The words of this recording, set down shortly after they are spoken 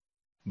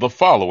The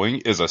following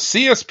is a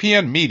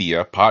CSPN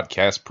Media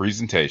podcast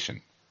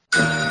presentation.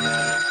 Good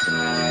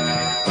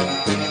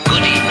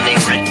evening,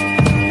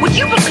 Rick. Would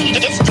you believe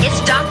it's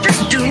Dr.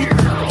 Doom?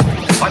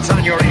 What's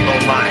on your evil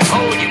mind?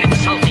 Oh, you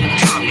insulting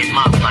tongue is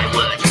mark my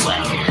words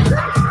well.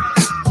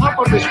 How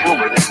about this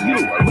rumor that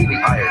you are really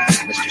hired,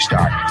 Mr.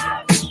 Stark?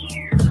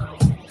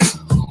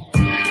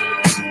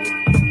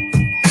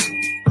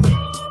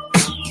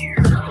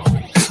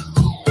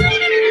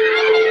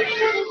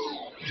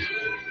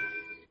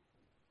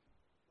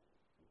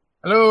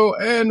 Hello,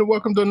 and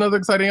welcome to another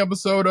exciting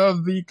episode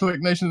of the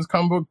Exterminations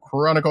comic book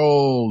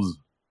Chronicles.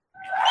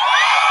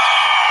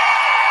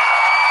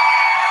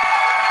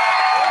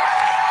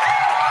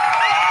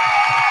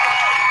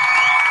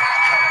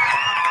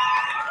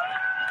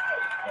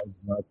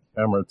 My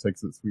camera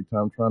takes its sweet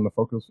time trying to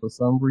focus for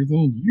some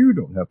reason. You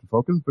don't have to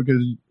focus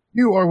because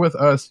you are with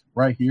us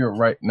right here,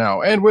 right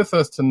now. And with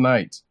us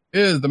tonight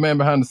is the man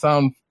behind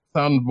the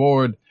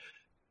soundboard,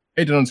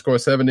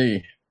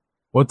 Agent_70.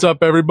 What's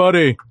up,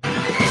 everybody?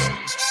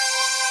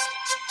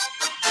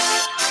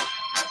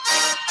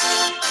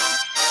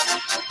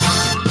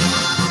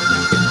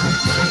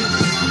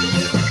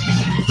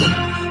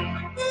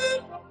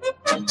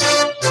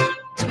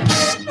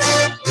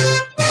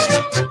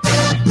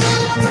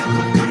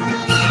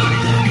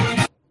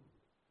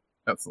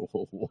 That's a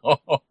little long.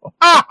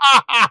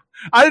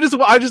 I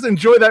just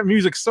enjoy that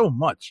music so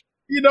much.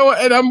 You know what?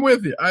 And I'm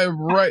with you.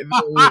 I'm right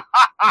there with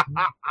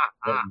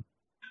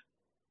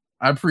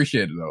I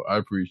appreciate it, though. I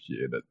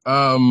appreciate it.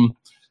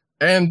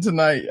 And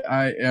tonight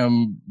I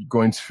am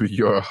going to be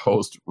your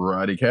host,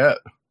 Roddy Cat.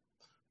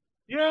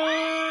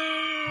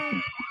 Yay!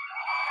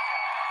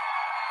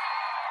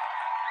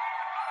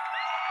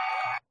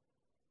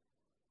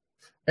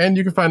 And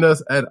you can find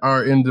us at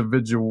our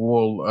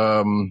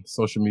individual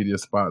social media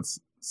spots,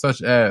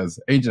 such as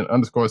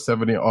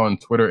Agent_70 on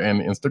Twitter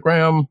and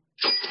Instagram.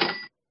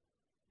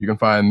 You can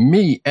find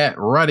me at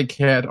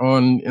RoddyCat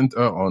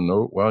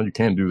you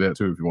can do that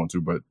too if you want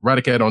to, but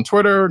RoddyCat on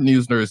Twitter,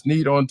 News Nerds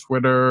Need on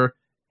Twitter,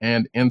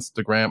 and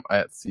Instagram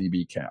at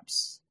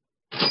CBCaps.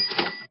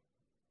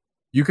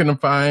 You can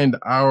find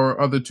our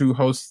other two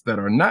hosts that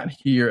are not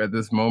here at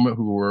this moment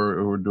who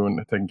are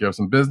taking care of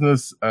some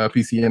business.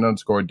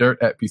 PCN_Dirt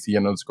at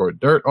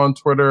PCN_Dirt on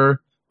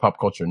Twitter,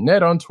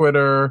 PopCultureNet on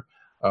Twitter,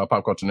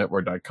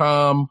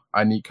 PopCultureNetwork.com,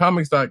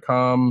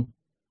 INeedComics.com,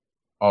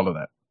 all of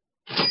that.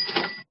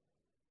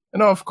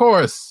 And of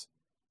course,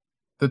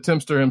 the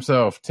Timster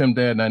himself,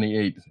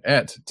 TimDad98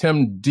 at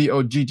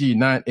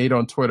TimDOGG98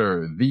 on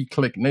Twitter, The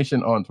Click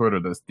Nation on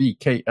Twitter, that's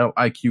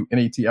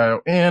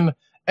TheKlickNation,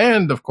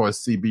 and of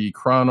course, CB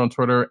Cron on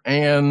Twitter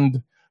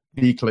and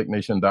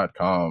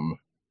TheClickNation.com.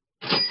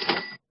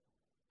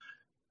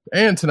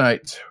 And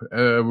tonight,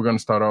 we're going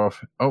to start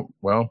off. Let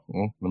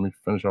me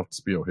finish off the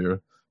spiel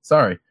here.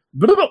 Sorry.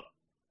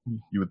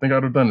 You would think I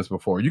would have done this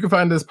before. You can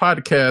find this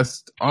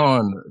podcast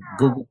on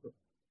Google.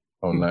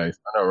 Oh, nice.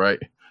 I know, right?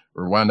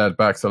 Rewind that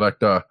back,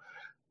 select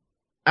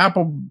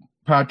Apple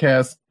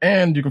Podcasts,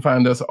 and you can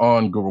find us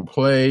on Google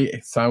Play,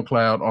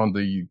 SoundCloud, on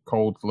the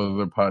Cold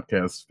Slither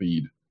podcast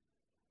feed.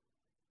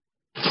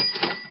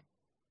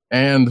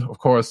 And, of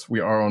course, we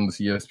are on the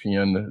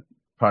CSPN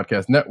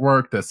Podcast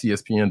Network. That's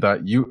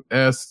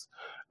CSPN.us.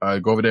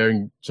 Go over there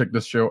and check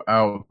this show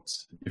out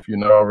if you're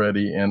not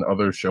already, and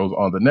other shows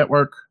on the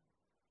network.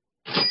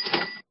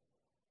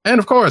 And,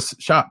 of course,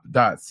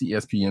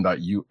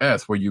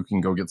 shop.cspn.us, where you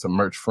can go get some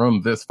merch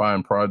from this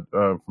fine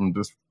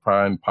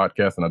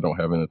podcast, and I don't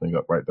have anything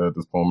up right there at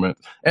this moment,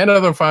 and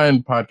other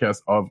fine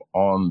podcasts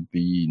on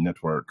the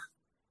network.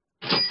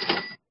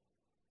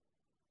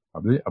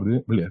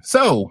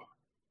 So,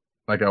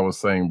 like I was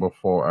saying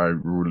before I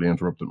rudely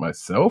interrupted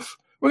myself,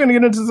 we're going to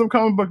get into some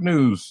comic book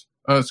news.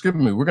 We're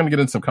going to get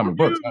into some comic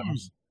books.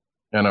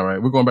 And all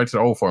right, we're going back to the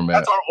old format.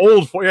 That's our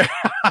old format.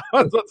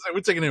 We're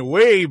taking it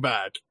way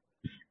back.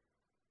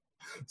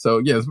 So,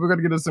 yes, we're going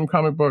to get into some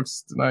comic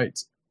books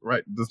tonight,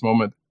 right this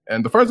moment.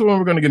 And the first one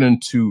we're going to get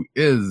into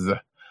is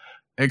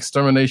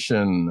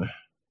Extermination,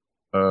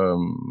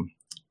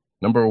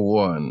 number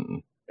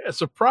 1. Yeah,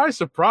 surprise,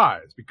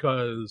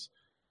 because,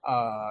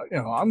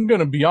 I'm going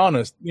to be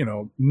honest,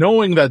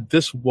 knowing that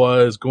this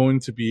was going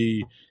to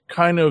be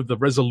kind of the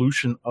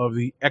resolution of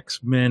the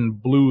X-Men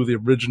Blue, the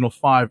original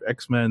 5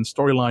 X-Men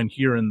storyline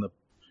here in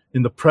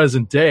the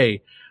present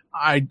day,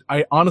 I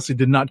honestly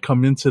did not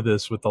come into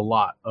this with a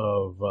lot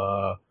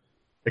of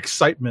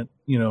excitement,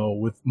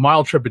 with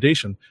mild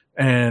trepidation.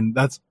 And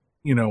that's,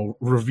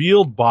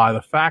 revealed by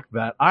the fact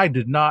that I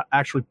did not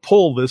actually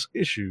pull this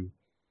issue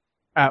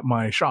at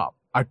my shop.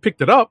 I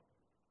picked it up,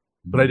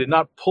 but I did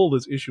not pull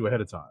this issue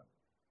ahead of time.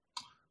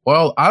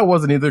 Well, I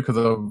wasn't either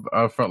because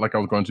I felt like I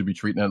was going to be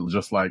treating it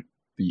just like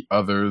the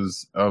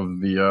others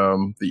of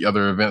the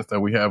other events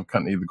that we have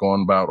kind of either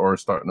going about or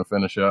starting to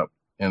finish up,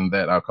 and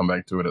that I'll come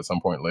back to it at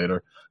some point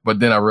later. But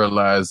then I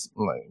realized,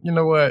 like, you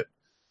know what?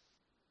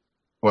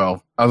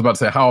 Well, I was about to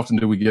say, how often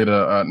do we get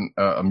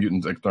a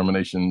mutant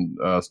extermination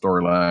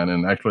storyline?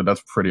 And actually,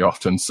 that's pretty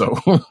often. So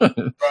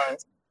Right.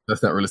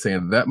 that's not really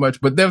saying that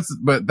much. But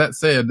that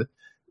said,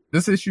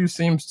 this issue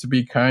seems to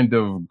be kind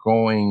of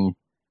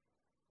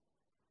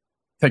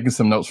taking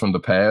some notes from the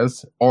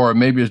past, or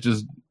maybe it's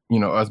just,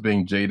 us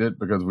being jaded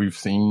because we've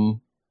seen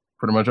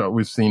pretty much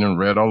we've seen and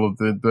read all of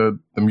the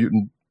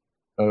mutant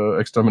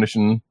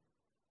extermination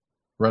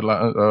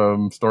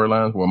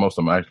storylines. Well, most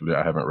of them actually,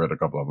 I haven't read a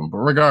couple of them, but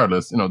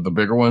regardless, the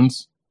bigger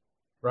ones.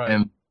 Right.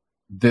 And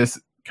this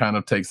kind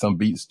of takes some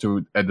beats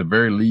to, at the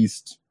very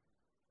least,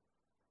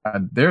 I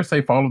dare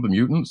say, Fall of the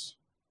Mutants.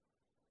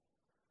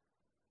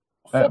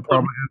 That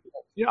probably.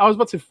 Yeah, I was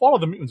about to say Fall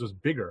of the Mutants was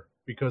bigger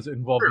because it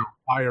involved the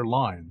entire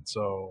line.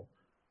 So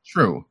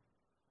true.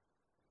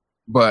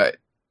 But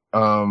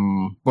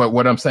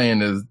what I'm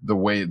saying is the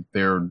way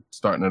they're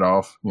starting it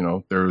off.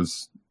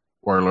 There's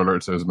spoiler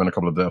alerts. There's been a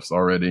couple of deaths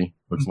already.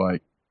 Looks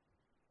like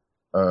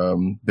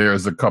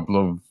there's a couple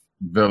of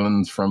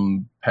villains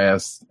from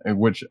past, in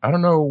which I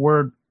don't know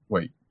where.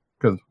 Wait,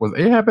 because was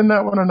Ahab in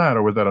that one or not,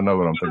 or was that another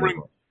one I'm thinking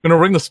of? I'm going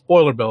to ring the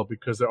spoiler bell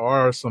because there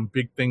are some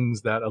big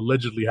things that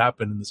allegedly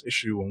happened in this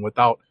issue, and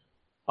without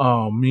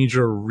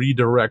major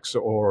redirects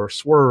or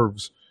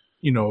swerves,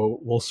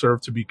 will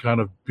serve to be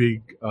kind of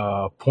big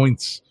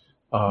points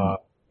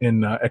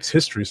in X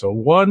history. So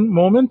one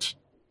moment.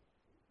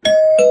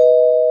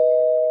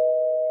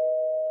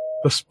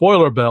 The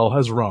spoiler bell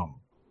has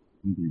rung.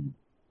 Indeed.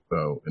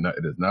 So, and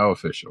it is now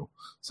official.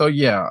 So,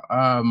 yeah.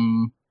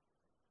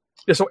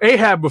 So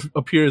Ahab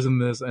appears in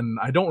this, and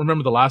I don't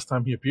remember the last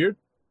time he appeared.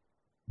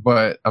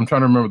 But I'm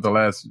trying to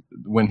remember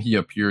when he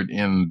appeared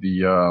in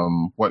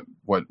the what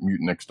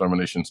mutant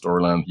extermination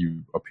storyline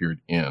he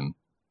appeared in.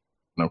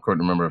 And I couldn't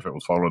remember if it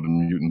was Fall of the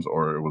Mutants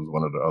or it was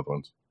one of the other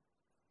ones.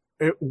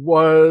 It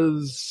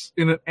was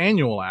in an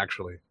annual,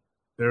 actually.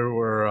 There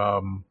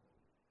were,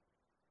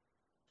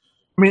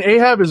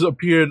 Ahab has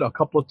appeared a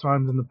couple of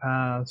times in the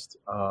past.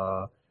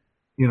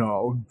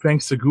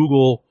 Thanks to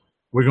Google,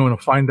 we're going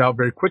to find out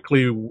very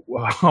quickly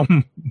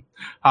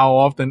how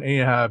often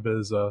Ahab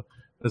has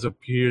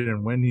appeared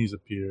and when he's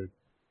appeared.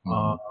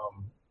 But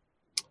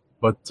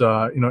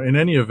in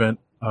any event,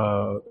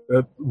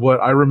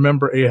 what I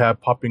remember Ahab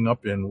popping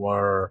up in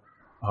were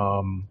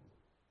I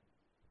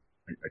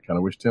kind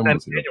of wish Tim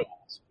was here.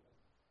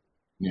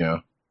 Yeah,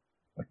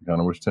 I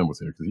kind of wish Tim was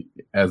here because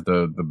as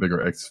the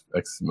bigger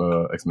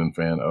X-Men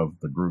fan of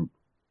the group,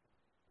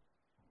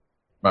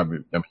 I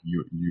mean,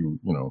 you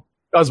know.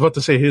 I was about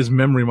to say his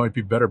memory might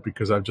be better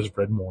because I've just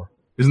read more.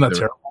 Isn't that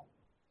terrible?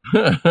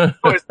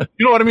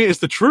 You know what I mean? It's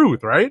the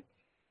truth, right?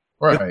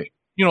 Right.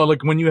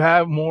 Like when you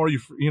have more,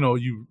 you've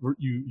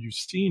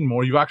seen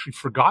more, you've actually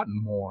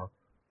forgotten more.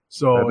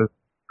 So it's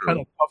kind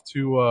of tough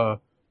to,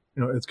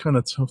 it's kind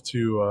of tough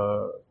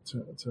to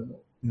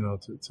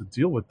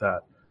deal with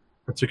that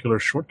particular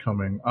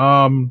shortcoming.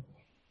 I'm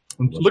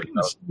looking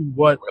to see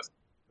what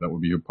that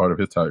would be a part of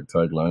his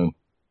tagline.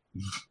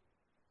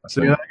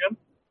 Say that again.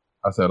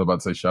 I said I was about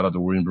to say shout out to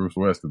William Bruce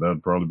West because that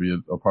would probably be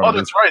a part of it. Oh,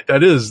 that's right.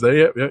 That is.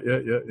 Yeah.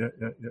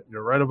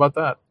 You're right about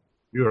that.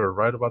 You're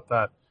right about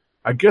that.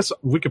 I guess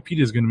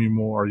Wikipedia is going to be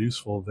more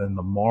useful than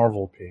the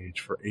Marvel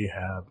page for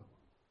Ahab.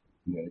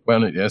 Yeah,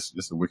 well, yes,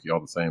 it's a wiki all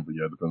the same, but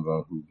yeah, it depends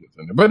on who gets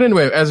in there. But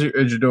anyway, as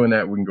you're doing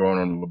that, we can go on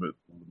a little bit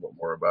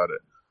more about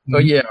it. So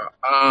yeah,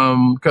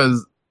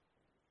 because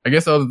I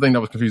guess the other thing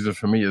that was confusing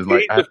for me is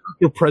like Days of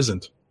Future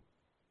Present.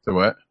 So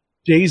what?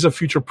 Days of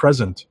Future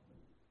Present.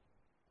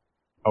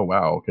 Oh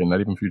wow! Okay, not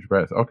even Future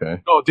Past. Okay.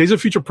 No, Days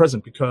of Future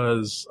Present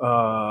because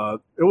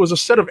it was a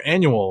set of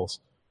annuals,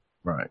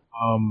 right?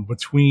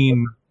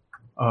 Between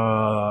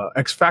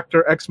X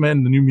Factor,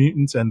 X-Men, the New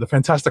Mutants, and the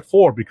Fantastic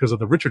Four because of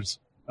the Richards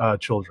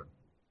children.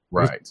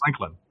 Right.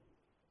 Franklin.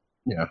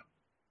 Yeah.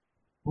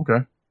 Okay.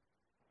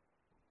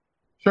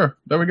 Sure.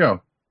 There we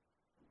go.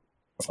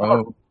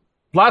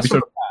 Blast from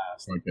the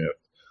past. Okay.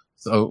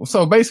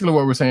 So basically,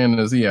 what we're saying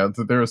is,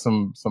 there is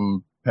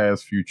some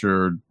past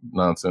future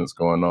nonsense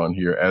going on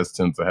here, as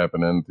tends to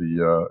happen in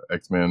the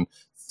X-Men.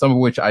 Some of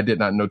which I did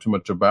not know too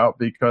much about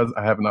because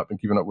I have not been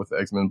keeping up with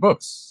the X-Men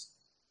books,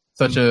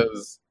 such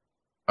as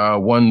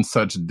one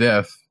such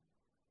death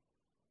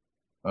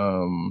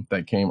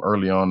that came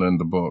early on in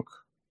the book.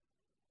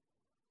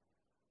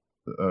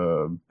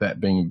 That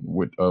being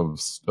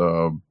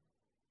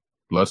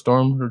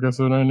Bloodstorm, I guess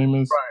her name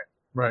is.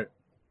 Right.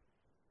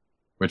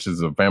 Which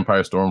is a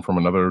vampire storm from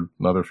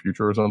another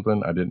future or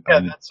something. I didn't. Yeah,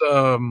 that's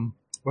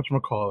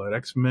whatchamacallit,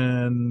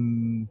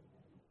 X-Men.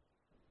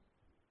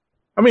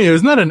 I mean,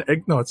 it's not an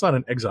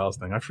Exiles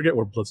thing. I forget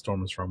where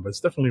Bloodstorm is from, but it's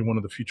definitely one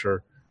of the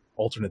future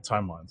alternate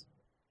timelines.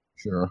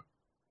 Sure.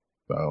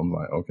 So I'm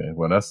like, okay,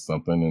 well, that's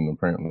something, and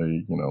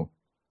apparently,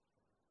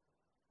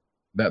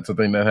 that's a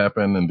thing that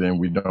happened, and then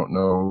we don't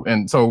know.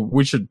 And so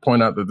we should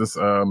point out that this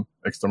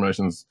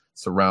exterminations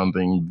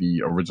surrounding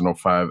the original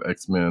 5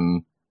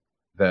 X-Men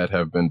that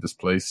have been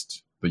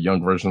displaced, the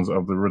young versions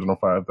of the original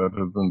 5 that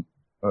have been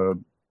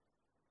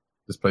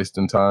displaced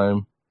in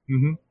time,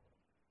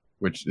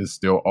 which is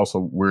still also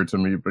weird to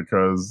me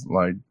because,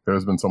 like,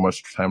 there's been so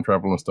much time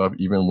travel and stuff,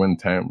 even when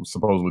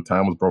supposedly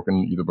time was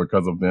broken, either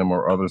because of them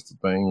or other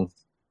things,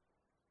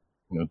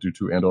 due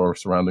to and or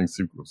surrounding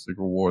secret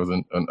wars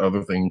and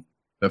other things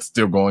that's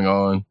still going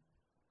on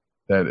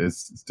that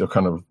is still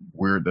kind of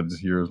weird that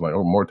this year is like,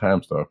 oh, more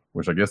time stuff,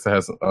 which I guess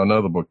has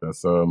another book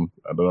that's I don't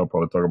know, I'll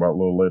probably talk about a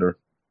little later.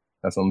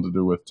 Has something to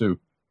do with too.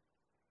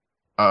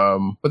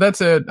 But that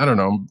said, I don't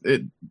know.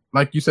 It,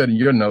 like you said in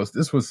your notes,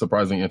 this was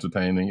surprisingly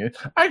entertaining.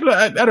 I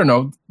don't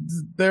know.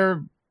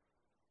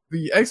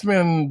 The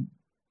X-Men,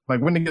 like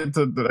when they get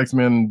to the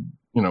X-Men,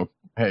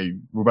 hey,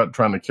 we're about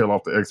trying to kill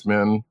off the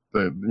X-Men,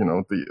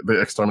 the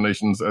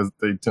exterminations as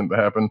they tend to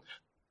happen.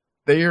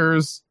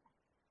 Theirs,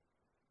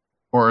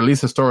 or at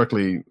least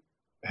historically,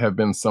 have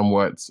been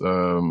somewhat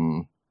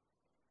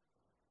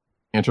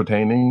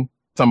entertaining.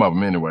 Some of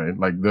them anyway.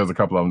 Like there's a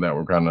couple of them that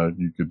were kind of,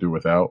 you could do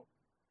without.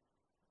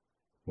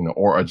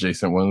 Or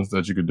adjacent ones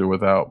that you could do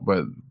without.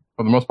 But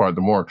for the most part,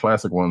 the more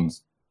classic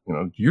ones,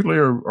 usually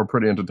are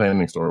pretty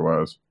entertaining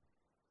story-wise.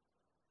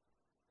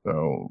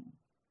 So,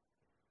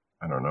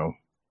 I don't know.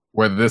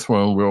 Whether this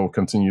one will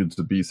continue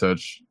to be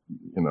such,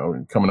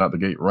 coming out the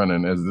gate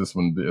running as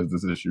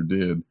this issue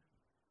did,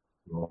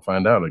 we'll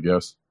find out, I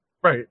guess.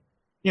 Right.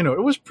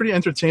 It was pretty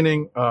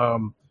entertaining.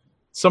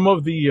 Some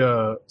of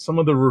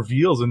the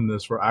reveals in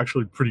this were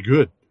actually pretty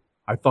good.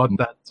 I thought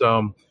that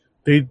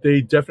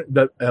they definitely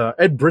that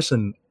Ed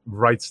Brisson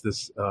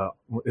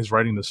is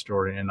writing this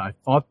story, and I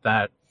thought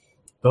that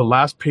the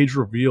last page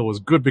reveal was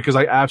good because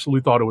I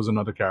absolutely thought it was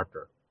another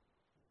character.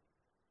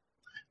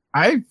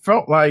 I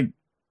felt like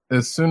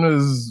as soon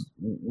as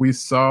we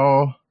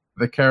saw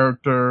the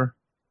character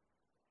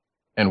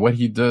and what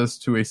he does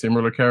to a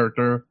similar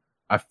character,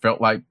 I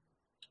felt like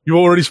you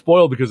already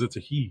spoiled because it's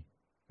a he.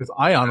 Because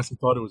I honestly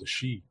thought it was a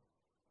she.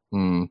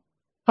 Oh.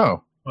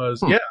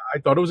 Yeah, I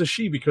thought it was a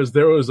she because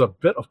there was a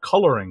bit of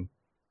coloring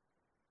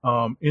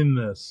in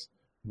this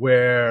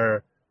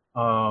where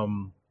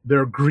there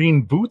are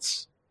green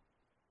boots.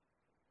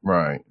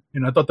 Right.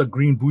 And I thought the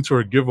green boots were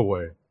a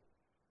giveaway.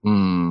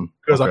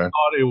 Because I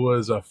thought it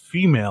was a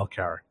female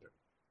character.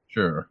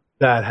 Sure.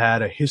 That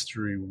had a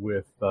history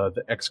with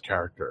the X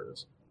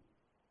characters.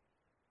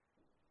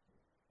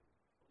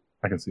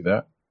 I can see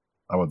that.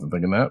 I wasn't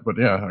thinking that, but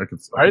yeah, I could.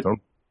 Right?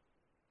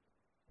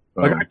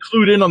 Like I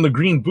clued in on the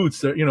green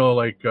boots that,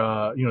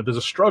 there's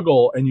a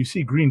struggle and you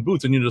see green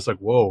boots and you're just like,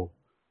 whoa,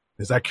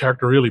 is that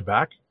character really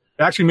back?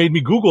 It actually made me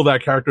Google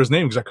that character's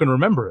name because I couldn't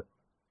remember it.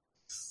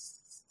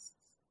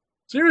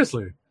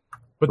 Seriously.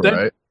 But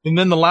then, and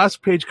then the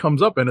last page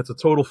comes up and it's a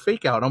total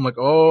fake out. I'm like,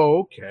 oh,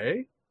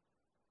 okay.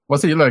 Well,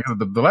 see, like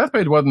the last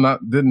page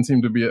didn't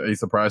seem to be a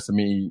surprise to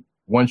me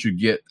once you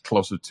get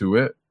closer to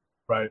it.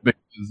 Right. Because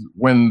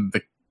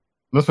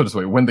let's put it this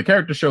way, when the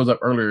character shows up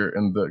earlier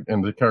and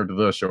the character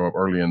does show up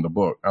early in the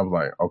book, I was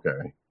like,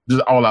 okay,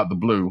 just all out the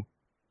blue.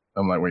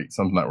 I'm like, wait,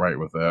 something's not right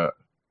with that.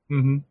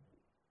 Mm-hmm.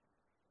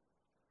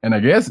 And I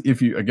guess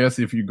if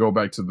you go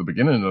back to the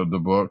beginning of the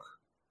book,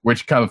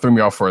 which kind of threw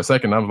me off for a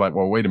second, I was like,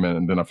 well, wait a minute.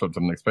 And then I flipped to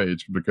the next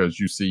page because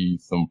you see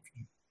some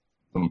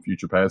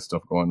future past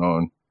stuff going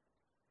on,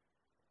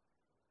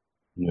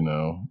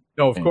 No,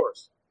 of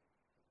course.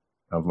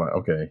 I was like,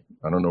 okay,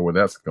 I don't know where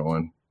that's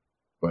going,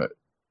 but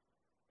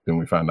then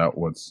we find out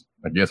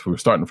I guess we were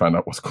starting to find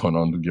out what's going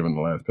on given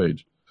the last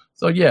page.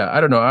 So yeah,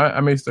 I don't know. I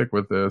may stick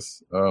with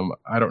this.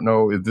 I don't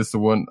know. Is this the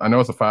one? I know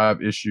it's a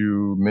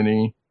 5-issue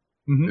mini.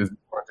 Mm-hmm. Is it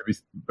going to be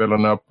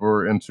spilling up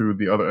or into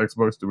the other X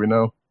books? Do we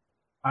know?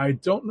 I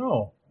don't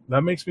know.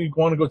 That makes me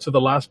want to go to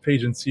the last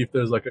page and see if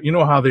there's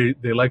how they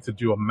like to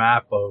do a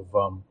map of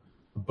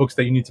the books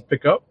that you need to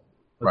pick up.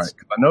 Right.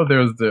 I know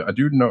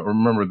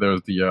remember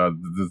there's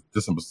the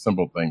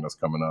disassembled thing that's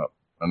coming up.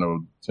 I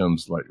know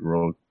Tim's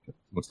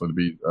looks like to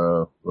be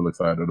real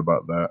excited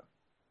about that,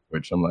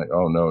 which I'm like,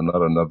 oh no,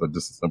 not another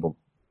disassembled.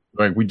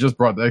 Like we just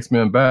brought the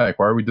X-Men back.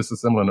 Why are we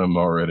disassembling them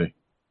already?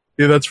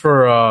 Yeah, that's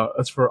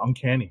for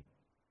Uncanny.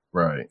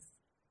 Right.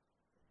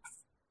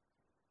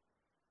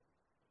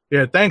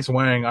 Yeah, thanks,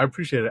 Wang. I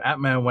appreciate it.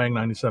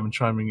 @ManWang97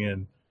 chiming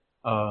in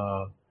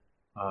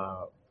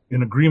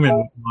agreement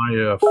with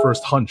my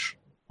first hunch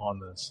on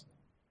this.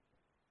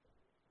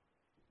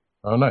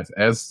 Oh, nice.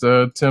 As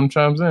Tim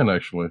chimes in,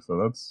 actually, so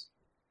that's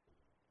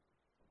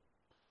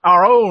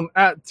our own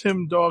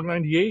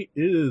 @TimDog98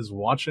 is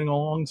watching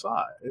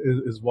alongside.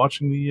 Is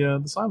watching the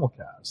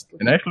simulcast,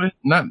 and actually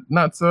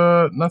not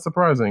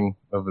surprising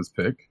of his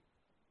pick.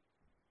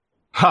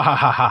 Ha ha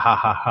ha ha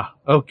ha ha.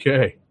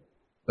 Okay.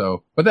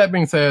 So, but that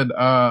being said,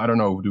 I don't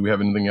know. Do we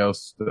have anything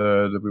else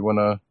that we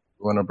wanna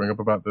bring up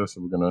about this?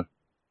 Or we're gonna?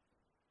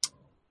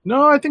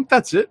 No, I think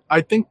that's it.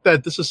 I think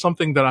that this is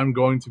something that I'm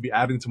going to be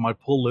adding to my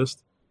pull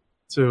list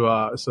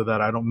to so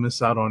that I don't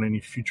miss out on any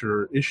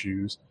future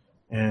issues,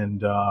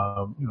 and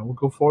we'll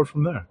go forward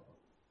from there.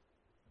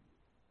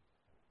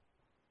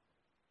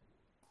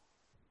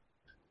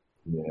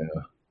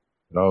 Yeah,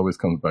 it always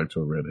comes back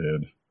to a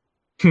redhead.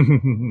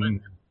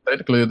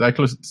 Technically, it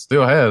actually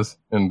still has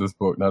in this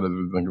book, now that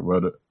we think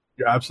about it.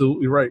 You're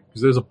absolutely right,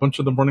 because there's a bunch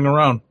of them running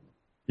around.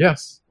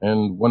 Yes,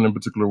 and one in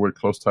particular with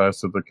close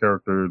ties to the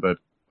character that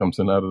comes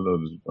in out of the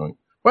other joint.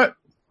 But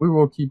we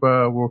will keep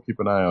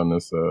an eye on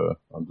this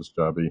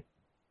jobby.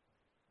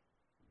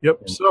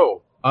 Yep.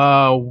 So,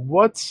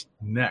 what's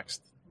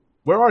next?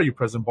 Where are you,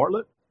 President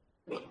Bartlett?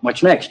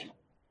 What's next?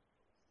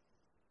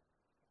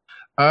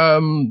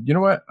 You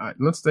know what?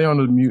 Let's stay on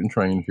the mutant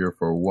train here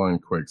for one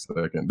quick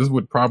second. This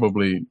would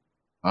probably,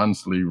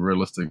 honestly,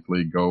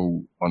 realistically,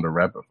 go on the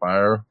rapid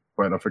fire,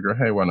 but I figure,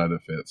 hey, why not?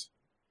 It fits.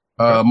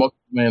 Multiple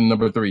Man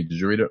 #3. Did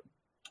you read it?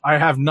 I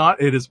have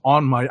not. It is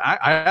on my.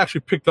 I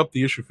actually picked up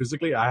the issue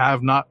physically. I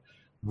have not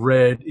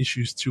read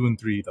issues 2 and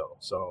 3 though,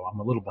 so I'm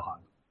a little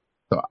behind.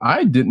 So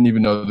I didn't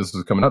even know this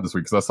was coming out this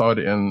week because I saw it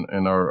in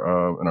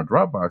our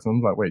Dropbox, and I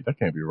was like, wait, that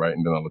can't be right.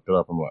 And then I looked it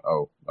up. I'm like,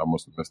 oh, I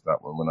must have missed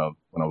that one when I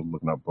was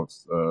looking up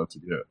books to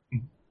get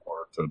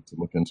or to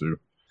look into.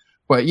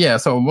 But yeah,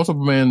 so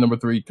Multiple Man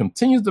 #3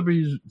 continues to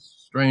be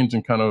strange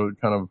and kind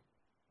of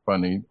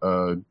funny,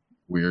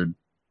 weird.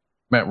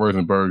 Matt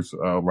Rosenberg's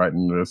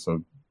writing this,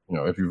 so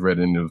if you've read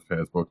any of his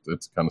past books,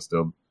 it's kind of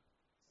still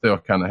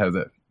kind of has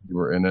that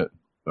humor in it.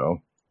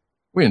 So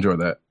we enjoy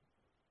that.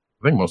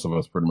 I think most of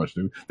us pretty much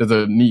do. There's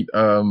a neat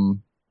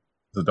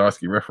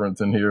Zdarsky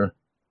reference in here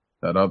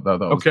that I thought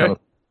was Okay.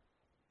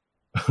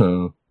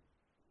 kind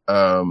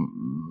of.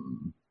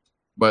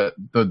 But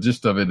the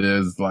gist of it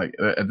is like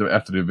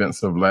after the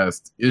events of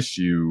last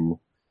issue,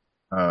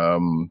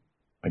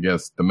 I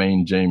guess the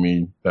main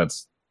Jamie,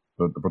 that's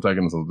the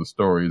protagonist of the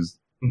stories,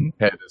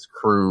 had his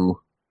crew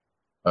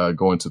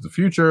go into the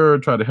future,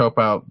 try to help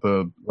out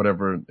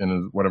whatever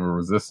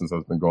resistance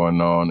has been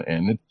going on,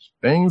 and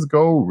things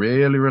go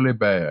really, really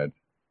bad,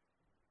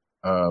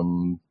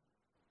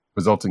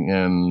 resulting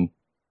in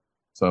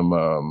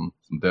some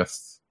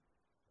deaths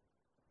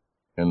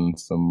and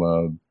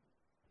some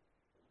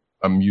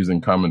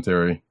amusing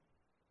commentary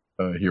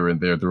here and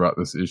there throughout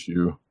this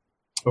issue.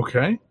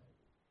 Okay.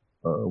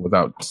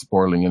 Without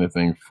spoiling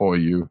anything for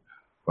you,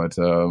 but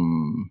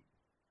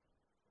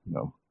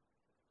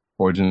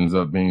Forge ends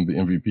up being the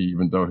MVP,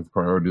 even though his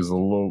priorities are a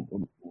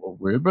little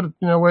weird. But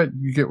you know what?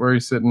 You get where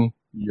he's sitting.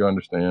 You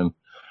understand.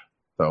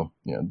 So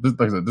yeah,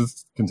 like I said,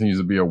 this continues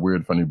to be a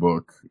weird, funny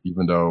book,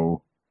 even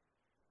though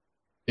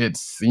it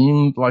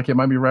seemed like it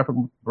might be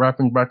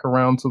wrapping back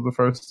around to the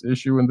first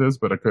issue in this,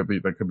 but that could be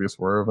a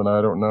swerve, and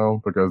I don't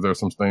know, because there's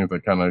some things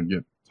that kind of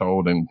get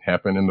told and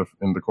happen in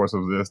the course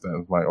of this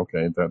that's like,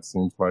 okay, that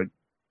seems like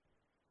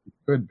it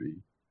could be.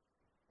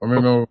 Or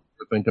maybe we're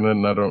thinking it,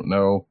 and I don't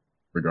know.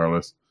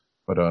 Regardless,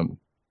 but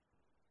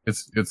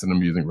it's an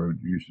amusing read.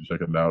 You should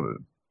check it out.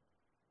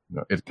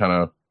 It kind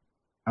of,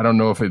 I don't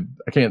know if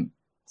I can't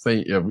say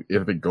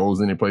if it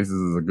goes any places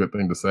is a good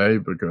thing to say,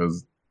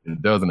 because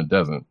it does and it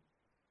doesn't.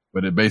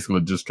 But it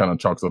basically just kind of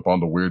chalks up on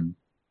the weird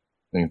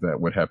things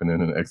that would happen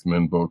in an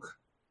X-Men book,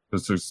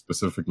 just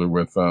specifically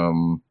with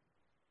and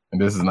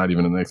this is not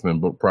even an X-Men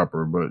book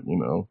proper, but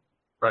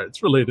right,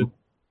 it's related.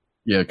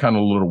 Yeah, kind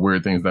of little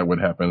weird things that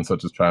would happen,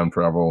 such as time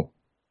travel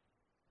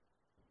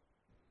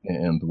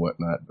and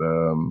whatnot,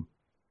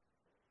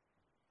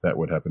 that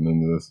would happen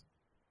in this.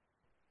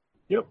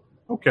 Yep.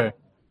 Okay.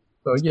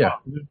 So yeah,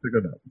 just pick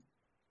it up.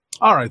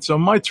 All right, so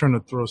my turn to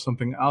throw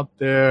something out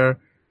there.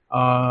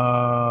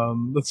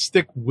 Let's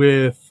stick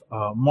with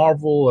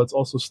Marvel. Let's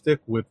also stick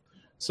with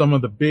some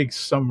of the big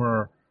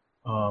summer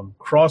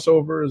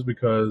crossovers,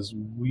 because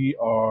we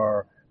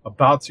are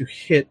about to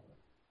hit,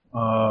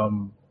 I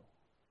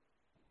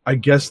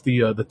guess,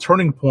 the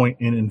turning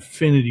point in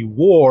Infinity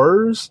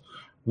Wars,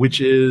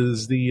 which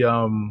is the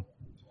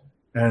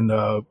and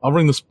I'll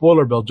ring the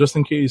spoiler bell just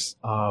in case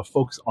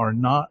folks are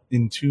not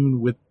in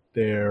tune with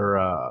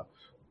their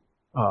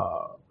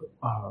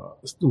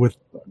with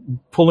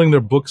pulling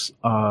their books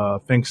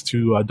thanks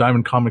to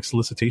Diamond Comics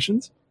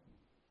solicitations.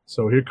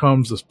 So here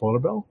comes the spoiler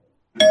bell.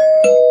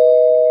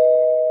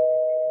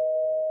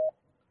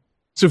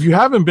 So if you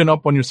haven't been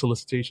up on your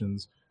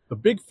solicitations, the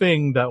big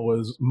thing that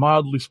was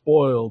mildly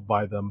spoiled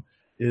by them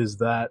is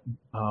that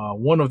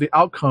one of the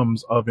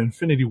outcomes of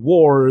Infinity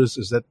Wars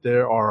is that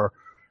there are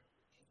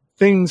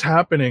things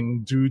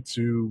happening due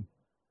to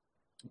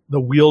the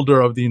wielder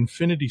of the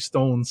Infinity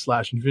Stones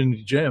 /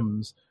 Infinity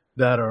Gems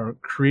that are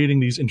creating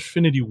these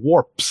Infinity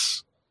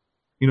Warps,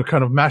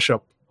 kind of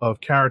mashups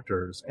of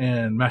characters.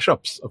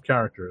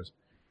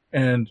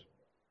 And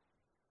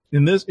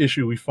in this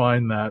issue, we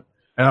find that,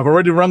 and I've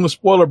already rung the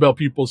spoiler bell,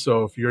 people,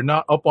 so if you're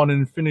not up on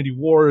Infinity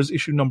Wars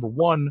issue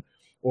 #1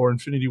 or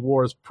Infinity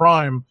Wars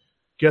Prime,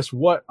 guess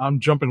what? I'm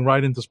jumping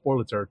right into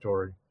spoiler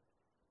territory.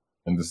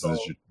 And this is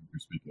issue you're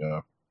speaking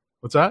of.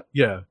 What's that?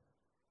 Yeah.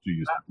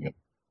 You're speaking of.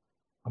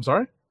 I'm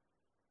sorry?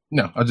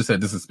 No, I just said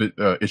this is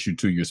issue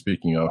 2 you're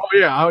speaking of.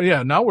 Oh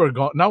yeah. Now we're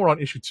on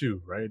issue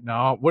 2, right?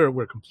 Now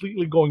we're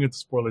completely going into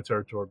spoiler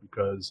territory,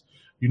 because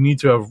you need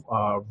to have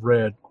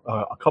read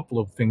a couple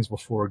of things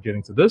before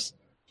getting to this.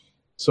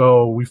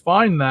 So we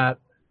find that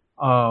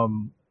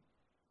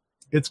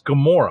it's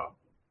Gamora,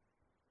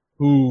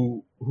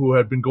 who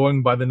had been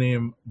going by the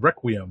name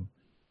Requiem,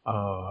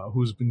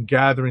 who's been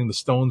gathering the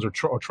stones or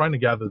trying to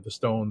gather the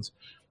stones,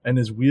 and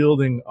is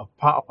wielding a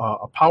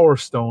power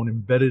stone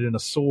embedded in a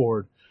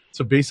sword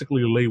to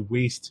basically lay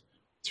waste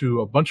to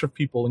a bunch of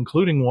people,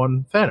 including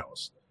one,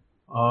 Thanos.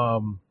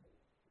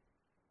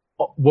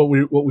 What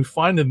we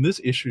find in this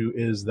issue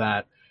is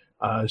that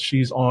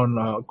she's on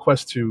a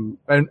quest to,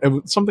 and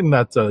something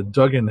that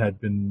Duggan had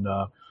been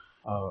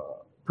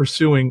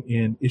pursuing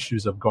in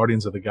issues of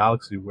Guardians of the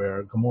Galaxy,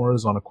 where Gamora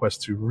is on a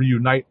quest to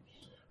reunite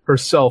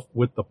herself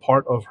with the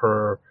part of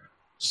her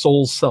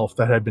soul self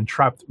that had been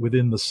trapped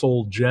within the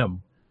soul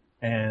gem.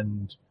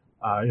 And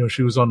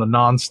she was on a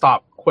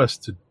non-stop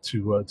quest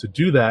to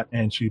do that,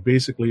 and she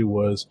basically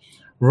was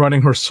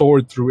running her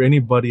sword through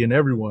anybody and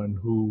everyone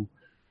who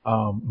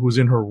was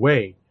in her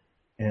way.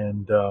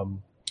 And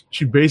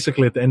she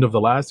basically, at the end of the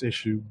last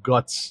issue,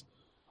 guts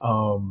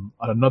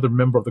another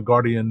member of the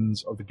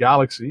Guardians of the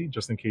Galaxy.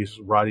 Just in case,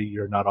 Roddy,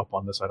 you're not up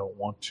on this, I don't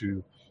want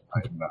to.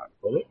 I'm not.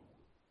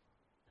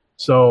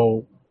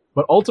 So,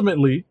 but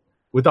ultimately,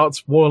 without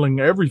spoiling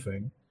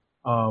everything,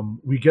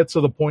 we get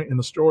to the point in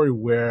the story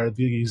where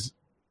these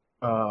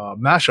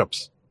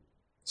mashups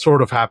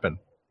sort of happen.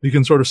 You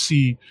can sort of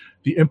see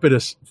the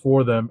impetus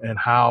for them and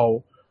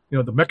how,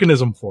 the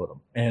mechanism for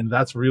them. And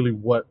that's really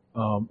what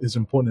is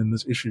important in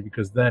this issue,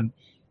 because then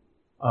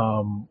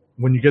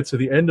when you get to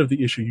the end of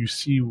the issue, you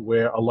see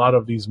where a lot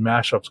of these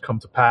mashups come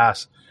to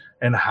pass,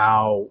 and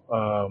how,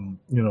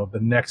 the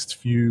next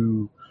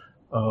few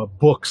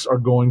books are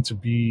going to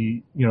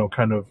be,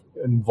 kind of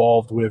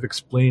involved with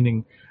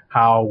explaining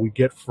how we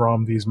get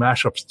from these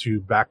mashups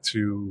to back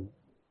to,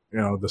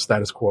 the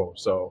status quo.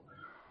 So,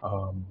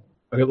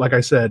 like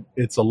I said,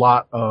 it's a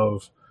lot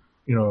of,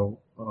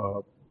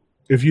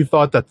 if you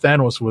thought that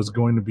Thanos was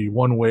going to be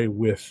one way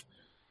with,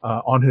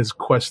 on his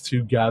quest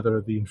to gather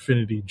the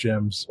Infinity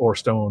Gems or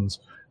stones,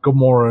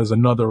 Gamora is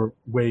another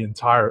way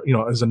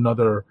is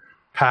another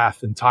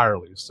path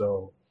entirely.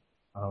 So,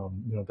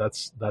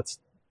 that's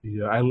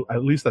the,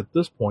 at least at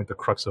this point, the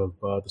crux of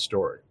the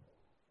story.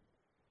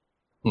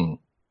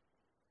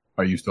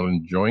 Are you still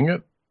enjoying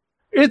it?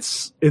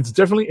 It's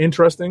definitely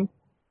interesting.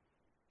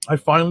 I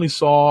finally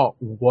saw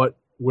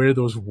where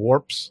those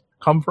warps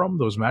come from,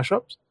 those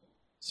mashups.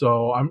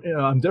 So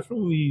I'm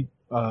definitely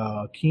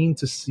keen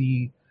to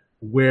see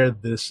where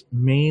this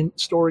main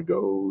story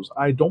goes.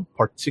 I don't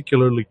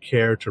particularly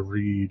care to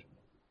read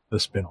the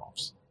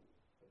spin-offs.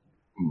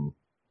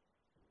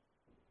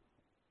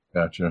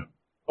 Gotcha.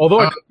 Although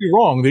I could be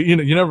wrong.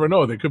 You never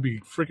know. They could be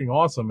freaking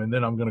awesome, and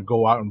then I'm going to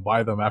go out and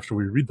buy them after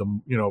we read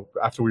them,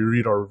 after we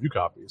read our review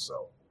copies.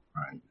 So,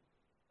 right.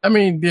 I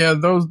mean, yeah,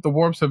 the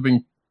warps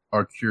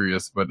are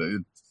curious, but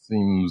it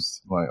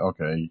seems like,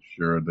 okay,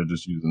 sure, they're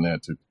just using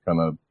that to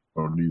kind of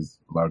throw these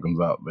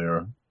amalgams out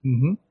there.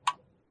 Mm-hmm.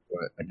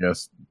 But I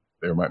guess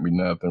there might be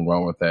nothing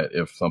wrong with that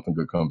if something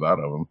good comes out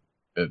of them,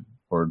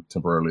 or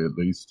temporarily at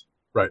least.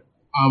 Right.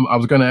 I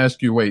was going to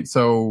ask you, wait,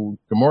 so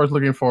Gamora's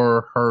looking for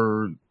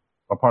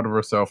a part of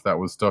herself that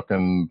was stuck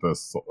in the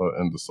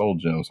soul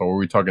gem. So were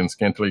we talking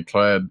scantily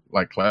clad,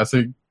 like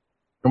classic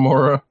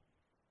Gamora?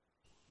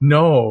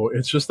 No,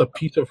 it's just a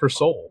piece of her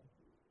soul.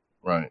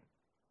 Right.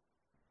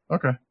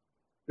 Okay.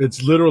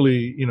 It's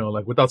literally,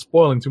 like, without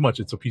spoiling too much,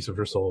 it's a piece of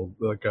her soul.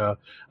 Like,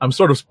 I'm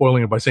sort of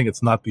spoiling it by saying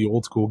it's not the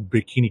old school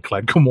bikini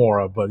clad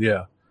Gamora, but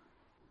yeah.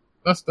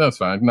 That's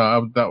fine. No,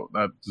 I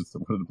just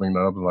wanted to bring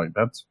that up. Like,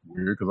 that's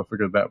weird, because I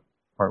figured that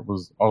part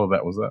was, all of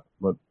that was that.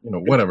 But,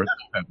 whatever.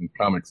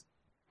 Comics.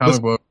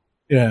 Comic book.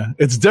 Yeah,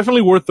 it's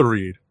definitely worth the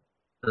read.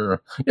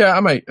 Sure.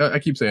 Yeah, I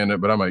keep saying it,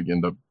 but I might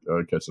end up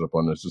catching up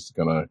on this just to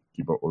kind of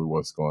keep up with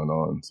what's going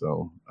on.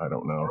 So, I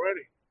don't know.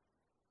 Alrighty.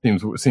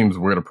 Seems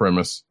weird a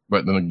premise,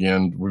 but then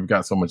again, we've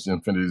got so much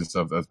Infinity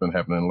stuff that's been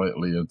happening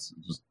lately. It's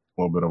just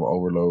a little bit of an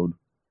overload.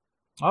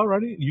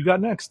 Alrighty, you got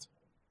next.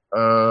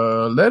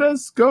 Let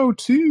us go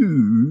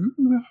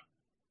to.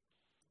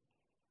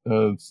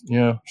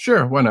 Yeah,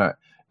 sure, why not?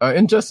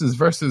 Injustice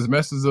versus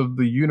Masters of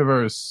the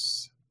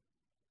Universe.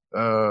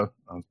 I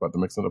was about to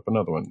mix it up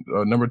another one.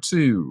 Number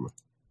 2.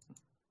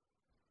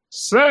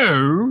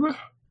 So.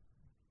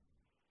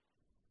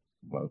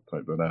 I'll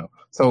type that out.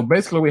 So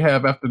basically, we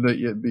have after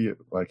the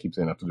I keep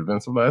saying after the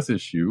events of last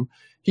issue,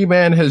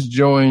 He-Man has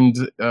joined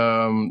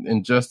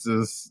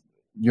Injustice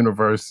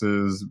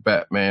Universe's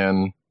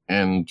Batman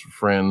and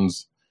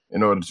friends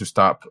in order to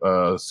stop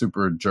the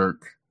Superman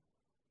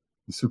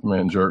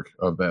jerk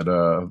of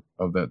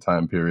that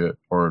time period,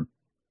 or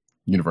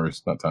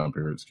universe, not time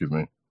period. Excuse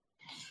me.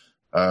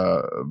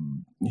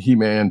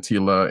 He-Man,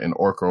 Tila, and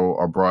Orko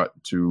are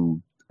brought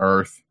to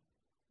Earth.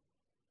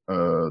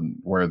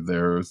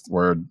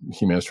 Where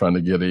He-Man's trying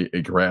to get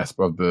a grasp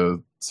of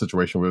the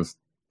situation with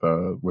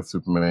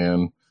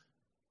Superman.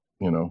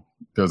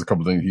 There's a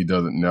couple things he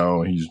doesn't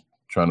know, and he's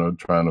trying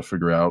to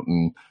figure out.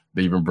 And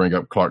they even bring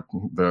up Clark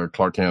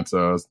Kent's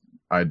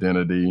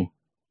identity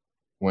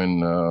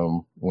when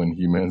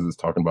He-Man is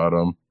talking about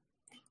him.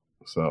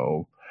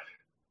 So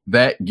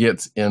that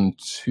gets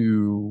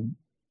into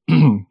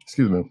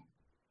excuse me.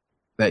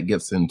 That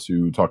gets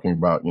into talking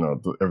about,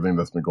 everything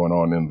that's been going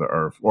on in the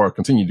Earth, or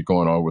continue to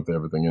going on with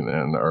everything in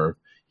the Earth.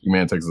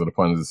 He-Man takes it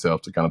upon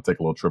himself to kind of take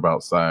a little trip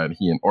outside,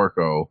 he and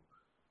Orko,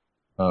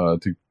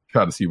 to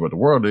try to see what the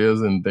world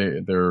is, and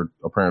they're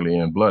apparently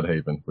in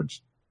Bloodhaven,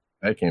 which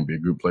that can be a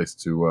good place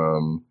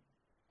to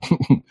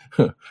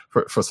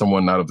for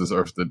someone not of this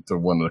Earth to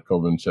want to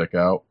come and check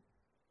out.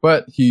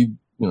 But he,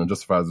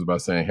 justifies it by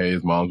saying, hey,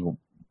 his mom's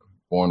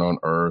born on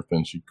Earth,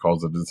 and she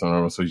calls it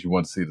dishonorable, so she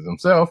wants to see it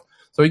himself.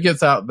 So he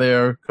gets out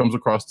there, comes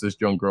across this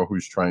young girl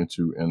who's trying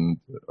to end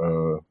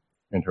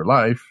her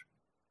life,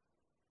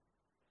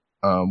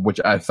 which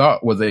I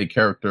thought was a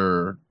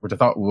character, which I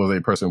thought was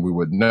a person we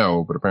would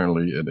know, but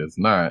apparently it is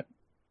not.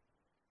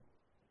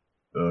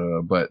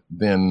 But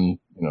then,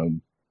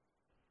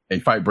 a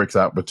fight breaks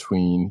out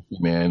between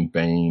He-Man,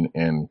 Bane,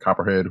 and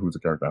Copperhead, who's a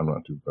character I'm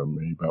not too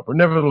familiar about. But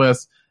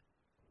nevertheless,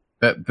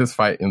 that this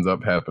fight ends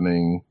up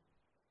happening,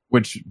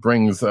 which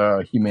brings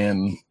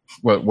He-Man,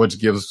 which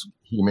gives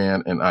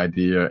He-Man an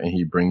idea, and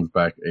he brings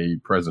back a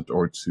present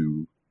or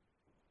two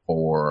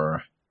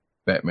for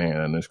Batman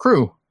and his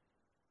crew.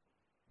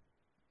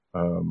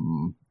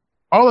 All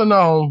in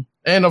all,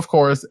 and of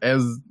course,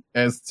 as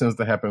tends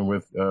to happen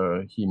with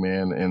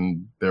He-Man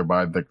and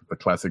thereby the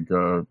classic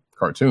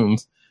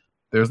cartoons,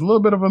 there's a little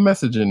bit of a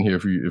message in here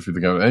if you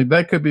think of it. And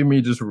that could be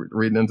me just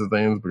reading into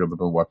things because I've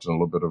been watching a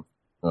little bit of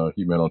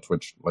He-Man on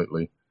Twitch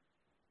lately.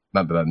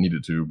 Not that I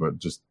needed to, but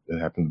just it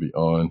happened to be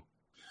on.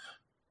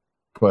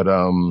 But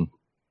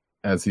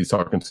as he's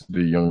talking to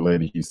the young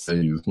lady, he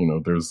says,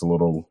 there's a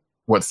little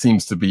what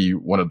seems to be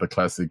one of the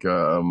classic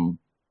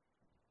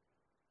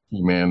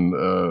He-Man,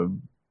 the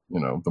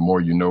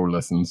more you know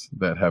lessons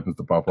that happens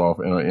to pop off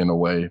in a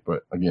way.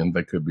 But again,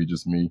 that could be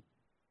just me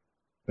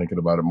thinking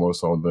about it more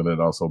so than it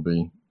also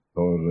be.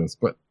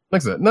 But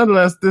like I said,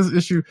 nonetheless, this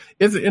issue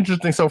is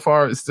interesting so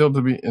far. It's still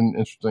to be an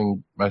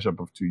interesting mashup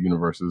of two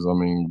universes. I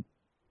mean,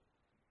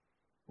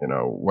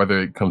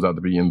 whether it comes out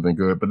to be anything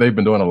good, but they've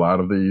been doing a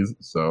lot of these.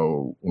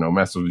 So,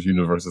 Masters of the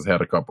Universe has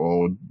had a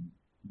couple.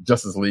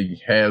 Justice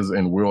League has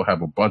and will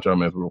have a bunch of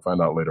them, as we'll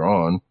find out later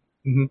on.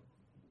 Mm-hmm.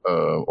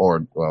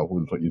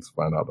 We'll at least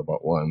find out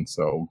about one.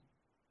 So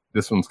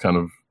this one's kind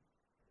of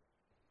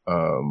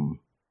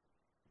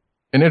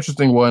an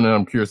interesting one, and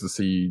I'm curious to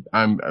see.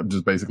 I'm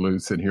just basically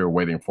sitting here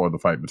waiting for the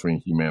fight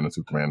between He-Man and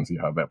Superman and see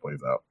how that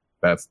plays out.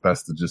 That's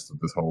the gist of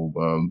this whole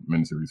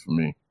miniseries for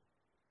me.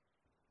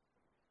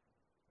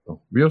 So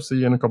we'll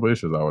see in a couple of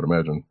issues, I would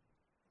imagine.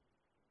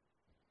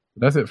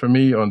 That's it for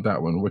me on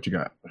that one. What you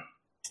got?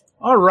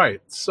 All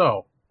right.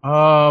 So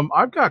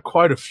I've got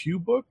quite a few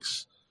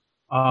books.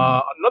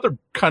 Another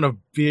kind of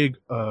big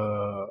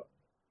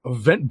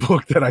event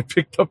book that I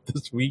picked up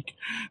this week,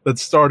 that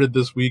started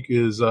this week,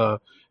 is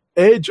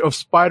Edge of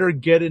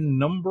Spider-Geddon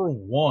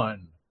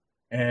 #1.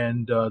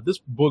 And this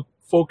book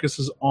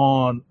focuses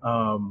on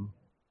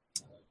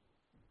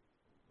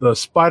the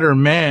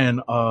Spider-Man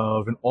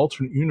of an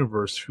alternate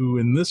universe, who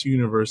in this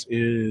universe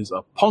is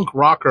a punk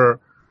rocker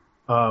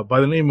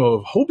by the name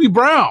of Hobie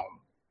Brown.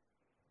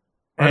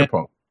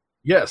 Spider-Punk.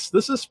 Yes,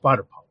 this is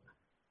Spider-Punk.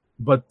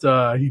 But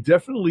he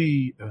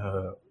definitely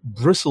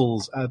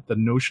bristles at the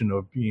notion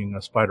of being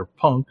a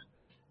Spider-Punk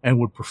and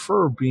would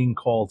prefer being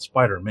called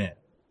Spider-Man.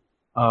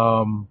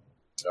 Oh,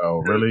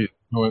 really?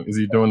 Is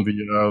he doing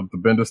the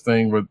Bendis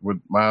thing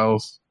with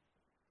Miles?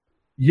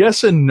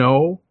 Yes and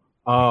no.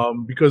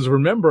 Because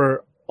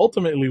remember,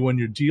 ultimately, when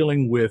you're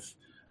dealing with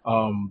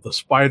the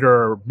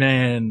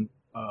Spider-Man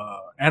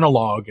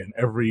analog in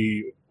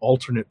every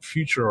alternate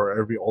future or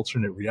every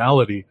alternate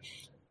reality,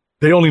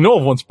 they only know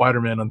of one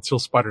Spider-Man until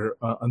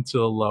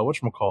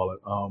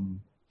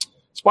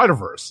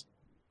Spider-Verse.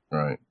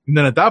 Right. And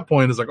then at that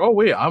point, it's like, oh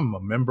wait, I'm a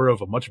member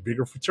of a much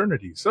bigger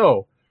fraternity,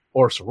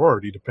 or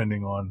sorority,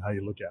 depending on how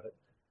you look at it.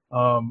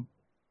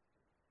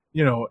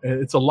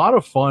 It's a lot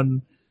of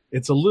fun.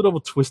 It's a little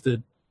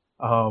twisted.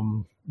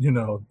 The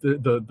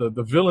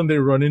villain they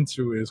run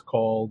into is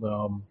called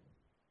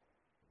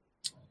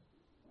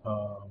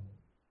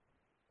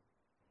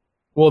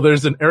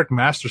there's an Eric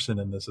Masterson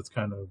in this. It's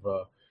kind of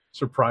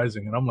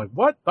surprising, and I'm like,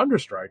 what?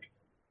 Thunderstrike?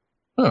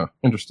 Huh,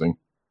 interesting.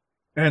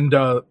 And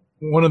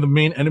one of the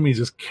main enemies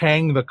is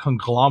Kang the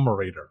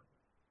Conglomerator.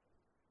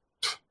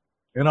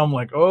 And I'm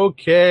like,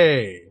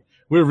 okay,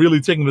 we're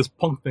really taking this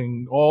punk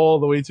thing all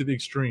the way to the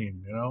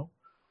extreme,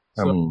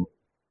 So,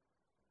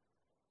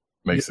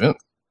 makes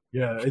sense.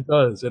 Yeah, it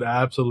does. It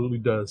absolutely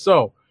does.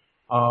 So,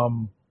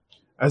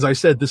 as I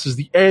said, this is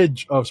the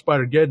edge of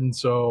Spider-Geddon.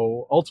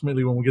 So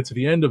ultimately, when we get to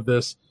the end of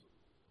this,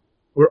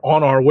 we're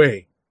on our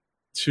way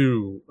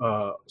to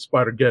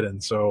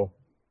Spider-Geddon. So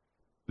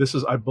this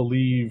is, I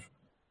believe,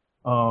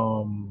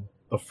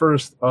 the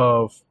first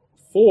of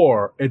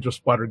 4 Edge of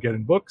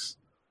Spider-Geddon books.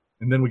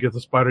 And then we get to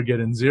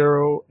Spider-Geddon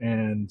 0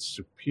 and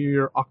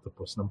Superior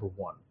Octopus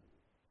 #1.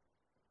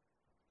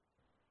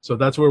 So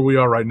that's where we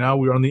are right now.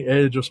 We're on the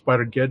edge of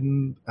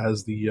Spider-Geddon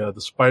as the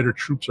spider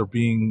troops are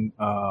being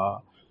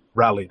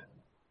rallied.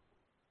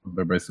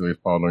 They're basically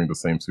following the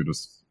same suit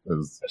as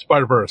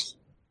Spider-Verse.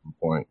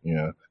 Point,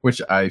 yeah.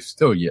 Which I've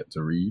still yet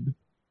to read.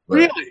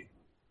 Really?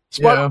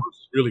 Spider-Verse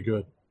is really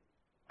good.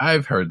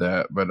 I've heard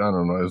that, but I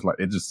don't know. It's like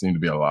it just seemed to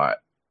be a lot.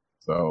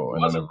 So,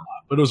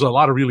 but it was a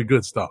lot of really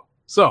good stuff.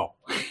 So,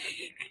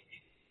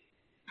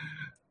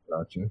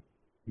 gotcha.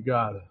 You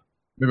got it.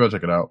 Maybe I'll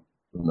check it out.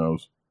 Who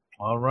knows?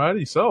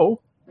 Alrighty.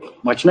 So,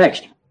 what's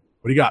next?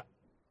 What do you got?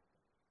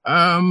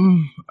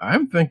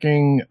 I'm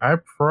thinking I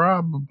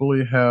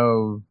probably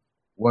have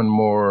one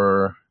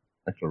more.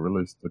 Actually,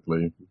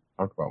 realistically,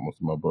 talk about most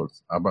of my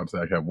books. I'm about to say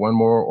I have one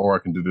more, or I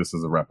can do this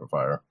as a rapid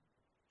fire.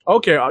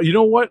 Okay, you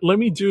know what? Let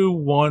me do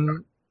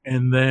one,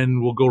 and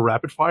then we'll go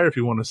rapid fire if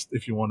you want to.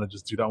 If you want to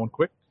just do that one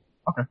quick.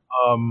 Okay.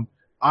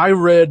 I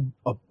read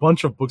a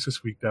bunch of books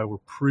this week that were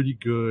pretty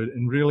good,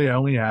 and really, I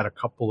only had a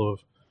couple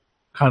of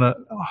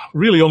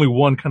really only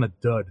one kind of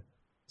dud.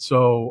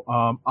 So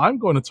I'm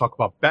going to talk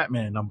about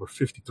Batman number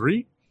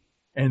 53,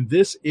 and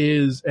this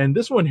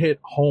one hit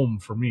home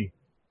for me.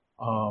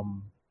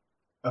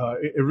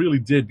 It really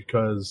did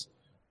because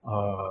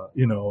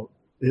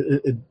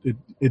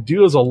it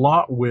deals a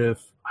lot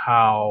with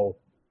how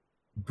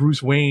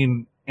Bruce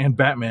Wayne and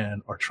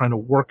Batman are trying to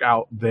work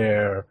out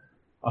their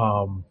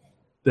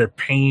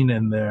pain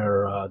and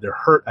their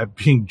hurt at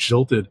being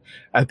jilted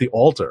at the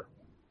altar.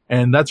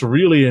 And that's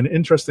really an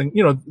interesting,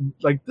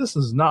 like this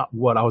is not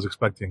what I was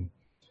expecting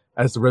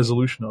as the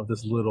resolution of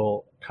this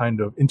little kind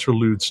of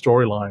interlude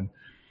storyline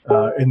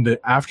in the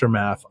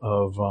aftermath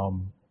of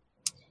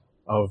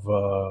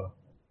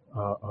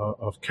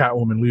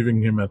Catwoman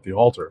leaving him at the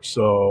altar.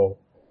 So,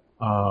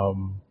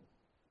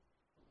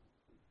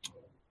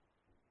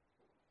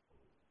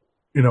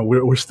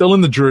 we're still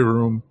in the jury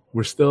room.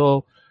 We're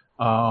still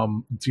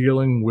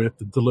dealing with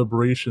the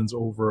deliberations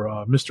over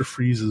Mr.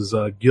 Freeze's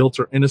guilt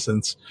or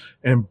innocence,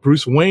 and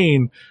Bruce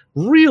Wayne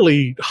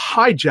really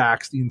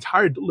hijacks the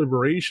entire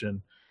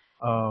deliberation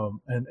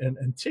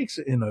and takes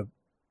it in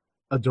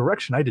a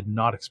direction I did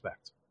not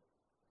expect.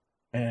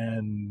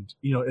 And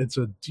it's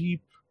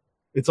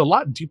a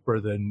lot deeper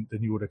than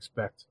you would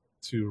expect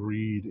to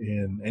read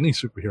in any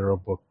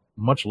superhero book,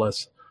 much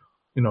less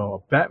a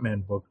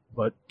Batman book.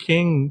 But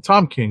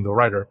Tom King, the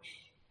writer,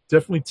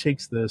 definitely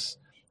takes this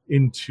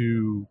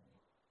into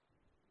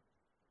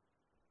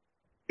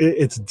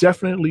it's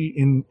definitely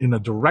in a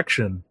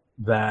direction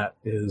that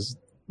is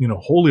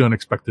wholly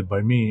unexpected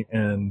by me,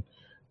 and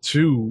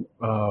two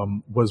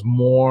was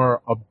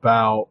more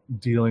about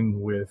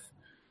dealing with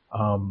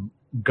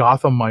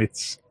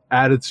Gothamites'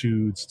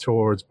 attitudes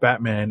towards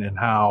Batman and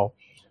how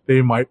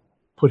they might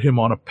put him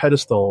on a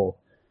pedestal.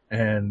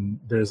 And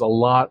there's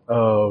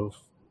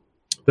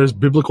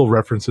biblical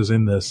references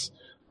in this,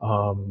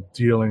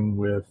 dealing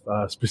with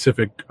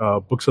specific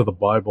books of the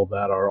Bible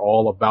that are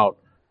all about,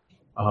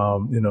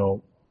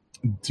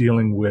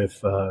 dealing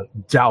with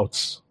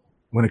doubts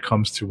when it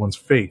comes to one's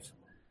faith.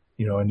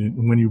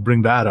 And when you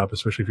bring that up,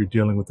 especially if you're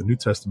dealing with the New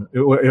Testament,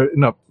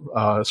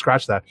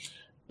 scratch that.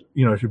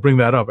 If you bring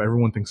that up,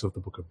 everyone thinks of the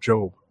book of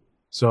Job.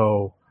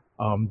 So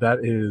that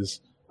is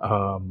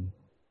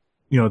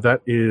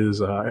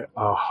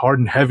hard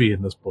and heavy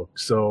in this book.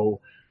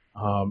 So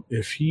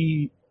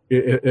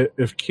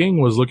if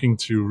King was looking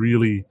to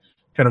really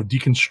kind of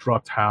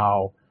deconstruct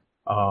how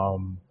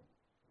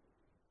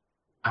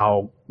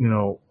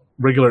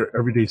regular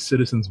everyday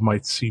citizens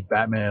might see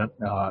Batman,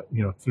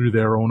 through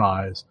their own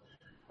eyes,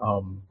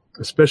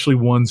 especially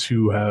ones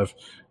who have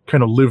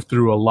kind of lived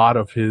through a lot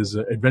of his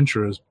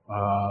adventures.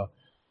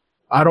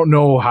 I don't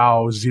know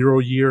how Zero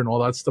Year and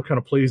all that stuff kind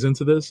of plays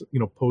into this,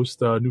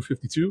 post New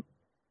 52.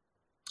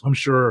 I'm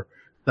sure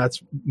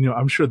that's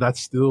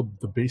still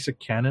the basic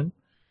canon,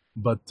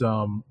 but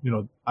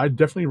I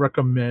definitely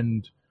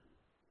recommend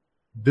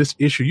this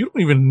issue. You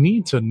don't even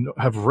need to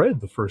have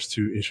read the first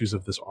two issues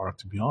of this arc,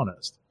 to be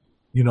honest.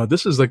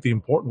 This is like the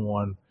important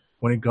one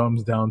when it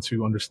comes down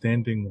to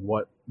understanding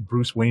what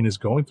Bruce Wayne is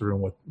going through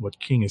and what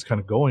King is kind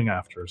of going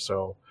after.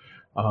 So,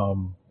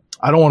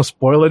 I don't want to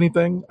spoil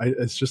anything.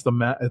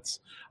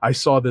 I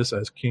saw this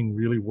as King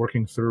really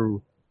working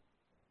through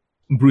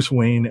Bruce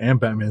Wayne and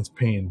Batman's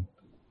pain,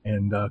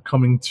 and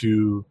coming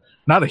to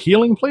not a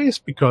healing place,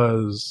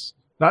 because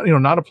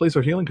not a place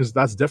of healing, because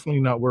that's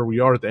definitely not where we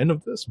are at the end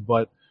of this,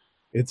 but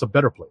it's a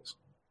better place.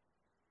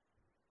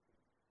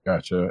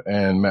 Gotcha.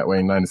 And Matt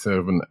Wayne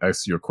 97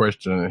 asks you a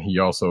question, and he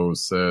also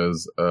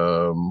says,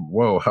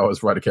 "Whoa, how has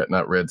Cat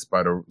not read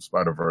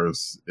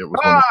Spider-Verse? It was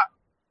one of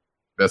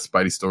the best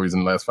Spidey stories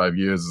in the last 5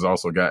 years. It's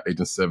also got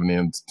Agent 70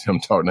 and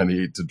Tim Tart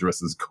 98 to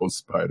dress as Ghost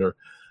Spider."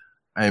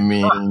 I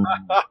mean,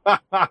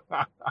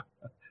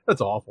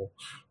 that's awful.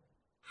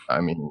 I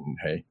mean,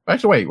 hey.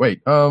 Actually,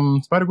 wait.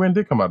 Spider-Gwen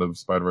did come out of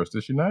Spider-Verse,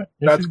 did she not?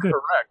 Yes, that's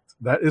correct.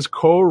 That is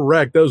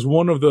correct. That was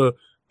one of the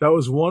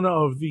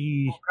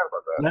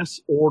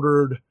less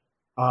ordered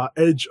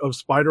Edge of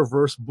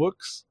Spider-Verse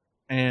books,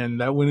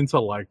 and that went into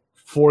like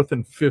 4th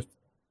and 5th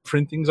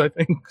printings, I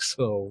think.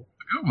 So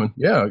good one.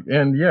 Yeah,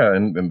 and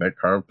that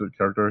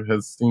character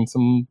has seen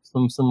some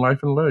life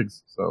and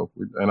legs. So,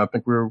 I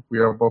think we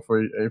are both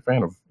a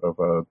fan of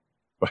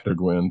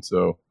Spider-Gwen.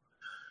 So,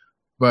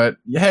 but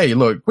hey,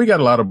 look, we got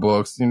a lot of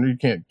books. You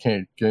can't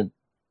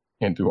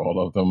do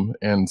all of them.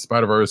 And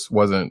Spider-Verse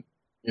wasn't.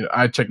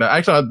 I checked out.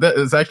 Actually,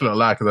 it's actually a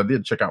lot, because I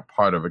did check out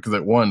part of it. Because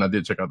at one, I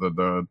did check out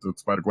the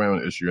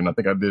Spider-Gwen issue, and I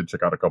think I did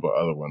check out a couple of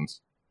other ones.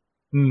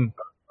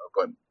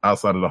 But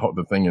outside of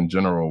the thing in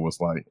general was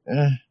like,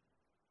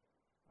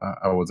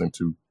 I wasn't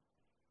too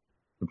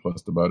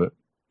plussed about it.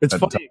 It's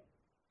funny.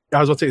 I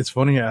was about to say, it's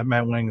funny.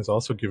 Matt Wang is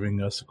also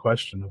giving us a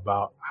question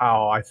about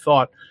how I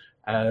thought,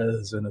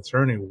 as an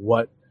attorney,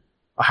 what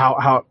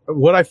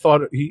I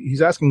thought.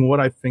 He's asking what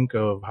I think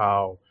of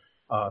how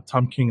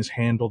Tom King has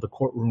handled the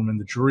courtroom and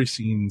the jury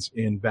scenes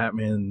in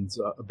Batman's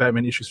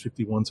Batman issues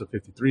 51 to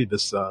 53.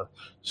 This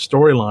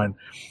storyline,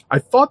 I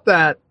thought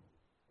that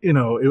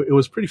it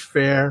was pretty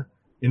fair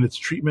in its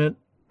treatment.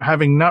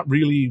 Having not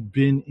really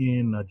been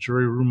in a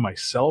jury room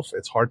myself,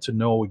 it's hard to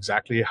know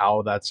exactly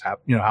how that's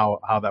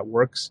how that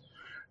works.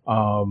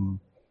 As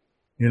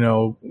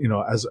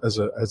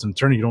an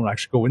attorney, you don't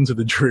actually go into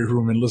the jury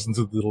room and listen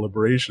to the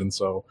deliberation,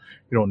 so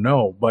you don't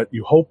know. But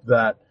you hope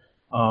that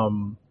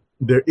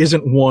there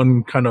isn't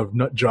one kind of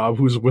nut job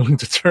who's willing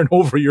to turn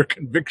over your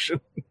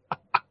conviction.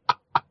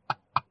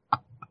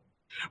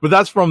 But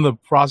that's from the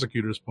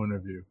prosecutor's point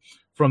of view.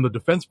 From the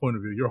defense point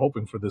of view, you're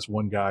hoping for this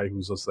one guy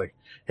who's just like,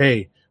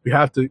 hey, we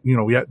have to,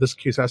 this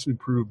case has to be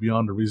proved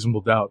beyond a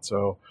reasonable doubt.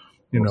 So,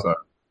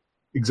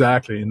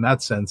 exactly in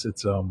that sense,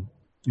 it's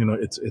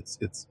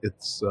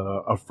it's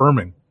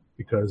affirming,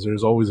 because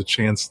there's always a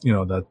chance,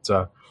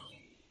 that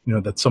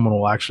someone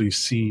will actually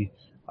see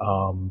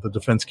the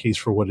defense case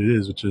for what it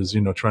is, which is,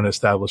 trying to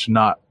establish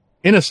not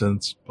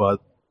innocence,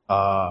 but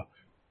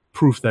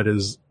proof that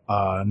is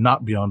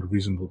not beyond a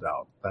reasonable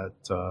doubt,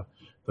 that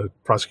the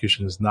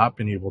prosecution has not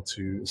been able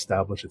to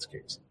establish its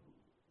case.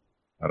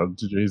 Shout out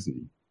to Jay-Z.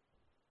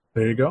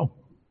 There you go.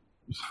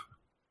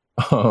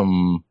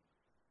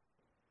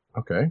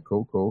 Okay,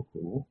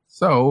 cool.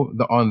 So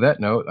on that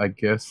note, I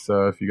guess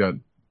if you had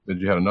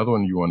another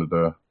one you wanted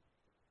to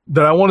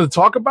that I wanted to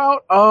talk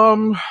about?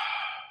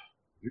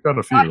 You got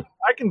a few.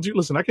 I can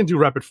do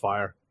rapid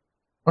fire.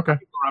 Okay.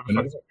 Rapid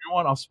fire. If you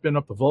want, I'll spin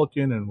up the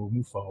Vulcan and we'll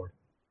move forward.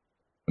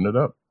 Spin it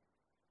up.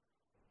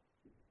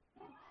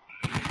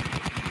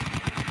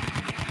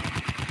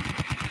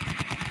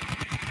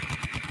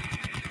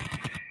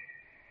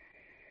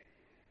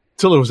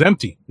 Till it was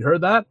empty. You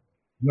heard that?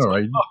 No,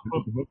 right?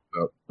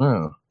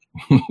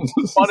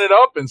 Spun it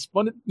up and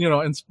spun it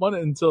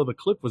until the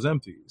clip was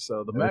empty.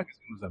 So the magazine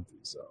was empty.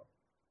 So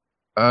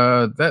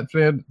that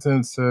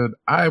said,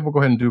 I will go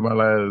ahead and do my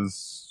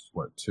last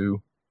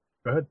two.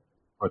 Go ahead.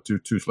 Or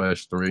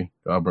 2/3.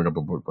 I'll bring up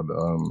a book, but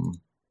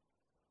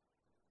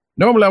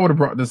normally I would have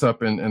brought this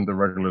up in the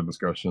regular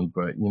discussion,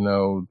 but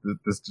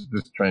this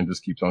train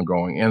just keeps on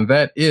going, and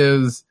that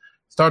is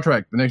Star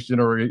Trek: The Next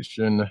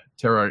Generation,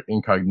 Terra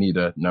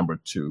Incognita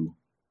 #2,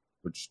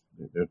 which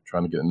they're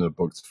trying to get into the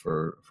books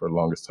for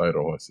longest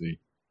title. I see,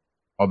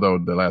 although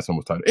the last one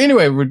was titled.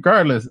 Anyway,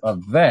 regardless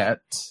of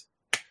that,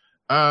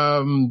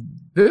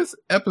 this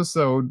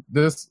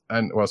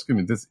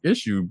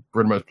issue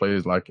pretty much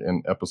plays like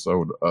an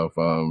episode of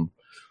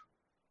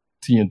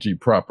TNG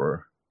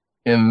proper,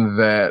 in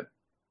that.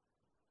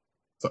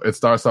 So it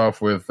starts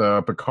off with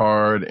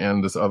Picard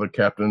and this other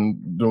captain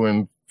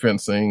doing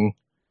fencing.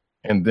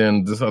 And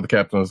then this other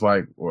captain is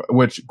like,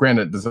 which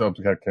granted, this other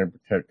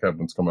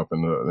captain's come up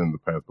in the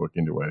past book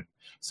anyway.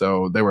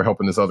 So they were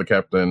helping this other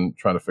captain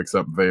try to fix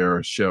up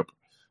their ship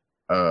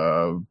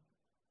to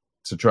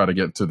try to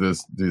get to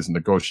these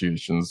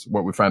negotiations.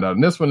 What we find out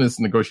in this one is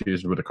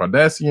negotiations with the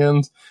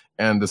Cardassians,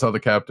 and this other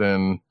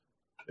captain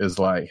is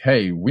like,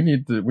 hey, we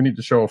need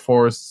to show a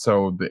force.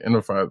 So the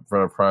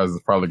Enterprise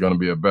is probably going to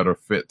be a better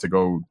fit to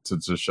go to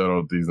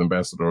shuttle these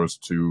ambassadors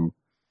to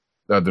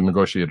the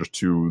negotiators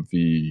to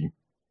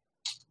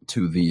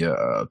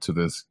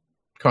this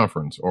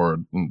conference or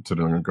to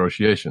the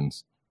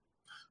negotiations,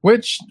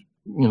 which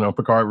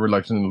Picard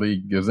reluctantly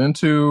gives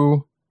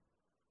into,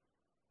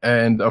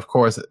 and of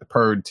course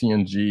per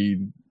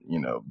TNG,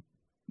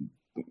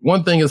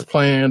 one thing is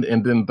planned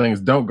and then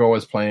things don't go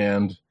as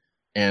planned,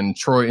 and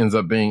Troy ends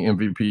up being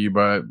MVP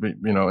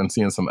and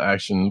seeing some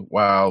action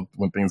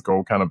when things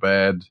go kind of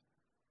bad,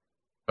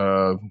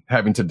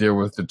 having to deal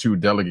with the two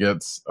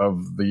delegates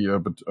of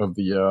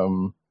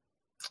the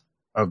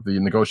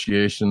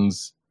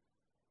negotiations,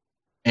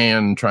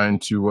 and trying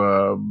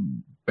to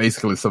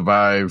basically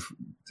survive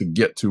to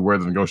get to where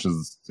the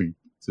negotiations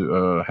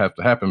to have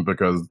to happen,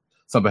 because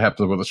something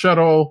happens with the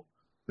shuttle.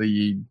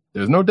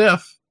 There's no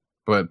death,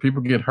 but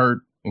people get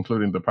hurt,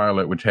 including the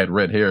pilot, which had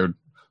red hair.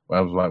 I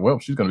was like, well,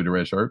 she's going to be the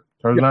red shirt.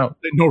 Turns out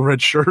no red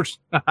shirt.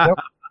 Yep.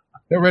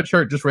 No red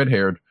shirt, just red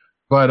haired.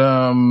 But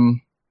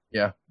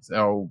yeah.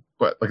 So,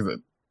 but like I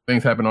said,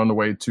 things happen on the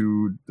way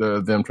to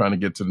them trying to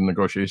get to the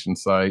negotiation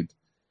site.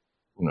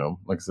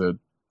 Like I said,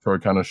 Troy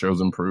kind of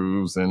shows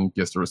improves and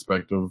gets the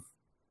respect of,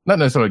 not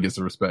necessarily gets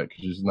the respect,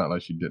 because it's not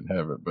like she didn't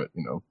have it, but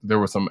there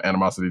was some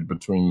animosity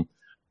between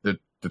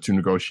the two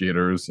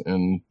negotiators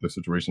in the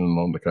situation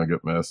alone. They kind of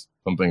get messed.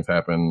 Some things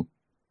happen,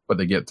 but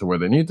they get to where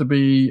they need to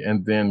be,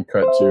 and then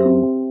cut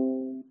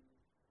to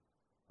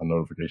a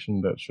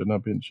notification that should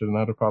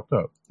not have popped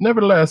up.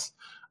 Nevertheless,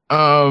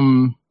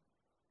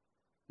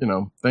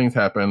 things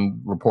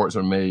happen, reports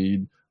are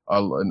made,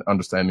 an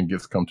understanding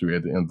gets come to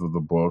at the end of the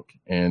book,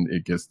 and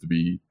it gets to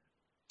be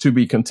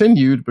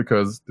continued,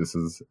 because this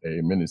is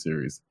a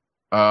miniseries.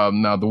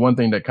 Now, the one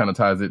thing that kind of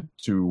ties it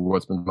to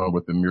what's been going on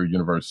with the Mirror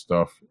Universe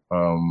stuff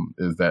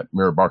is that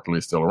Mirror Barkley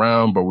is still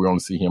around, but we only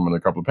see him in a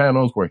couple of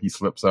panels where he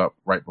slips up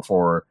right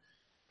before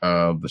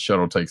the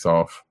shuttle takes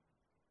off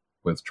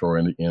with Troy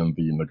in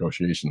the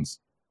negotiations.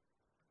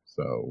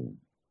 So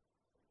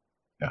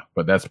Yeah,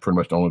 but that's pretty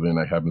much the only thing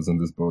that happens in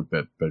this book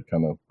that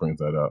kind of brings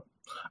that up.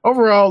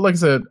 Overall, like I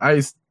said,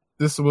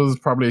 this was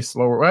probably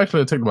slower. Well,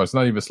 actually, take the much. It's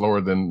not even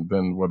slower than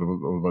what it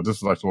was.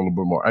 This was actually a little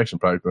bit more action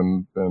packed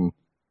than the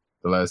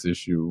last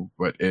issue,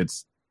 but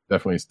it's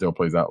definitely still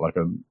plays out like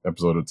an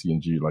episode of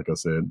TNG, like I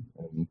said,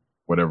 and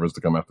whatever is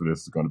to come after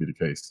this is going to be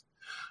the case.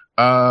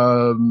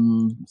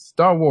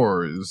 Star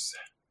Wars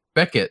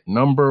Beckett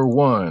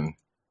 #1.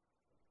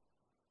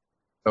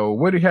 So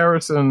Woody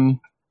Harrelson,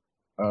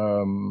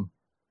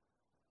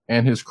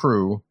 and his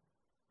crew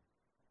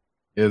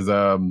is you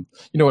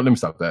know what? Let me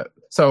stop that.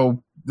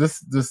 So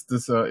this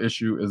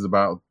issue is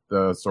about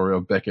the story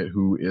of Beckett,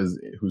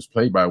 who's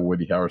played by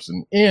Woody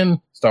Harrelson in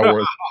Star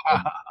Wars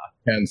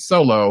and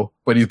Solo,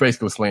 but he's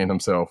basically slaying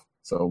himself.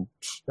 So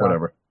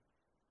whatever.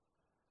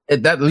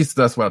 At least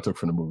that's what I took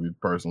from the movie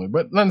personally.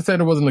 But not to say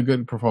it wasn't a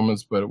good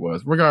performance, but it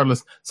was.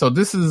 Regardless, so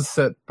this is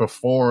set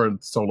before the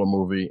Solo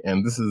movie,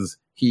 and this is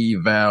he,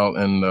 Val,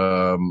 and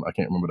I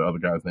can't remember the other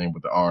guy's name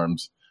with the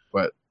arms,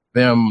 but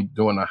them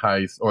doing a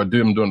heist or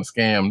them doing a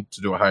scam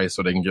to do a heist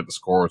so they can get the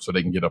score so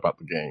they can get up out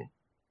the game.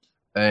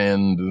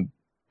 And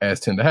as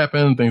tend to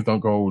happen, things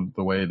don't go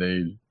the way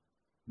they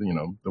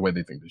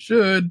think they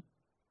should,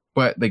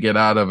 but they get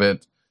out of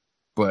it.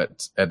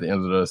 But at the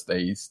end of this,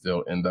 they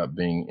still end up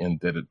being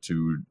indebted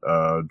to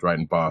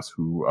Dryden Voss,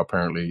 who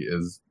apparently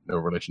is no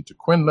relation to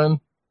Quinlan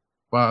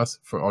Voss.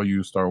 For all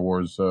you Star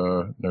Wars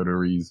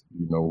nerderies,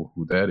 you know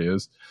who that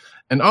is.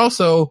 And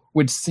also,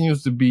 which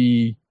seems to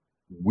be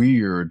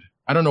weird,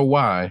 I don't know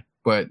why,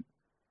 but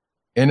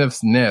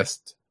Enif's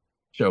Nest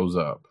shows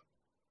up,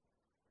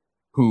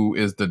 who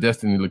is the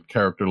Destiny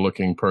character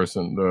looking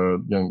person,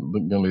 the young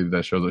lady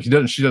that shows up.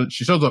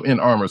 She shows up in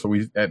armor, so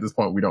at this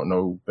point we don't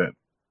know that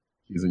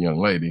she's a young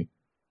lady.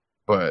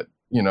 But,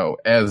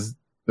 as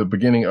the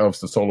beginning of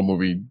the Solo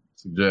movie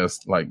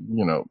suggests,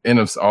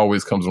 Ennis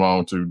always comes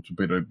along to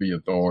be a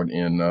thorn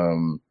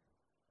in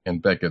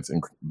Beckett's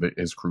and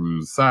his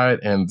crew's side,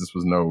 and this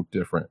was no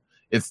different.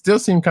 It still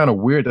seemed kind of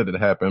weird that it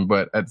happened,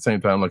 but at the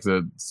same time, like I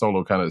said,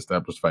 Solo kind of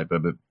established the fact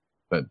that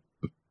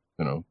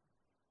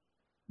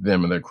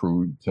them and their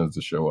crew tends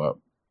to show up.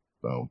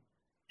 So,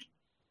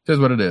 here's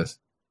what it is.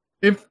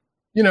 If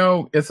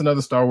it's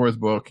another Star Wars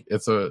book.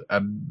 It's a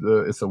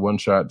one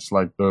shot, just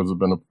like those have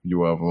been a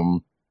few of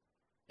them.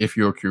 If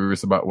you're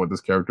curious about what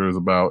this character is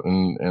about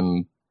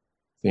and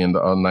seeing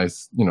the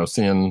nice,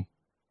 seeing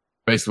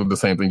basically the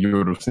same thing you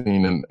would have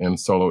seen in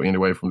Solo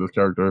anyway from this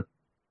character,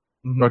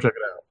 go check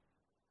it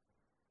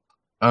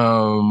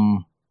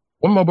out.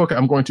 One more book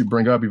I'm going to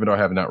bring up, even though I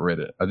have not read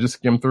it. I just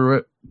skimmed through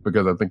it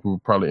because I think we'll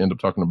probably end up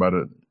talking about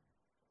it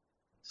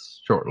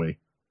shortly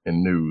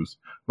in news.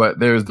 But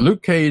there's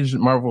Luke Cage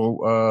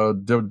Marvel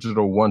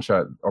digital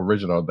one-shot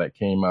original that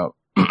came out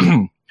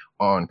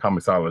on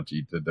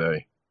Comixology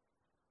today.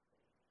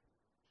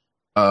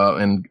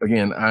 And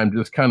again, I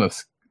just kind of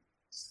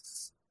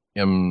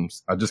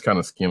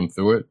skimmed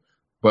through it.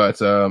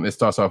 But it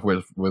starts off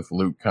with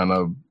Luke kind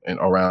of in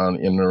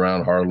and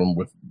around Harlem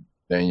with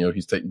Danielle.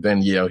 He's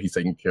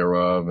taken care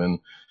of, and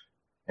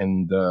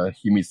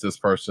he meets this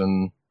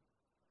person,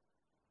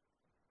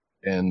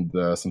 and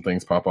some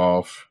things pop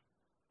off.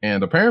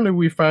 And apparently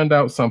we find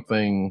out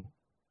something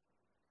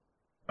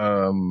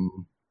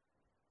in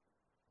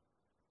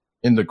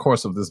the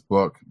course of this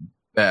book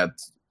that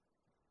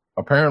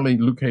apparently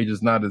Luke Cage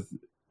is not as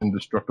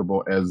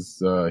indestructible as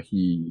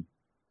he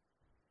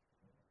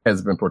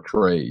has been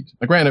portrayed.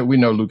 Now, granted, we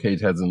know Luke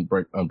Cage has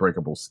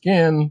unbreakable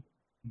skin.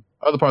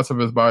 Other parts of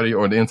his body,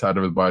 or the inside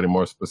of his body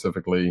more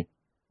specifically,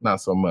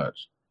 not so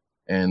much.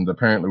 And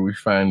apparently we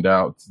find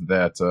out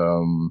that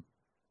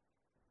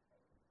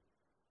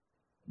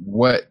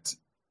what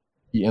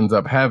he ends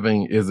up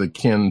having is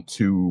akin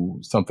to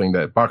something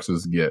that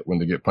boxers get when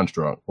they get punch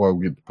drunk or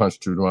get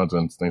punched too much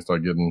and things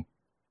start getting,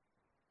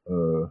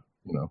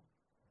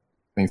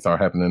 things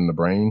start happening in the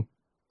brain.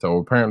 So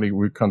apparently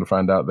we've come to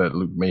find out that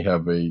Luke may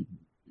have a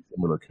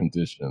similar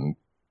condition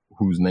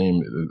whose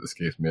name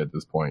escapes me at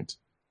this point.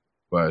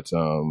 But,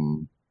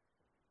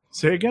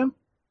 say again?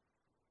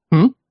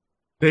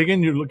 Say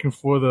again, you're looking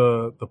for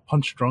the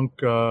punch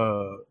drunk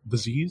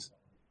disease?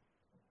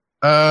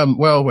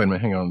 Well, wait a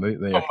minute, hang on. They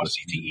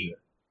CTE.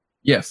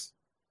 Yes.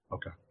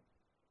 Okay.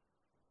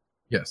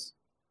 Yes.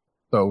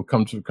 So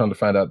come to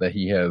find out that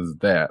he has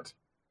that.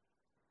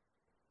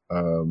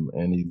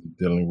 And he's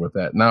dealing with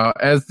that. Now,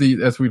 as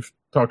we've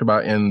talked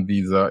about in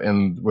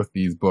with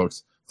these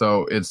books,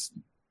 so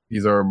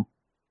these are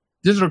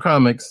digital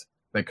comics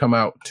that come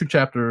out 2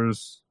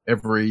 chapters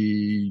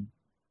every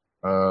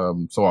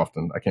so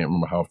often. I can't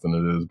remember how often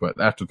it is, but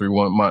after 3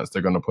 months,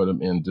 they're going to put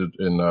them in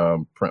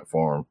print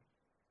form.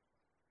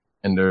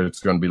 And there's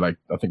going to be I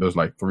think there's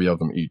 3 of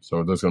them each.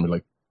 So there's going to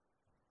be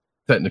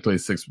technically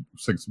six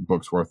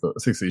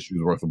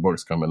issues worth of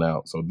books coming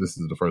out. So this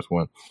is the first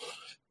one.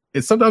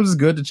 Sometimes it's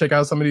good to check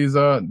out some of these.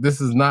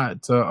 This is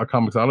not a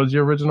Comixology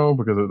original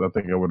because I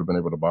think I would have been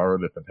able to borrow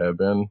it if it had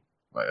been,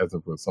 as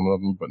if with some of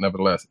them. But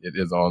nevertheless, it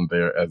is on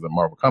there as a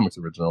Marvel Comics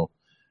original.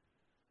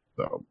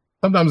 So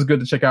sometimes it's good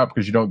to check out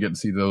because you don't get to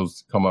see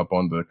those come up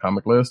on the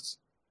comic lists.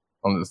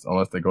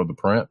 unless they go to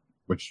print,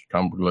 which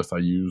comic book lists I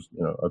use,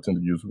 I tend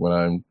to use when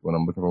I'm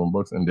looking for my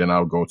books, and then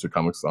I'll go to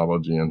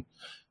Comixology and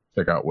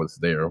check out what's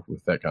there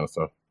with that kind of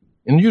stuff.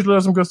 And usually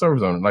there's some good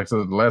stories on it. Like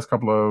so the last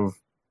couple of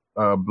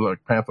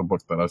Black Panther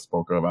books that I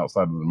spoke of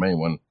outside of the main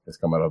one has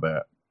come out of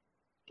that.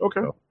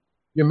 Okay. So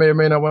you may or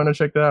may not want to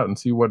check that out and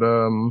see what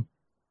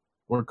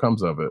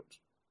comes of it.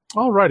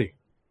 Alrighty.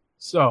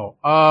 So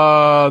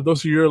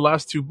those are your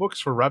last two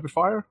books for Rapid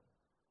Fire.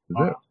 Is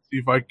it? See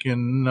if I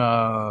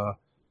can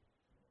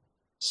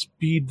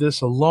speed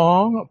this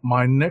along.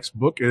 My next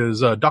book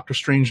is Doctor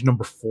Strange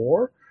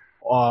 #4.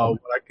 What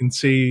I can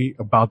say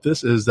about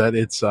this is that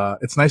it's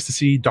nice to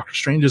see Doctor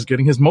Strange is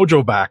getting his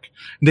mojo back.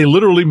 And they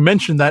literally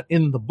mentioned that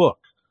in the book.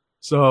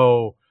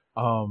 So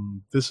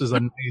this is a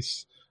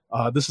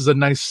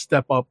nice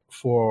step up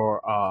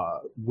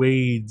for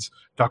Wade's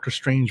Doctor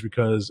Strange,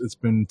 because it's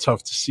been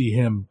tough to see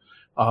him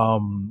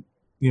kind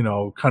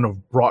of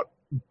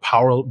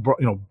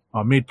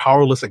made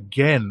powerless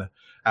again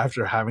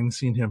after having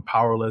seen him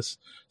powerless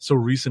so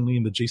recently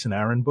in the Jason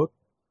Aaron book,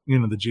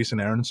 the Jason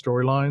Aaron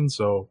storyline.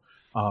 So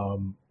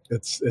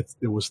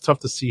it was tough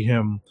to see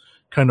him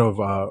kind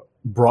of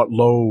brought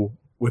low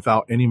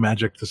without any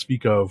magic to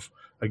speak of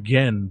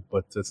again,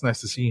 but it's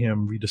nice to see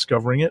him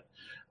rediscovering it.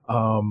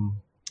 And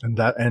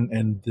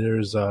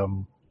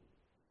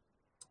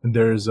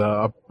there's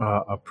a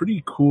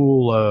pretty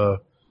cool,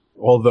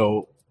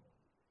 although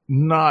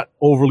not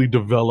overly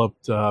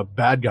developed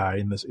bad guy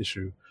in this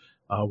issue.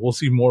 We'll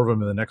see more of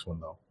him in the next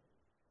one, though.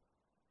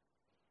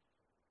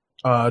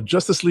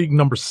 Justice League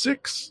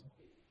 #6.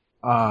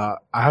 I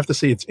have to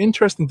say it's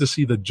interesting to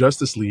see the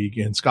Justice League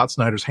in Scott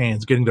Snyder's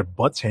hands getting their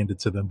butts handed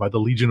to them by the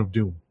Legion of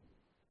Doom.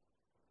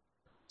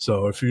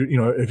 So if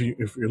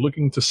you're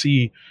looking to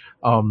see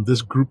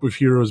this group of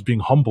heroes being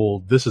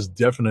humbled, this is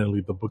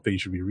definitely the book that you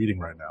should be reading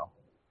right now.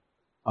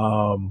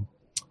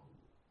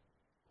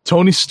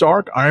 Tony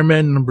Stark, Iron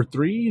Man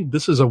 #3.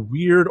 This is a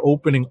weird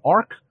opening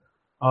arc.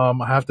 I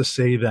have to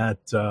say that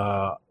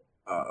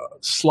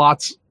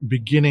Slott's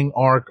beginning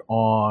arc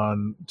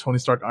on Tony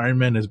Stark Iron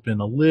Man has been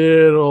a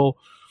little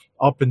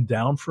up and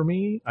down for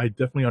me. I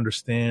definitely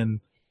understand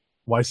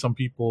why some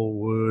people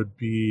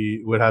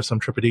would have some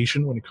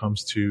trepidation when it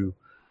comes to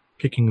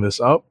picking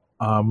this up.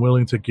 I'm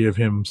willing to give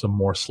him some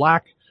more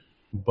slack,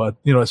 but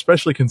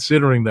especially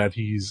considering that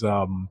he's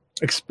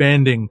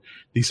expanding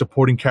the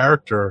supporting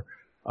character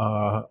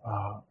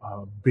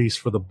base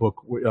for the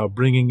book,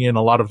 bringing in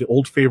a lot of the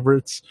old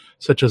favorites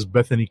such as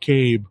Bethany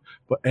Cabe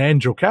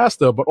and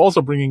Jocasta, but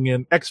also bringing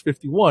in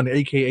X-51,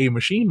 aka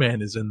Machine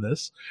Man, is in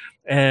this,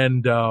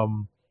 and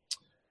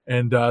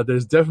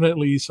there's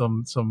definitely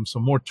some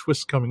more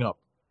twists coming up.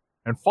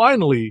 And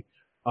finally,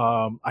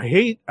 I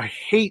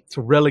hate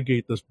to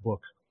relegate this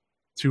book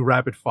to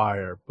rapid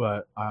fire,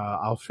 but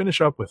I'll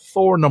finish up with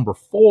Thor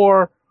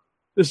 #4.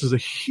 This is a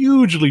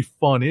hugely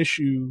fun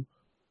issue.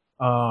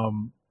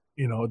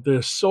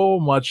 There's so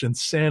much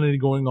insanity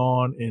going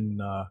on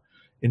in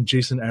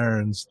Jason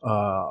Aaron's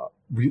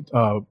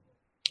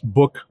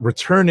book,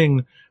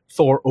 returning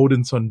Thor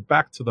Odinson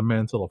back to the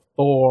mantle of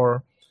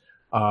Thor.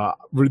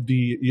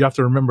 You have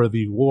to remember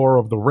the War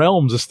of the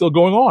Realms is still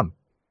going on,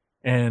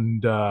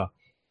 and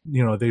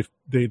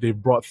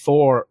they've brought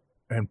Thor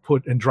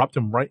and dropped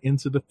him right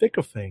into the thick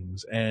of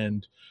things,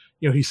 and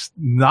he's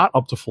not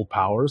up to full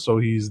power, so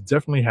he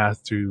definitely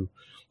has to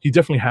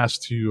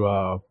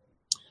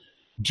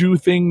do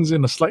things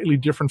in a slightly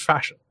different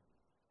fashion.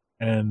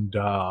 And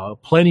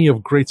plenty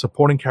of great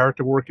supporting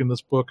character work in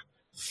this book.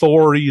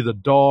 Thori the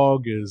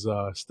dog is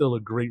still a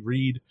great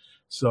read.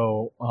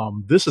 So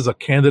this is a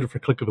candidate for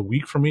Click of the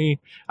Week for me.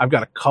 I've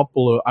got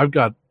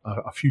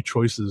a few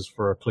choices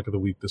for a Click of the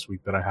Week this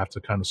week that I have to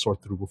kind of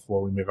sort through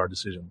before we make our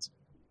decisions.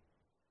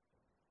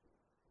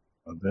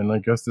 Then I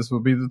guess this will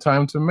be the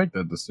time to make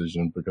that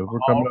decision, because we're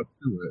coming up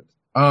to it.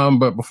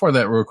 But before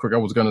that, real quick, I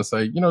was going to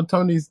say,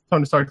 Tony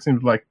Stark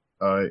seems like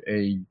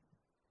a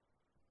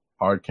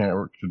hard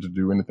character to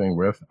do anything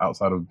with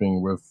outside of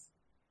being with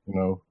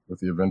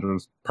the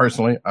Avengers.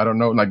 Personally, I don't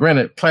know. Like,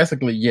 granted,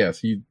 classically, yes,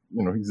 he's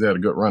had a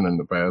good run in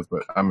the past,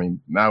 but I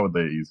mean,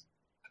 nowadays,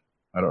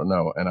 I don't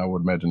know. And I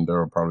would imagine there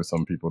are probably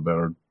some people that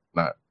are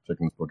not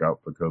checking this book out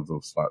because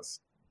of Slott's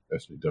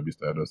SJW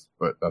status,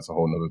 but that's a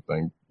whole nother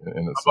thing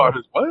in itself. About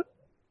his what?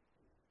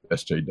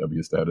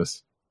 SJW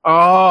status.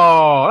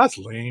 Oh, that's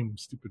lame,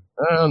 stupid.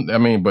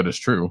 But it's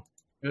true.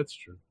 It's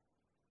true.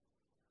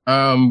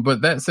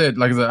 But that said,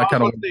 like I said, I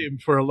kind of,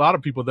 for a lot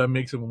of people that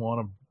makes them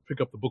want to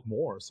pick up the book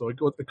more. So it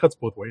cuts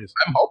both ways.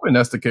 I'm hoping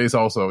that's the case.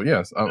 Also,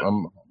 yes,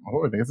 I'm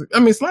hoping. I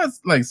mean, Slott's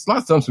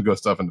done some good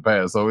stuff in the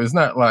past, so it's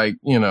not like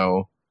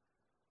you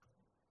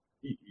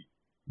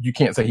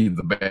can't say he's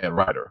a bad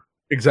writer.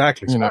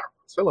 Exactly.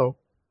 Hello.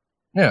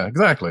 Yeah,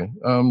 exactly.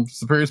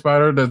 Superior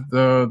Spider,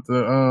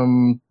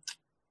 the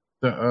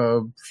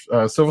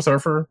Silver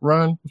Surfer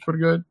run was pretty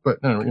good, but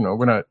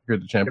we're not here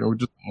to champion. We're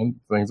just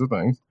things are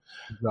things.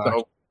 Exactly.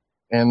 So,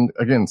 and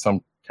again,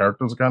 some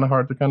characters are kind of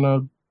hard to kind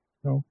of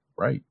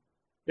write.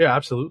 Yeah,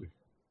 absolutely.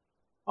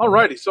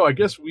 Alrighty, so I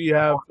guess we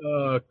have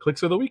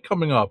Clicks of the Week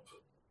coming up.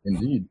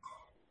 Indeed.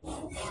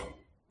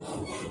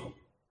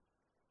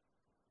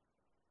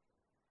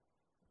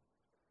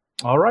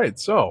 All right,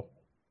 so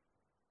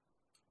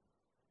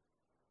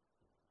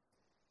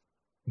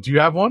do you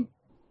have one?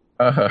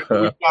 We've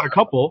got a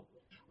couple.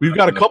 We've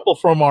got a couple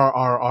from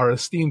our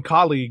esteemed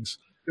colleagues.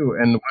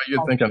 And while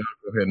you're thinking,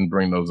 I'll go ahead and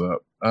bring those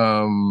up.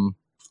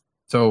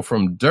 So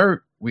from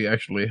Dirt, we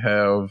actually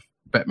have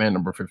Batman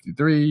number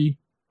 53.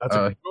 That's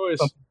a good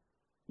choice.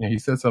 Yeah, he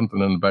said something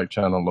in the back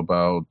channel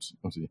about,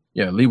 let's see.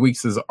 Yeah, Lee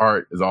Weeks'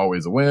 art is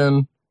always a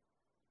win.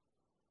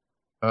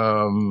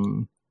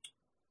 And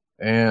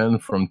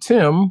from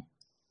Tim,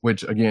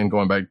 which again,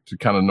 going back to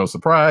kind of no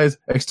surprise,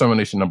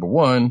 Extermination number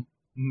 1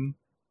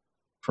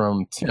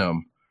 from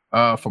Tim.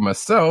 For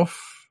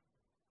myself,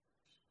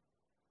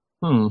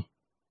 I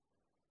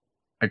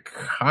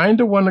kind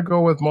of want to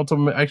go with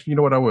multiple. Actually, you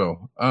know what? I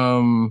will.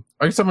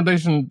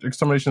 Extermination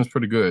is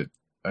pretty good,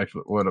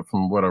 actually,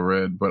 from what I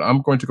read. But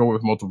I'm going to go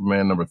with Multiple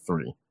Man number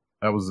 3.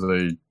 That was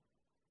a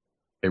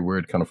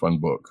weird, kind of fun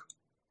book.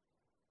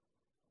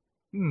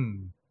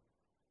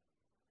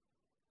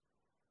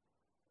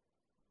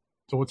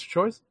 So what's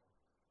your choice?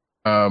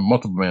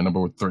 Multiple Man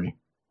number 3.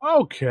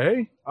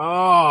 Okay.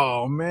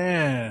 Oh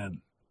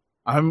man,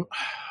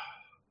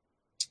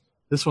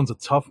 This one's a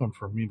tough one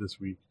for me this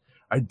week.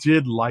 I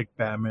did like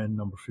Batman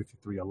number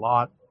 53 a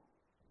lot.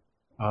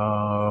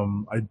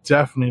 I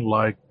definitely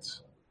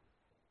liked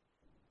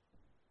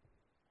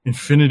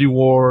Infinity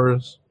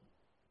Wars.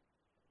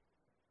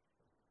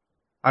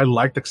 I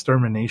liked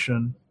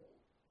Extermination.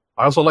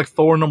 I also like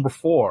Thor number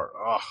 4.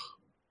 Ugh.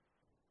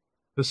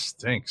 This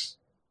stinks.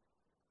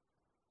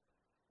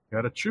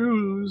 Gotta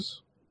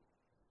choose.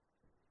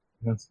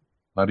 That's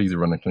not easy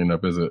running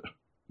cleanup, is it?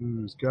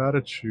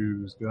 Gotta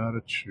choose.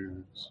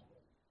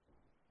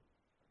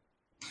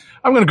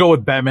 I'm going to go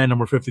with Batman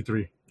number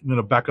 53. I'm going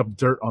to back up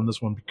Dirt on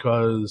this one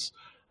because,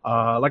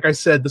 like I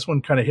said, this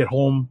one kind of hit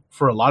home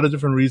for a lot of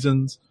different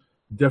reasons.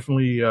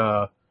 Definitely,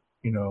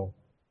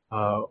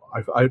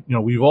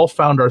 we've all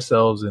found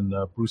ourselves in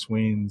Bruce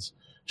Wayne's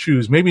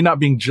shoes. Maybe not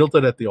being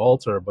jilted at the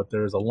altar, but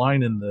there's a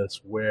line in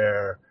this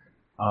where,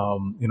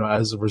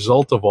 as a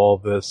result of all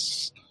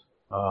this,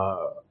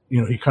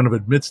 he kind of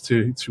admits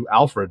to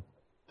Alfred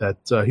that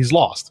he's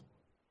lost.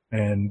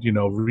 And,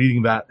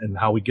 reading that and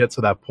how we get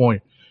to that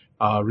point,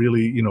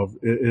 really,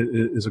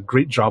 it is a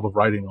great job of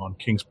writing on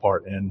King's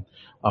part, and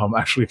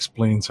actually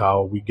explains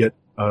how we get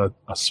a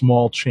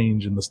small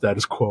change in the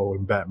status quo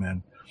in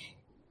Batman.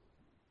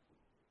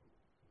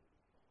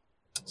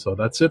 So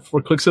that's it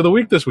for Clicks of the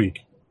Week this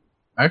week.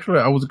 Actually,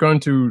 I was going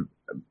to,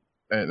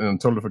 and I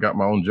totally forgot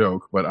my own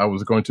joke, but I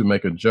was going to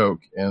make a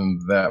joke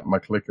in that my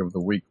Click of the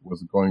Week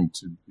was going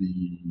to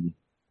be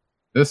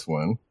this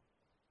one.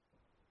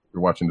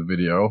 You're watching the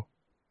video.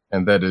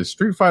 And that is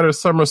Street Fighter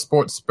Summer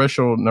Sports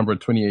Special number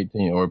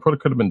 2018. Or it could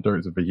have been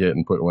Dirt if he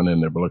hadn't put one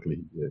in there, but luckily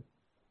he did.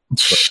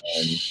 But,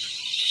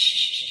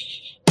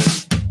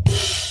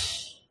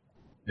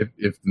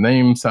 if the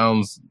name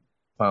sounds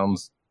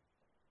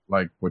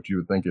like what you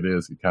would think it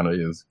is, it kind of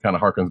is. Kind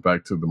of harkens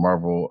back to the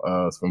Marvel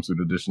swimsuit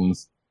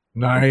editions.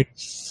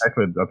 Nice.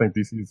 Actually, I think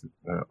DC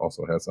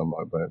also has something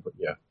like that. But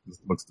yeah,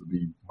 this looks to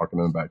be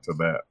harkening back to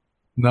that.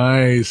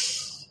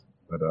 Nice.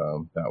 But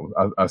that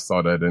was I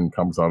saw that in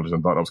Comixology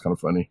and thought that was kind of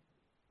funny.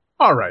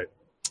 All right.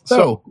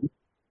 So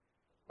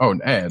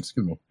an ad,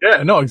 excuse me.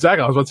 Yeah, no,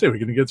 exactly. I was about to say, we're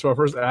going to get to our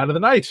first ad of the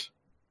night.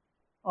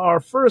 Our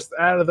first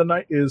ad of the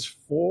night is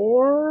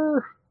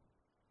for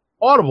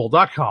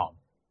Audible.com.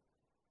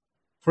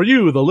 For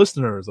you, the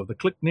listeners of the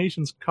Click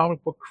Nation's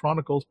Comic Book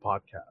Chronicles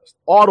podcast,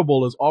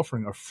 Audible is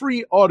offering a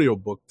free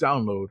audiobook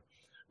download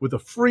with a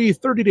free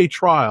 30-day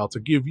trial to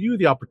give you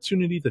the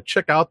opportunity to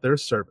check out their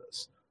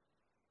service.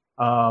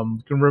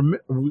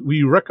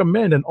 We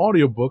recommend an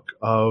audiobook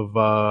of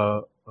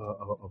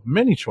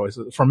many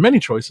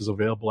choices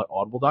available at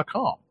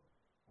audible.com.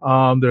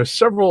 There are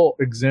several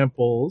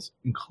examples,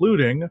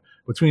 including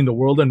Between the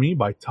World and Me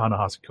by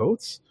Ta-Nehisi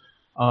Coates,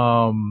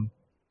 The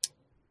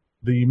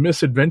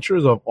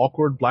Misadventures of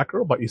Awkward Black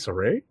Girl by Issa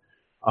Rae,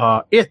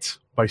 It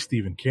by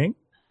Stephen King,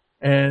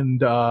 and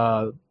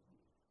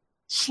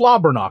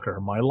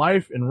Slobberknocker, My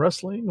Life in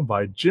Wrestling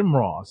by Jim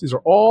Ross. These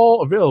are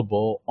all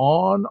available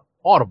on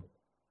Audible.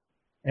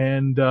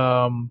 And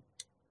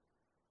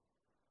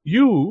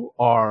you,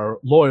 our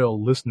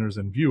loyal listeners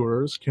and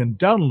viewers, can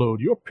download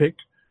your pick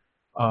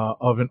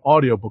of an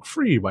audiobook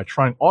free by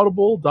trying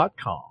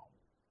audible.com.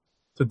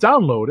 To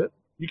download it,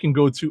 you can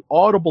go to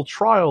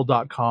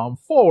audibletrial.com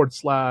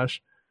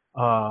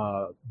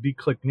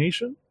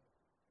 /TheClickNation.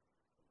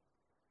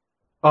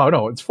 Oh,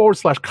 no, it's /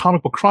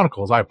 Comic Book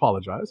Chronicles. I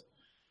apologize.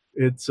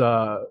 It's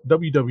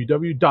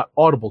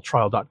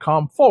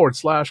www.audibletrial.com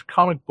 /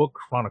 Comic Book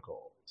Chronicles.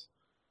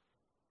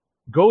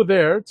 Go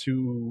there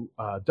to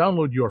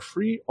download your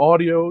free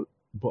audio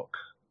book.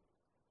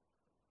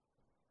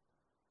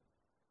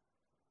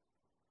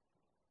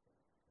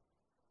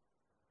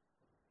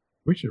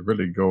 We should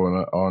really go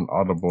on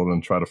Audible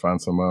and try to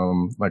find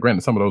some,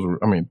 granted, some of those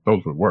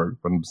those would work,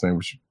 but I'm saying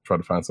we should try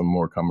to find some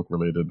more comic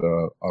related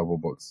Audible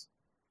books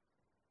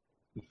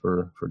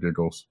for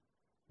giggles.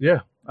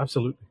 Yeah,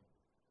 absolutely.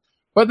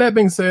 But that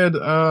being said,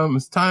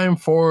 it's time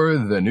for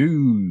the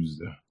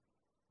news.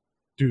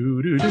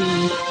 Do do do.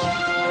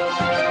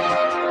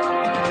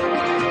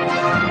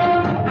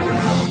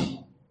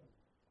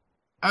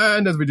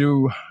 And as we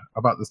do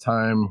about this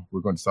time,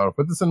 we're going to start off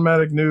with the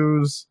cinematic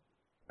news,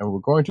 and we're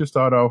going to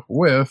start off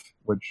with,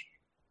 which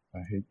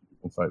I hate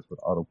insights with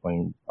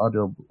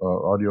audio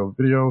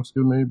video,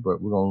 excuse me, but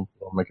we're going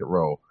to make it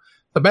roll.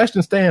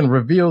 Sebastian Stan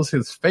reveals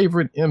his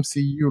favorite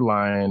MCU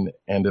line,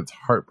 and it's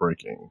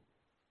heartbreaking.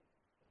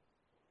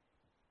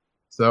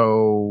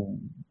 So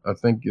I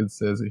think it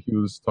says that he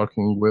was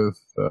talking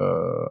with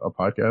a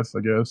podcast,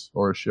 I guess,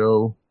 or a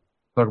show,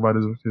 talk about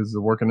his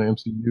work in the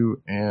MCU,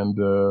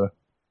 and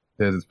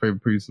says his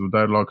favorite piece of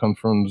dialogue comes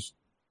from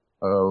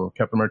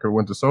Captain America: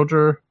 Winter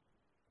Soldier,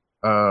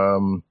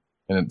 and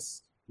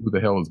it's "Who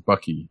the hell is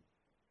Bucky?"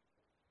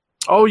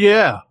 Oh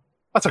yeah,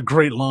 that's a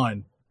great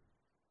line.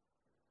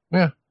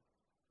 Yeah,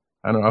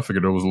 I know. I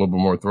figured it was a little bit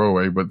more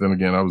throwaway, but then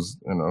again, I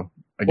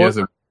guess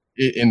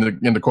in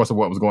the course of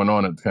what was going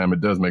on at the time,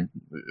 it does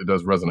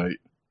resonate.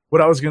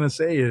 What I was gonna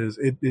say is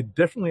it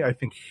definitely, I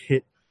think,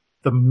 hit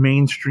the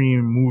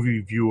mainstream movie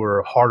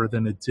viewer harder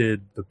than it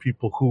did the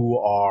people who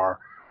are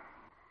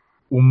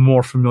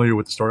more familiar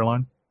with the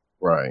storyline.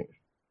 Right.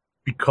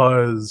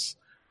 Because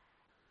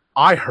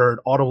I heard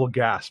audible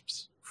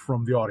gasps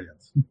from the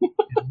audience.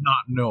 Did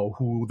not know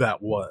who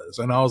that was.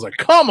 And I was like,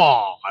 come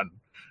on,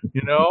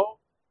 you know?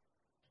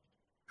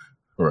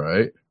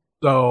 Right.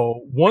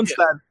 So once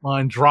that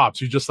line drops,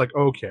 you're just like,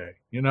 okay,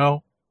 you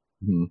know?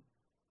 Mm-hmm.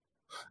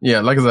 Yeah,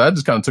 like I said, I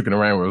just kind of took it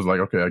around where it was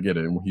like, okay, I get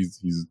it. He's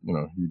he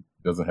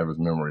doesn't have his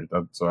memory.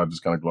 So I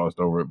just kind of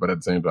glossed over it. But at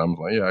the same time, I was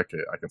like, yeah,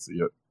 I can see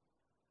it.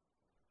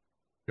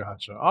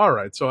 Gotcha. All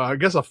right. So I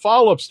guess a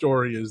follow-up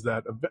story is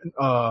that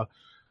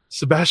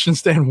Sebastian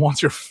Stan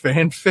wants your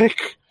fanfic.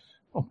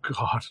 Oh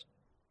God.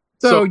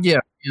 So yeah,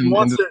 he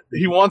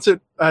wants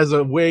it as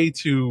a way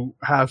to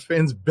have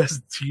fans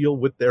best deal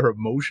with their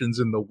emotions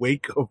in the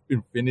wake of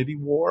Infinity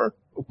War.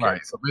 Okay.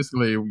 Right. So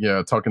basically,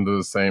 yeah, talking to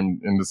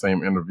in the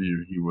same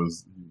interview, he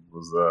was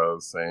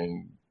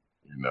saying,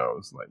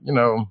 it's like,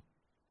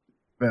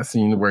 that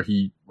scene where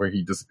he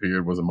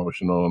disappeared was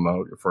emotional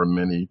and for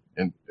many,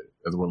 and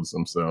as well as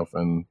himself,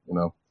 and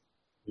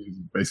he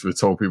basically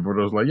told people,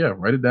 it was like, yeah,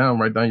 write down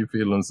your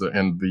feelings,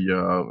 and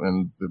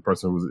the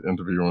person who was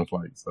interviewing was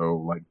like, so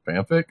like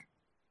fanfic.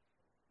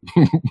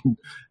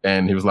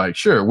 And he was like,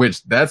 sure,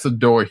 which that's a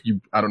door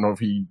I don't know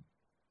if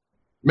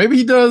maybe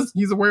he does,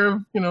 he's aware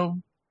of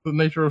the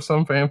nature of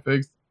some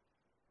fanfics,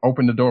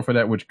 open the door for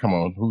that, which, come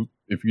on,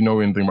 if you know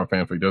anything about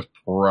fanfic, there's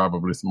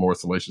probably some more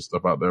salacious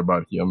stuff out there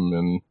about him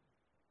and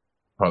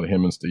probably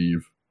him and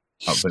Steve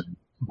out there,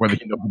 whether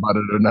he knows about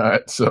it or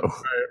not. So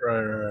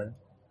right.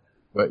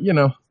 But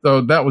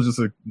so that was just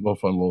a little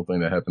fun little thing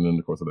that happened in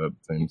the course of that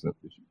same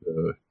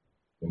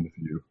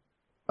interview.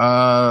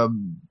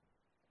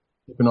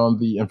 Keeping on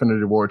the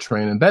Infinity War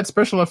train, and that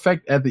special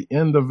effect at the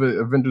end of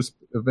Avengers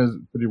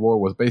Infinity War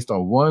was based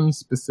on one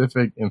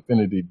specific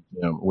Infinity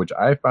Gem, which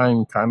I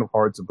find kind of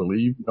hard to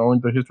believe,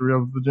 knowing the history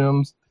of the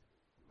gems.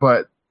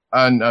 But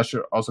I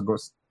should also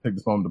take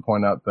this moment to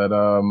point out that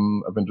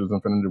Avengers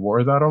Infinity War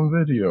is out on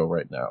video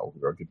right now.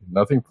 We're getting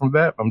nothing from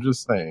that. I'm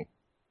just saying.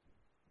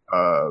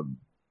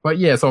 But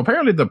yeah, so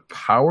apparently the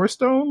Power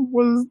Stone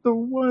was the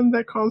one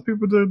that caused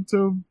people to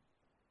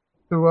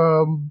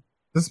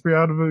disappear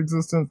out of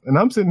existence. And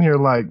I'm sitting here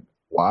like,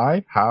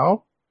 why?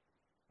 How?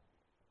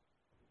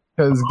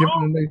 Because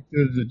given the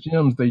nature of the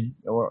gems, they,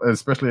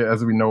 especially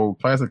as we know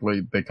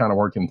classically, they kind of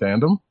work in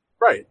tandem.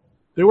 Right.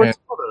 They work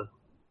together.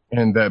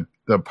 And that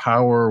the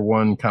power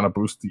one kind of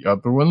boosts the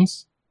other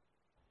ones.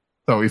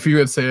 So if you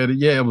had said,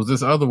 yeah, it was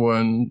this other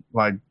one,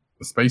 like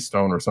the Space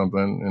Stone or something,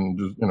 and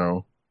just,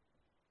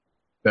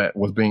 that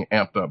was being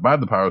amped up by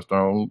the Power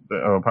Stone,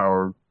 the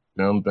Power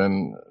Gem,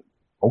 then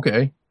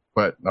okay.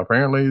 But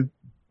apparently,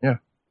 yeah.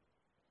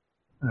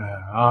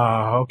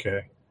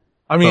 Okay.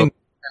 I mean,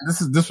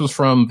 so, this was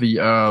from the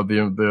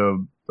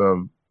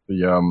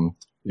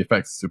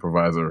effects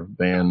supervisor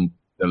Dan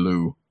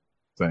DeLu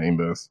saying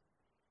this.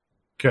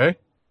 Okay.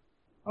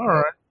 All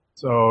right.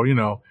 So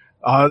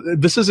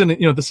this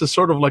isn't this is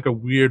sort of like a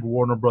weird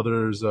Warner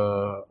Brothers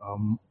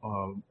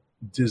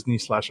Disney /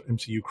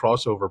 MCU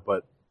crossover,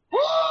 but.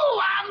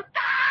 I'm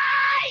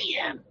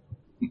dying.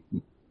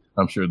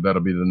 I'm sure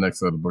that'll be the next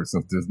set of books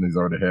since Disney's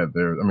already had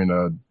theirs. I mean,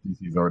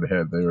 DC's already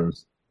had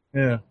theirs.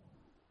 Yeah.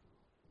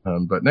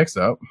 But next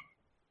up.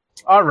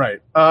 All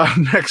right.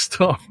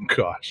 Next up,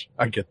 gosh,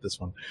 I get this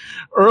one.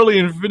 Early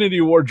Infinity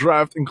War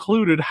draft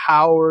included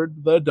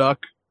Howard the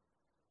Duck.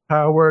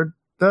 Howard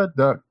the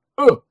Duck.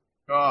 Oh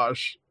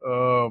gosh.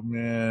 Oh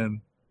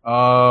man.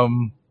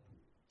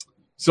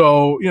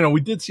 So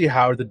we did see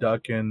Howard the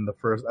Duck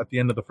at the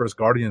end of the first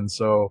Guardians.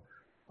 So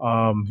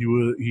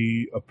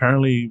he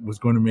apparently was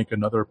going to make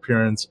another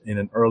appearance in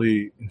an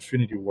early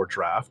Infinity War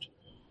draft,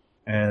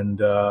 and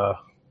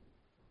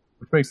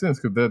which makes sense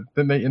because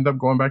didn't they end up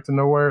going back to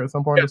nowhere at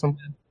some point or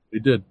something? They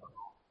did.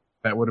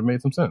 That would have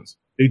made some sense.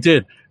 They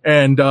did,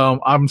 and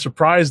I'm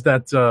surprised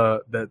that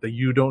that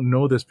you don't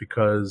know this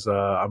because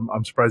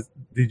I'm surprised.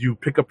 Did you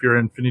pick up your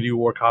Infinity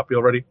War copy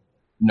already?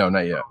 No,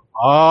 not yet.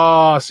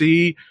 Ah,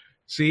 see,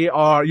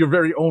 your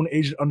very own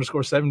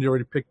Agent_70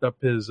 already picked up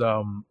his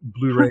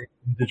Blu-ray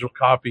digital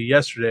copy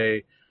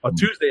yesterday,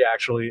 Tuesday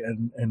actually,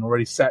 and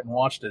already sat and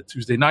watched it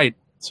Tuesday night.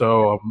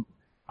 So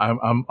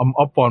I'm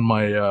up on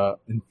my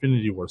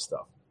Infinity War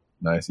stuff.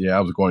 Nice. Yeah, I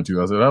was going to.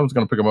 I was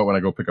going to pick them up when I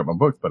go pick up my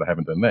books, but I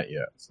haven't done that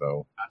yet.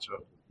 So.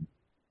 Gotcha.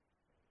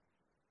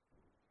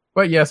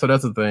 But yeah, so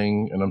that's the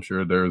thing, and I'm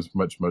sure there's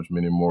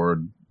many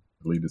more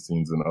deleted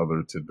scenes and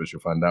other tidbits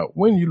you'll find out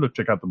when you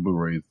check out the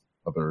Blu-rays,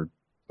 other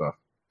stuff.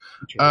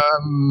 Okay.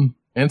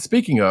 And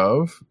speaking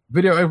of,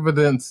 video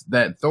evidence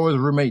that Thor's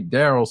roommate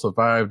Daryl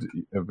survived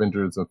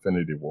Avengers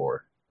Infinity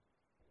War.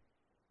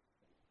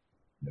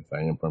 Yes,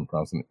 I am from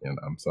Pronouncing and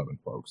I'm Southern,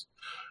 folks.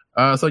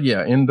 So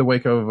yeah, in the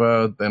wake of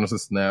Thanos'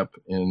 snap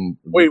in...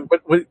 Wait,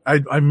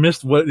 I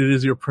missed what it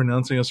is you're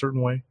pronouncing a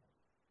certain way.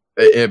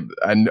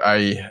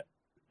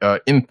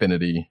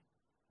 Infinity,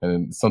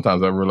 and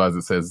sometimes I realize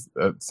it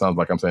sounds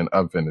like I'm saying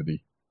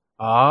Infinity.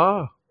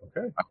 Ah,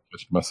 okay. I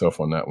pushed myself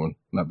on that one.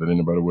 Not that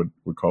anybody would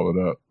call it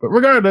up, but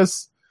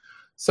regardless.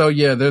 So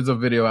yeah, there's a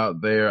video out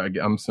there.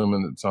 I'm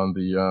assuming it's on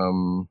the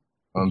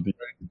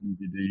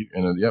DVD,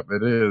 and yep,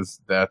 it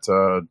is that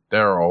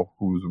Daryl,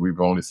 who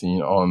we've only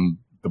seen on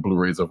the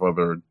Blu-rays of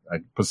other,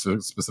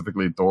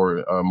 specifically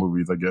Thor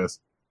movies, I guess.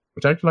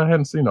 Which actually I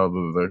hadn't seen all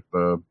the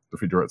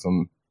featurettes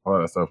on all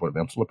that stuff. Like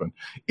I'm slipping.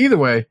 Either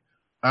way.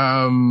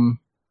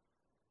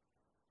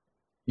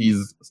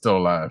 He's still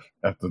alive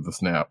after the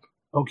snap.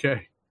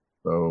 Okay.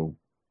 So,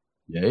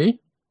 yay.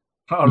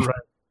 All right.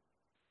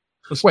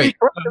 Wait,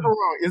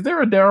 is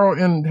there a Daryl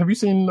in? Have you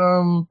seen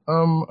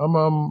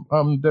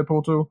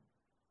Deadpool 2?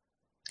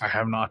 I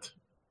have not.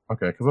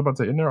 Okay, because I'm about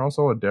to say, isn't there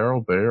also a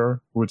Daryl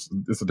there? Which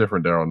it's a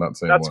different Daryl, not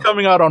saying that's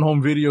coming out on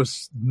home video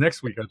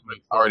next week. I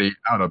think. Already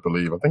out, I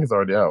believe. I think it's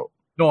already out.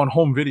 No, on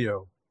home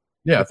video.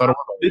 Yeah, I thought it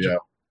was digital.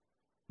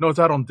 No, it's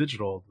out on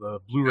digital. The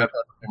Blu-ray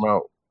came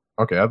out.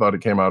 Okay, I thought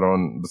it came out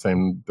on the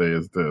same day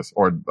as this,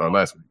 or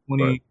last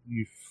week.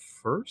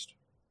 21st?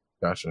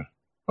 Gotcha.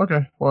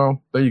 Okay,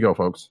 well, there you go,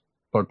 folks.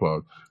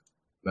 Plug.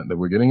 Not that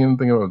we're getting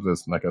anything out of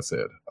this, like I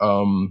said.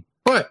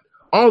 But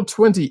all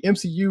 20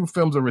 MCU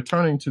films are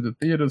returning to the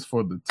theaters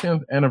for the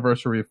 10th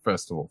anniversary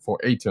festival, for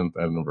a 10th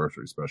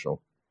anniversary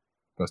special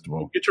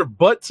festival. Get your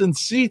butts in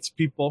seats,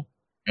 people.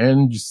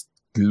 And just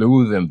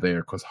glue them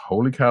there, because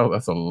holy cow,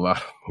 that's a lot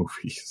of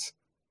movies.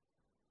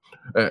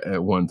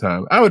 At one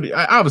time,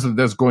 obviously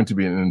there's going to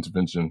be an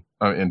intervention.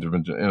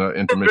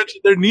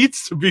 There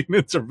needs to be an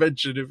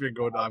intervention if you're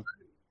going on.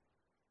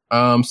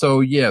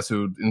 So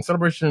in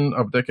celebration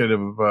of a decade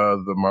of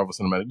the Marvel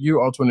Cinematic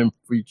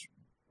Universe,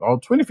 all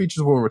 20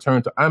 features will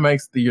return to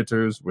IMAX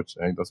theaters, which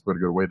I think that's a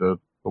pretty good way to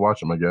watch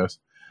them, I guess,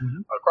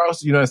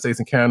 across the United States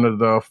and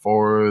Canada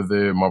for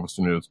the Marvel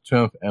Studios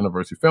 10th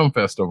Anniversary Film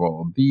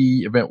Festival.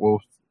 The event will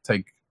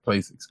take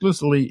place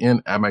exclusively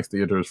in IMAX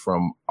theaters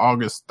from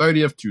August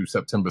 30th to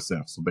September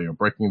 7th. So they are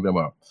breaking them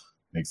up.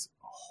 Makes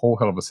a whole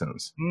hell of a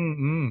sense.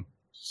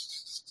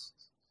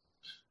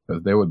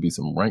 Because there would be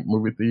some ranked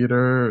movie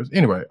theaters.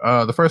 Anyway,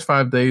 the first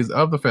 5 days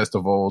of the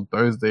festival,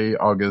 Thursday,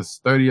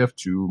 August 30th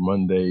to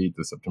Monday,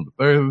 the September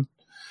 3rd,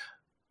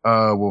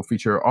 will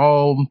feature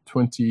all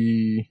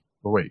 20...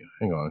 Oh, wait,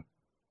 hang on.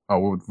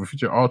 We'll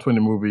feature all 20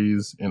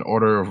 movies in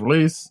order of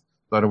release,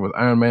 starting with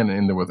Iron Man and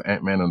ending with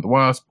Ant-Man and the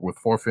Wasp, with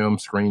 4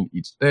 films screened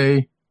each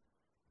day.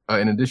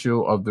 In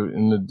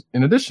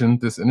addition,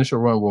 this initial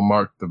run will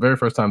mark the very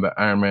first time that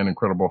Iron Man,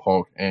 Incredible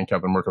Hulk, and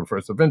Captain America: The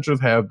First Avengers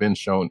have been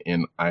shown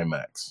in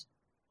IMAX.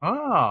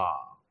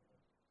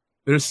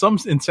 There's some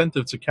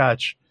incentive to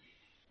catch,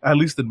 at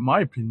least in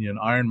my opinion,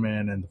 Iron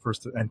Man and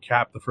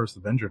Cap, the First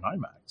Avenger in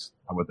IMAX.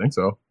 I would think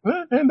so,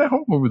 and that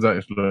Hulk movie is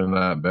actually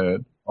not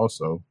bad,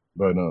 also.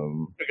 But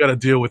I got to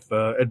deal with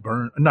Ed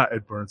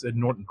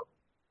Norton.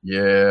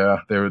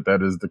 Yeah, that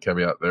is the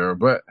caveat there.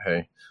 But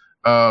hey,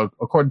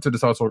 according to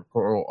this also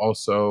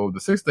the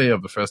 6th day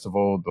of the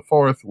festival, the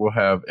 4th, will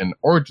have an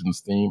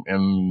Origins theme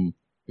and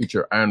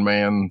feature Iron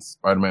Man,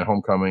 Spider-Man: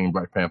 Homecoming,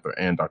 Black Panther,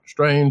 and Doctor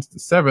Strange. The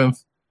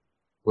 7th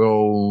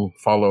will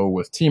follow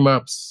with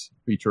team-ups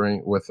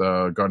featuring with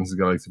Guardians of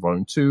the Galaxy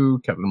Volume 2,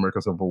 Captain America: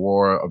 Civil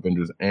War,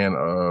 Avengers, and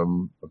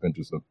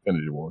Avengers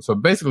Infinity War. So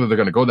basically, they're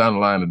going to go down the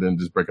line and then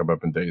just break them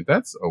up in days.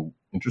 That's an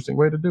interesting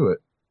way to do it.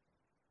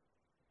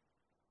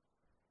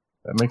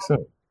 That makes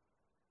sense.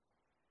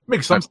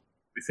 Makes sense.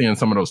 We're seeing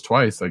some of those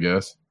twice, I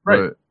guess.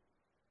 Right.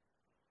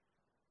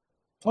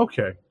 But,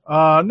 okay.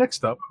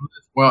 Next up.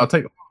 Well, I'll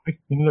take.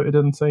 It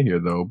doesn't say here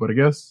though, but I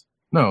guess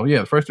no. Yeah,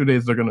 the first 2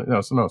 days they're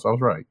gonna. So I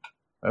was right.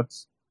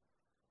 That's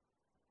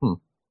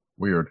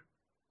weird.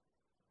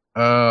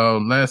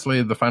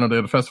 Lastly, the final day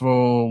of the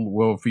festival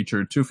will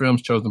feature 2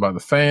 films chosen by the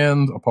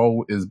fans. A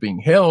poll is being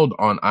held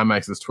on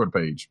IMAX's Twitter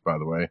page, by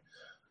the way.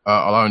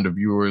 Allowing the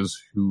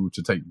viewers to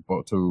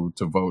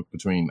vote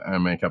between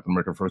Iron Man, Captain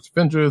America: First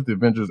Avengers, The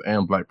Avengers,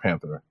 and Black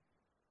Panther.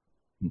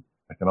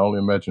 I can only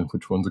imagine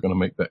which ones are going to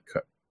make that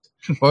cut.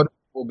 But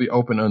will be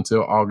open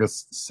until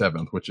August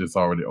 7th, which is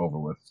already over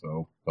with.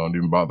 So don't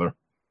even bother.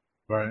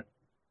 Right.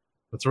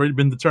 That's already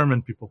been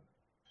determined, people.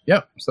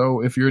 Yep.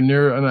 So if you're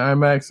near an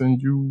IMAX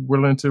and you're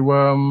willing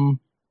to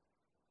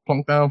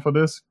plunk down for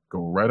this, go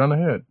right on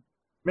ahead.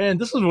 Man,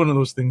 this is one of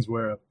those things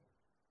where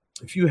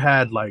if you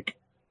had like,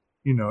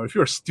 if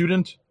you're a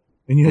student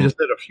and you just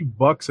had a few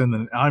bucks and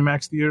an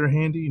IMAX theater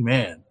handy,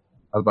 man.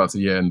 I was about to say,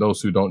 yeah, and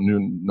those who don't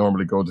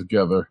normally go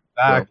together.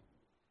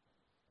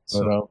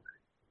 So,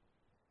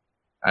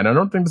 and I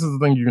don't think this is a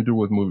thing you can do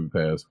with Movie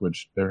Pass,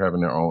 which they're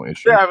having their own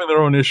issues. They're having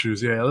their own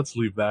issues. Yeah, let's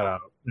leave that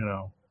out.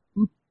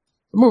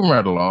 Moving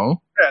right along.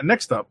 Yeah,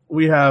 next up,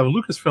 we have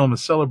Lucasfilm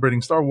is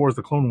celebrating Star Wars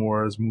The Clone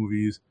Wars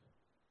movie's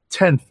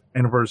 10th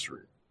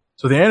anniversary.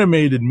 So the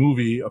animated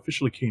movie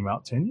officially came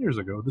out 10 years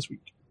ago this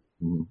week.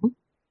 Mm-hmm.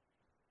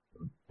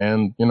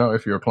 And,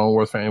 if you're a Clone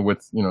Wars fan,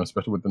 with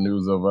especially with the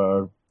news of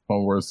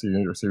Clone Wars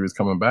series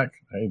coming back,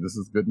 hey, this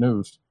is good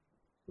news.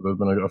 There's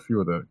been a few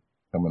of that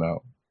coming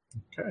out.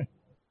 Okay.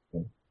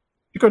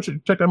 You go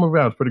check that movie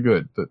out. It's pretty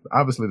good.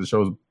 Obviously, the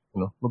show's a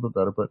little bit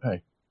better, but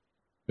hey,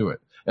 do it.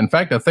 In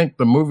fact, I think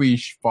the movie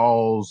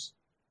falls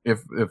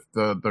if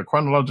the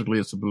chronology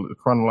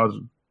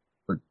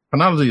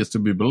is to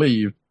be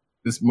believed.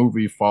 This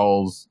movie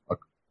falls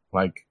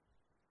like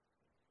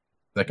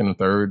second and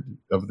third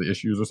of the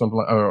issues or something,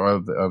 or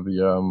of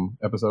the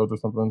episodes or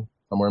something,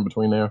 somewhere in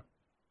between there.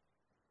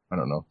 I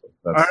don't know.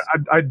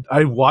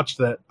 I watched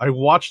that. I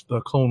watched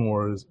the Clone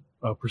Wars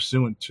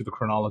pursuant to the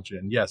chronology,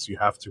 and yes, you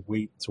have to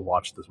wait to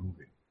watch this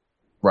movie.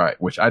 Right,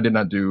 which I did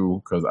not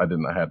do because I did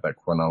not have that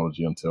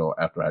chronology until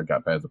after I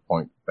got past the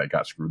point that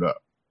got screwed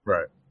up.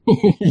 Right.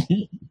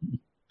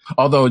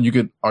 Although you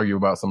could argue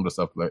about some of the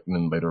stuff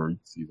in later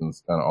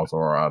seasons kind of also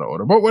are out of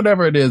order. But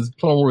whatever it is,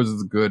 Clone Wars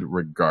is good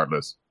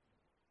regardless.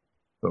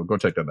 So go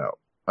check that out.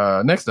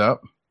 Next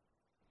up.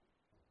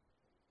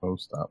 Oh,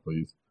 stop,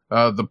 please.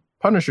 The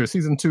Punisher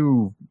Season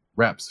 2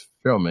 wraps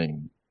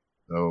filming.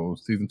 So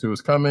Season 2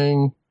 is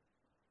coming.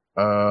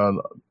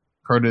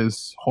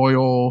 Curtis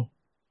Hoyle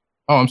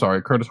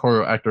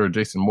actor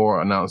Jason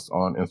Moore announced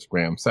on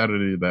Instagram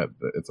Saturday that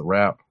it's a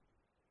wrap.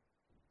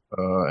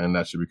 And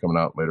that should be coming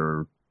out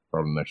later,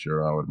 probably next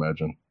year, I would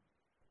imagine.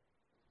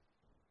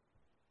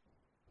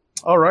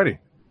 Alrighty.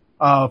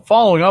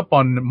 Following up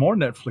on more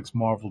Netflix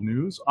Marvel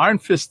news, Iron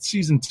Fist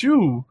Season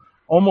 2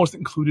 almost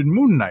included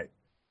Moon Knight.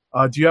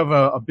 Do you have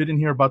a bit in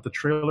here about the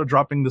trailer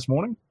dropping this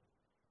morning?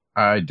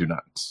 I do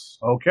not.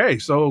 Okay,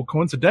 so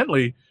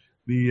coincidentally,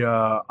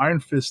 the Iron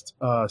Fist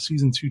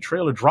Season 2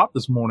 trailer dropped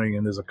this morning,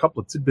 and there's a couple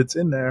of tidbits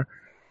in there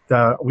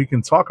that we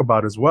can talk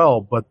about as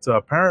well. But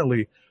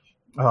apparently,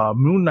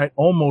 Moon Knight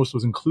almost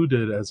was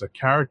included as a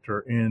character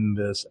in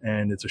this,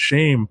 and it's a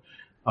shame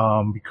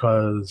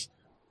because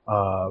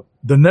the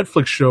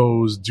Netflix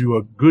shows do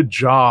a good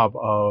job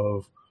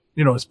of,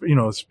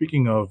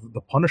 speaking of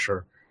the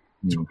Punisher,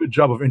 do a good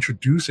job of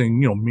introducing,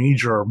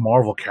 major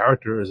Marvel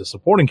characters as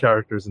supporting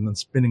characters and then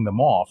spinning them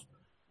off.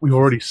 We've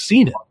already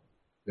seen it.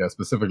 Yeah,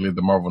 specifically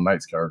the Marvel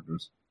Knights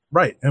characters.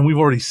 Right, and we've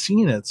already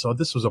seen it, so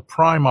this was a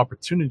prime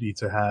opportunity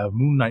to have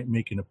Moon Knight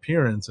make an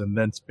appearance and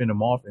then spin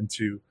him off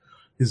into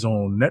his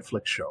own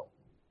Netflix show.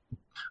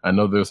 I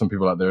know there's some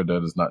people out there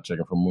that is not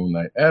checking for Moon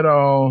Knight at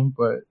all,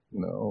 but,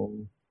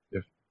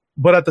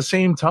 But at the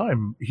same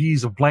time,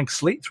 he's a blank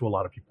slate to a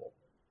lot of people.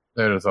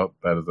 That is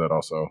that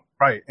also.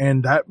 Right,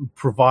 and that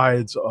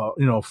provides,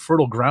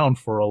 fertile ground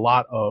for a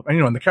lot of,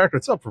 and the character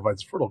itself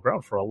provides fertile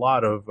ground for a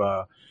lot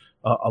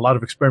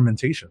of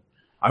experimentation.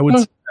 I would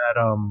say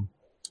that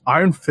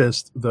Iron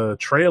Fist, the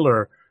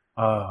trailer,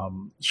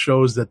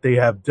 shows that they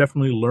have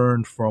definitely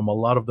learned from a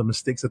lot of the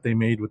mistakes that they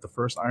made with the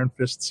first Iron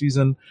Fist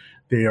season.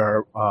 They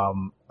are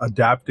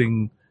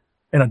adapting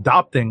and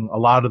adopting a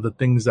lot of the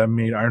things that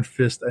made Iron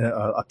Fist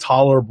a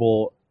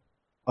tolerable,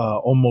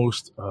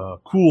 almost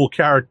cool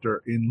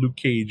character in Luke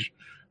Cage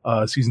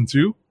Season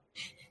 2.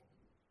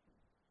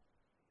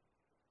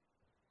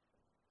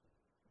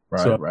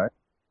 Right, right.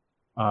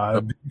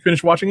 Did you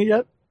finish watching it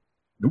yet?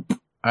 Nope.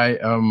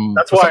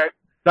 That's why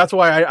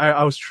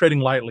I was treading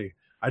lightly.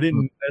 I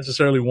didn't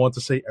necessarily want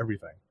to say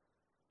everything.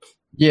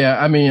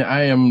 Yeah, I mean,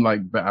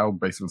 I'll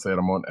basically say that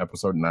I'm on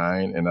episode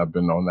 9, and I've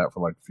been on that for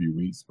like a few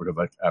weeks because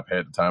I've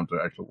had the time to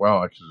actually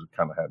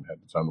kind of hadn't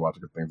had the time to watch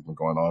it because things have been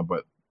going on,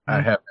 but I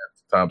have had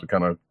the time to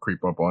kind of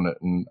creep up on it,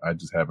 and I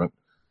just haven't.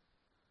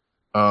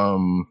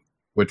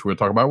 Which we'll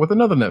talk about with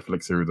another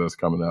Netflix series that's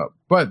coming out.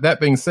 But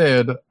that being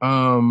said,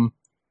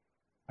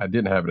 I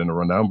didn't have it in the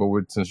rundown,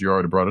 but since you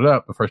already brought it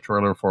up, the first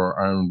trailer for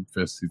Iron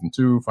Fist Season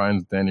 2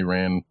 finds Danny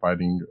Rand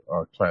fighting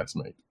a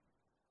classmate.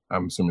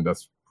 I'm assuming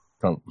that's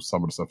kind of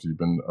some of the stuff you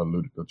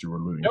were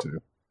alluding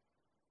to.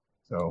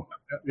 So,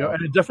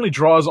 and it definitely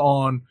draws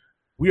on.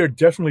 We are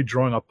definitely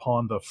drawing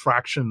upon the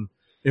Fraction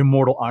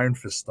Immortal Iron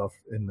Fist stuff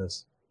in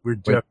this. We're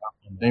definitely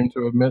ashamed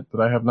to admit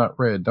that I have not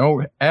read.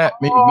 Don't at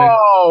me.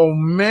 Oh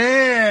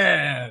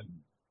man.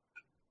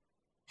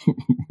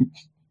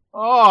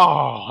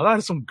 Oh, that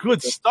is some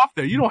good stuff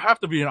there. You don't have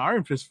to be an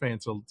Iron Fist fan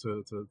to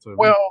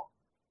Well,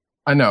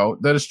 I know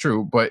that is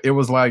true, but it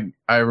was like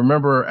I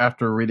remember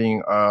after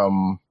reading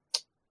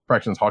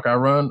Fraction's Hawkeye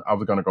run, I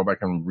was going to go back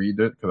and read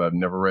it because I've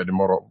never read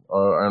Immortal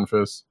Iron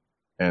Fist,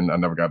 and I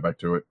never got back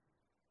to it.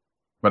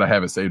 But I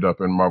have it saved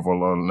up in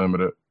Marvel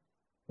Unlimited.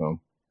 So.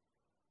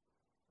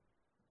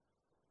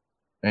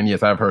 And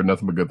yes, I've heard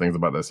nothing but good things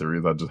about that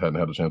series. I just hadn't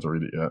had a chance to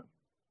read it yet.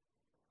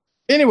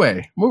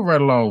 Anyway, moving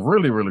right along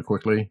really, really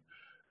quickly.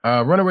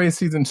 Runaways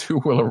Season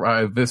 2 will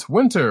arrive this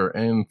winter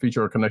and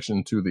feature a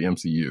connection to the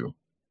MCU.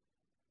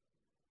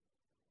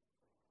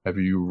 Have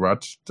you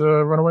watched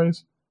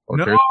Runaways?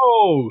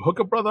 No! Hook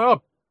a brother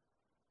up.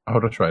 Oh,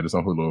 that's right. It's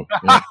on Hulu.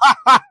 Yeah.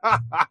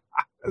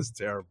 That's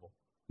terrible.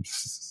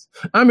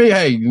 I mean,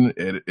 hey,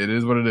 it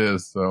is what it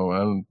is. So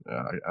I'm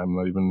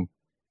not even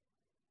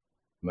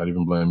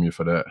blaming you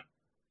for that.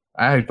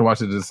 I have to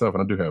watch it myself,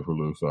 and I do have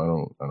Hulu,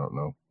 so I don't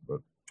know.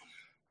 But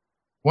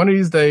one of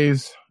these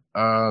days,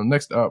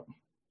 next up.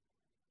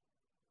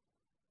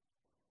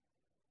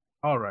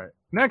 All right.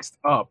 Next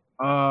up,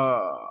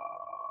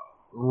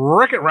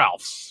 Wreck-It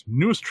Ralph's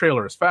newest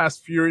trailer is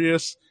Fast,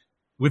 Furious,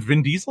 with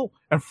Vin Diesel,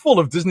 and full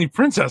of Disney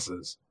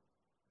princesses.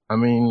 I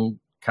mean,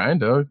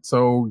 kind of.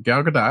 So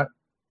Gal Gadot,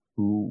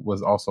 who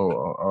was also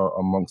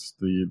amongst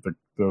the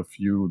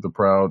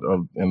proud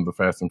of in the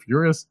Fast and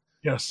Furious,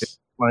 yes,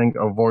 playing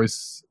a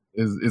voice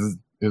is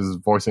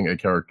voicing a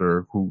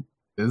character who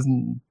is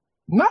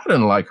not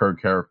unlike her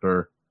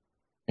character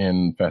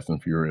in Fast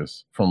and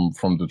Furious from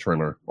the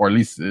trailer, or at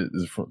least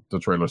the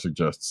trailer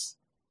suggests.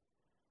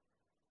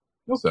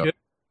 Okay. So,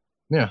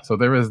 yeah, so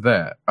there is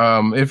that.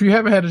 If you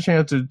haven't had a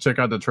chance to check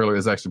out the trailer,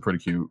 it's actually pretty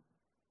cute.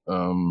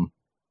 I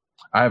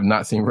have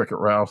not seen Wreck-It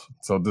Ralph,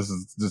 so this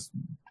is just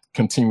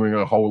continuing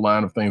a whole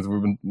line of things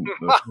we've been.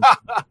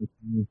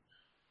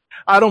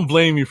 I don't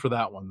blame you for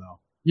that one, though.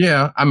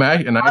 Yeah, I mean, I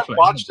actually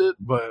watched it,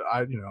 but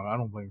I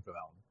don't blame you for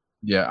that one.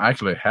 Yeah, I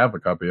actually have a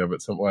copy of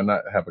it. Well,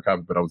 not have a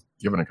copy, but I was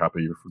given a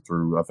copy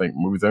through, I think,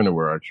 Movies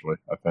Anywhere, actually,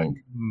 I think.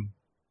 Mm-hmm.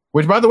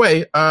 Which, by the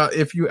way, I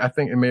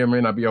think it may or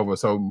may not be over.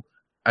 So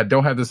I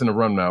don't have this in the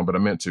run now, but I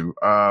meant to.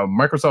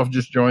 Microsoft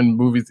just joined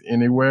Movies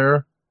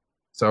Anywhere.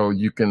 So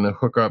you can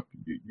hook up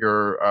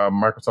your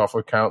Microsoft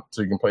account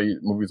so you can play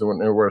Movies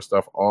Anywhere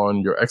stuff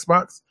on your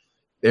Xbox.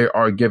 They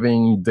are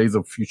giving Days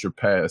of Future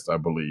Past, I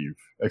believe.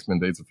 X-Men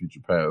Days of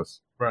Future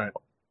Past. Right.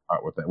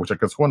 Out with that, which I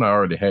guess one I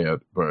already had,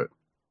 but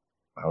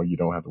now you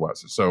don't have to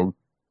watch it. So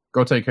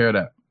go take care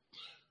of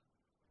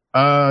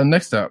that.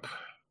 Next up,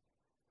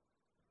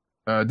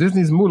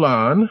 Disney's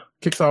Mulan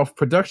kicks off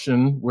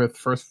production with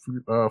first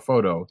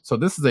photo. So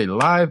this is a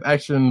live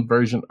action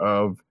version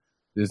of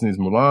Disney's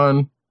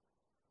Mulan.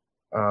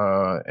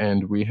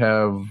 And we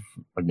have,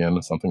 again,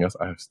 something else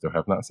I still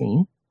have not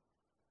seen.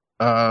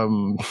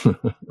 Yes.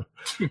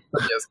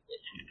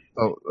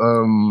 So,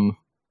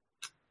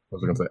 what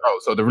was I going to say? Oh,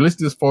 so they released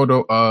this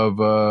photo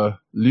of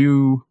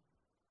Liu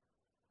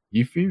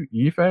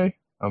Yifei.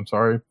 I'm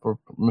sorry for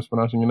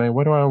mispronouncing your name.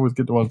 Why do I always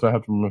get the ones that I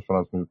have to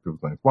mispronounce people's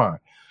names? Why?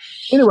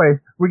 Anyway,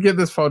 we get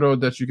this photo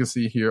that you can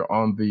see here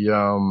on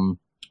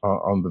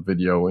the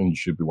video, and you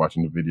should be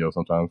watching the video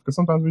sometimes, because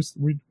sometimes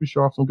we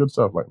show off some good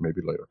stuff, like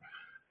maybe later.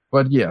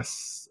 But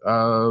yes,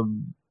 a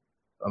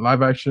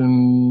live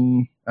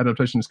action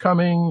adaptation is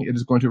coming. It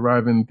is going to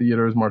arrive in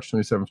theaters March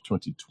 27th,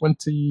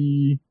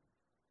 2020.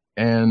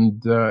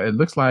 And it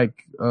looks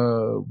like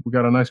we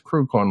got a nice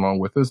crew going along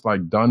with us,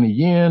 like Donnie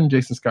Yen,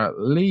 Jason Scott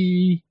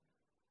Lee,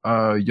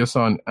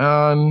 Yoson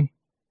An,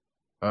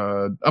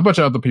 a bunch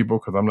of other people,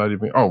 because I'm not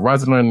even... Oh,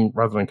 Rosalind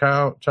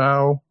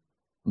Chow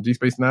from D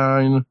Space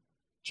Nine,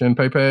 Chen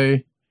Pei Pei,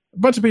 a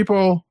bunch of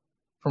people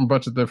from a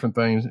bunch of different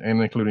things,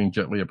 and including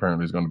Jet Li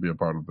apparently is going to be a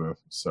part of this.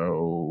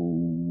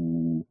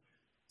 So,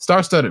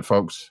 star-studded,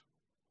 folks.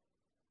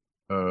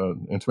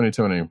 In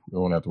 2020, we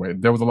won't have to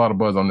wait. There was a lot of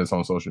buzz on this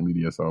on social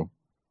media, so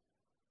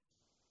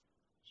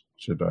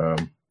should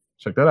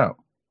check that out.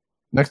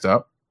 Next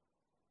up.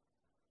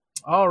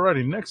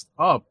 Alrighty, next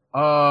up,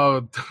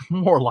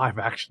 more live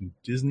action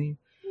Disney.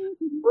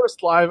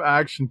 First live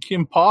action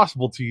Kim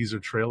Possible teaser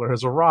trailer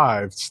has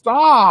arrived.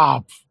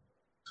 Stop!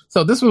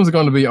 So this one's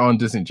going to be on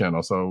Disney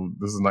Channel, so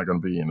this is not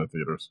going to be in the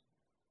theaters.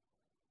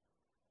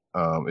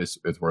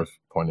 It's worth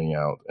pointing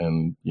out,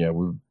 and yeah,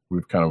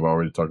 we've kind of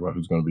already talked about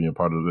who's going to be a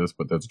part of this,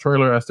 but there's a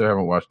trailer. I still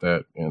haven't watched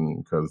that,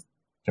 and because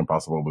Kim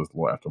Possible was a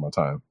little after my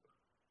time,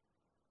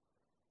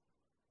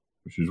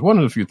 which is one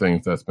of the few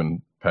things that's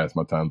been past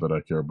my time that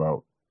I care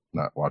about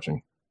not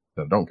watching,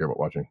 that I don't care about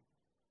watching.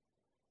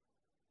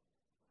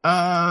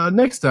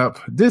 Next up,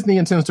 Disney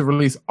intends to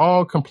release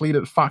all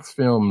completed Fox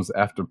films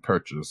after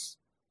purchase.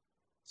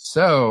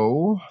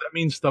 So that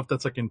means stuff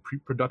that's like in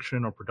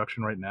pre-production or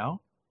production right now?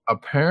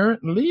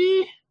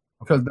 Apparently,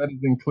 because that is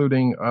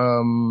including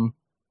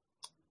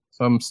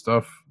some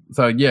stuff.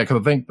 So yeah,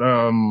 because I think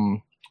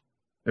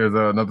there's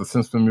another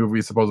Simpson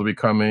movie supposed to be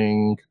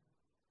coming.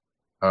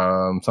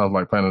 Sounds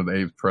like Planet of the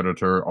Apes,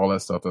 Predator, all that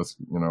stuff. That's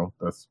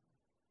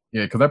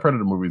because that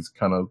Predator movie is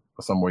kind of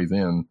some ways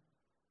in.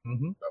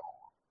 Mm-hmm. So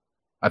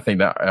I think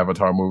that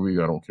Avatar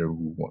movie, I don't care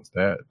who wants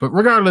that, but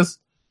regardless,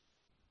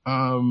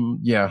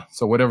 yeah.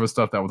 So whatever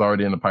stuff that was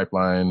already in the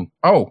pipeline.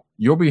 Oh,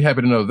 you'll be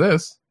happy to know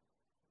this.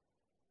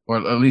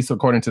 well, at least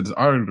according to this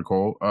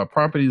article,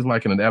 properties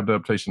like an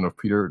adaptation of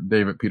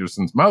David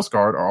Peterson's Mouse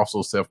Guard are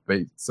also safe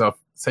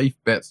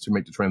bets to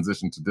make the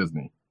transition to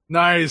Disney.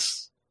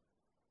 Nice.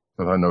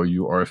 Because I know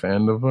you are a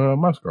fan of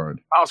Mouse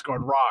Guard. Mouse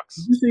Guard rocks.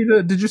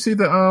 Did you see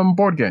the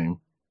board game?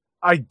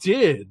 I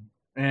did,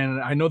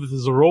 and I know that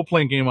there's a role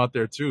playing game out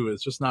there too.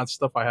 It's just not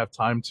stuff I have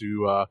time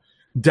to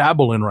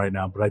dabble in right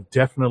now. But I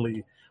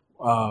definitely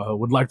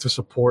would like to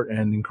support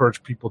and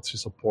encourage people to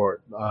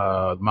support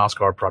Mouse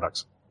Guard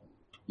products.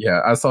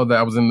 Yeah, I saw that.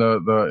 I was in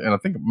the and I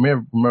think I may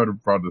have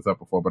brought this up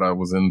before, but I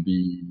was in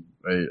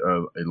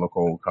a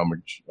local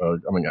comic,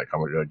 not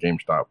comic,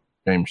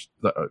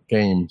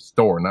 game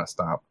store, not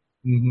stop.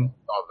 Mm-hmm.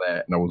 Saw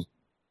that, and I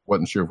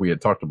wasn't sure if we had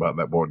talked about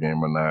that board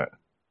game or not.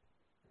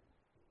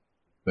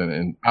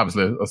 And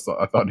obviously,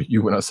 I thought of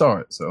you when I saw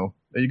it. So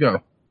there you go.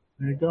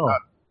 There you go.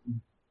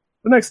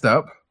 The next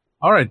up.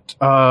 All right.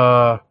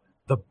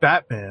 The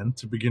Batman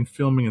to begin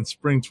filming in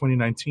spring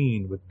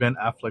 2019 with Ben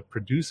Affleck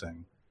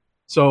producing.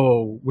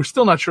 So we're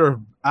still not sure if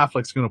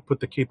Affleck's going to put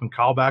the cape and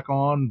cowl back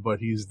on, but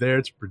he's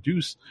there to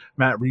produce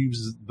Matt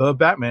Reeves' The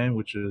Batman,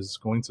 which is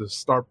going to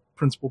start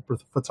principal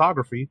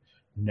photography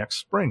next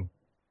spring.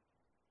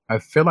 I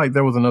feel like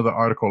there was another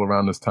article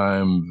around this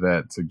time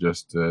that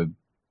suggested,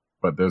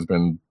 but there's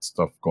been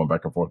stuff going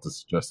back and forth to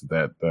suggest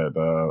that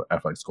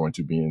Affleck's going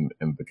to be in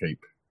the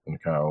cape and the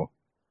cowl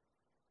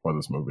for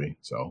this movie.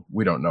 So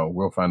we don't know.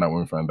 We'll find out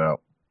when we find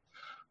out.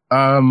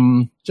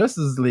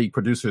 Justice League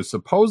producers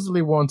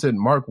supposedly wanted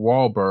Mark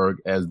Wahlberg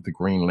as the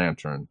Green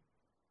Lantern.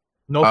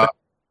 No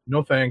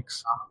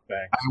thanks.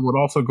 I would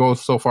also go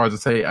so far as to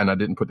say, and I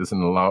didn't put this in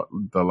the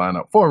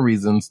lineup for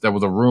reasons. There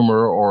was a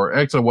rumor, or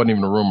actually it wasn't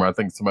even a rumor. I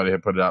think somebody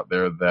had put it out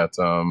there that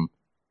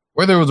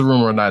whether it was a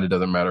rumor or not, it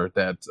doesn't matter.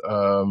 That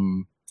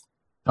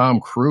Tom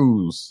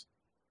Cruise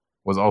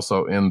was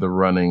also in the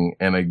running,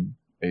 and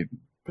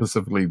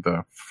specifically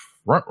the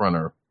front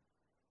runner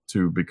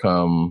to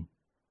become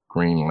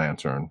Green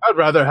Lantern. I'd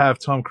rather have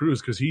Tom Cruise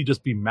because he'd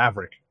just be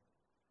Maverick.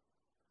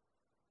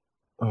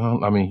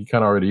 I mean, he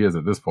kind of already is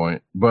at this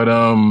point, but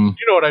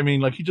you know what I mean?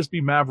 Like he'd just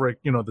be Maverick,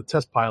 the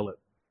test pilot.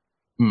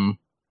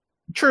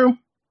 True,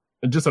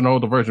 just an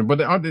older version, but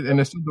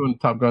they're still doing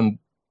Top Gun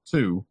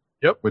 2.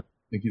 Yep, which I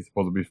think he's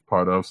supposed to be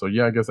part of. So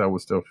yeah, I guess that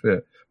would still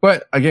fit.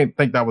 But again, I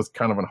think that was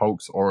kind of a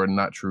hoax or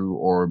not true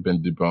or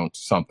been debunked.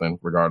 Something,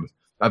 regardless.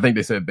 I think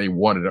they said they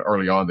wanted it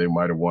early on. They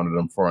might have wanted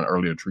them for an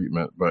earlier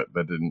treatment, but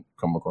that didn't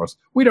come across.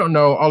 We don't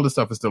know. All this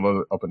stuff is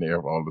still up in the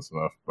air for all this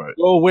stuff. But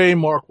go away,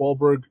 Mark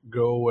Wahlberg.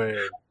 Go away.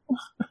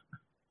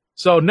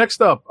 So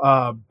next up,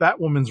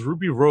 Batwoman's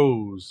Ruby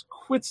Rose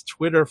quits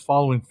Twitter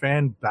following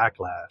fan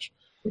backlash.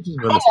 Which is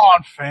really Come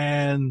on,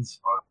 fans.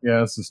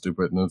 Yeah, it's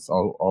stupid, and it's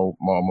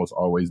almost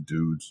always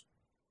dudes.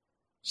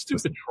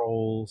 Stupid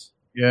trolls.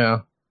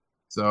 Yeah.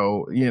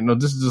 So,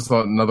 this is just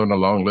another in a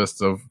long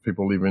list of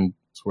people leaving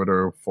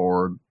Twitter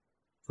for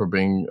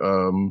being,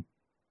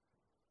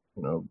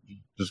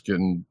 just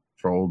getting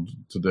trolled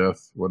to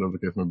death, whatever the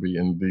case may be.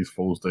 And these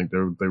fools think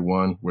they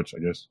won, which I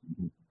guess you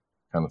can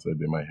kind of say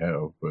they might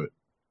have, but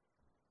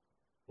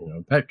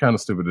that kind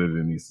of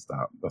stupidity needs to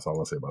stop. That's all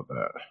I'll say about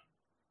that.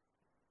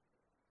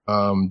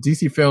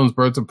 DC Films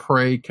Birds of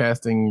Prey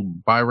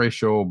casting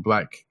biracial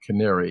Black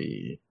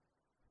Canary.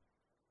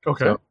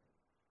 Okay. So,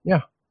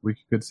 yeah, we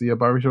could see a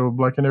biracial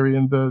Black Canary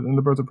in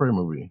the Birds of Prey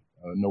movie.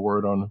 No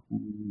word on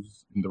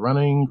who's in the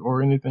running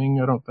or anything,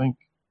 I don't think.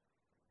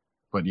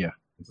 But yeah,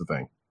 it's a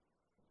thing.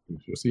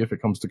 We'll see if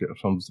it comes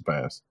to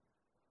pass.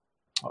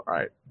 All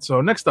right.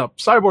 So next up,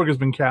 Cyborg has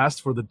been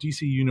cast for the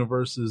DC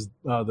Universe's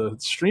the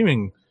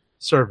streaming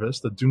service,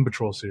 the Doom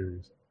Patrol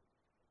series.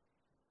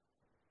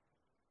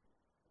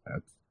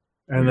 That's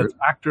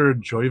actor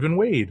Joivan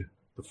Wade,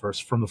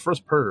 from the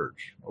first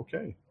Purge.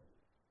 Okay.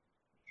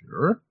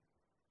 Sure.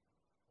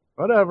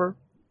 Whatever.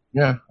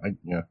 Yeah, and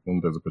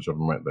there's a picture of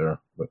him right there.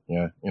 But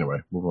yeah,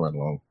 anyway, moving right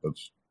along.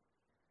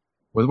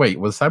 Wait,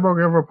 was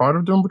Cyborg ever a part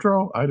of Doom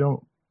Patrol? I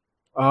don't.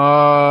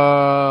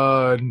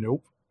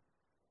 Nope.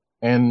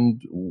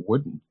 And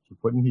wouldn't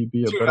he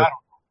be a better?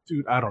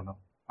 I don't know.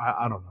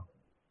 I don't know.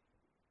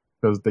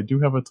 Because they do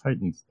have a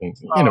Titans thing.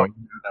 Anyway,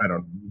 I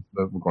don't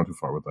know. We're going too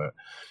far with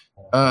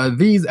that.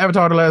 These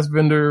Avatar The Last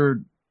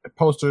Vendor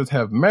posters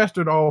have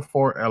mastered all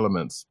 4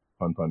 elements.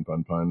 Pun, pun,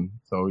 pun, pun.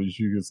 So as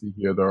you can see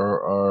here, there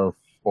are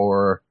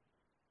 4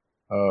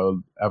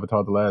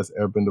 Avatar The Last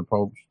Airbender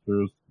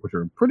posters, which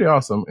are pretty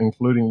awesome,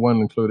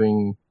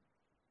 including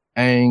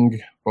Aang,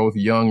 both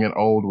young and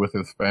old, with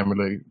his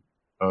family,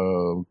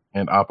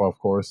 and Appa, of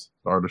course,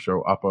 star of the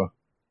show, Appa.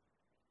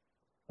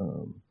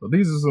 So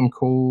these are some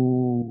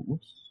cool.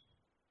 Whoops.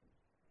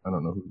 I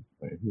don't know who's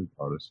the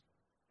artist.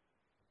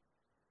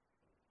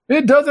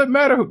 It doesn't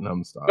matter who. No,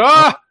 I'm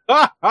stopping.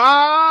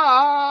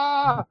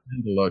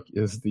 Look,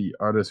 is the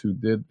artist who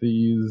did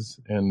these,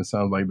 and it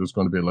sounds like there's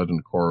going to be a Legend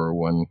of Korra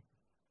one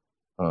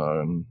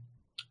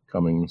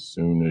coming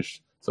soonish.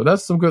 So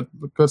that's some good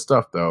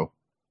stuff, though.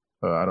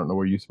 I don't know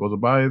where you're supposed to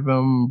buy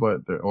them,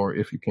 or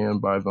if you can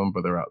buy them,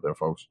 but they're out there,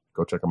 folks.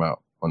 Go check them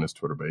out on his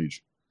Twitter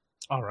page.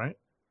 All right.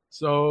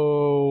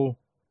 So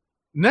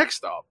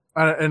next up,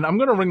 and I'm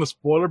gonna ring the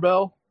spoiler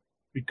bell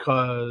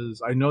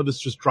because I know this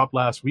just dropped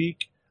last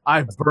week.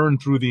 I've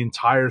burned through the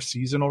entire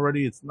season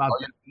already. It's not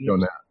On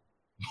that.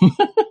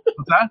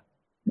 What's that?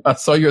 I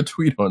saw your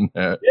tweet on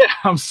that. Yeah,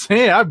 I'm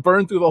saying I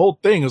burned through the whole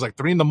thing. It was like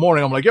 3 a.m.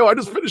 I'm like, yo, I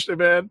just finished it,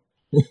 man.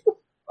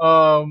 So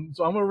I'm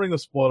gonna ring the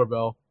spoiler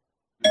bell.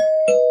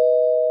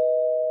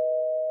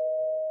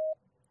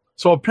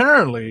 So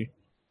apparently,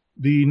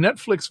 the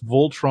Netflix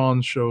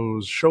Voltron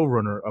show's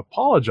showrunner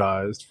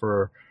apologized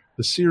for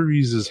the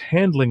series'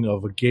 handling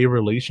of a gay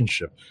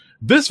relationship.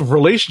 This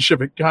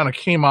relationship, it kind of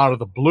came out of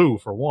the blue,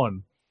 for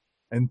one.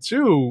 And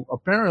two,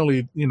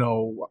 apparently,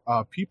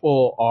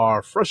 people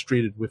are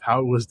frustrated with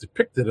how it was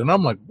depicted. And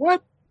I'm like,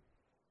 what?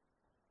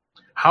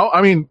 How?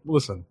 I mean,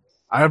 listen,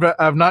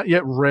 I've not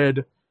yet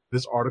read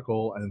this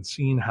article and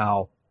seen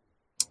how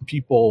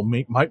people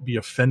might be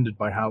offended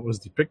by how it was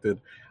depicted.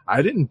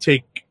 I didn't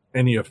take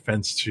any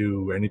offense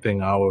to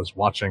anything I was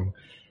watching.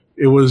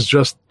 It was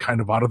just kind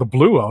of out of the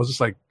blue. I was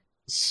just like,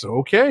 so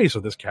okay, so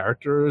this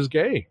character is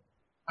gay.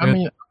 I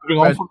mean,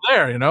 moving on from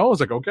there, I was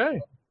like, okay.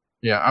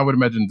 Yeah, I would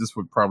imagine this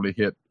would probably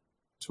hit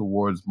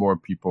towards more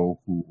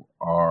people who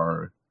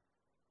are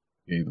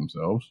gay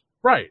themselves.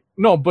 Right.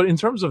 No, but in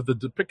terms of the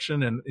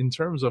depiction and in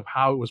terms of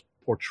how it was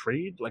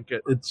portrayed, like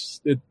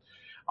it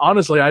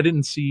honestly, I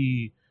didn't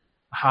see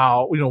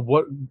how,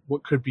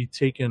 what could be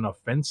taken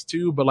offense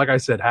to. But like I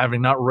said,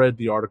 having not read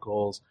the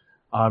articles,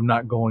 I'm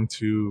not going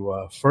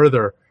to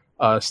further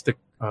stick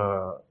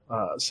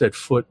said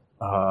foot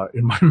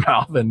in my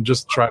mouth and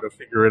just try to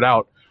figure it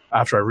out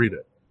after I read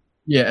it.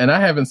 Yeah, and I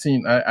haven't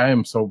seen. I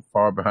am so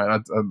far behind. I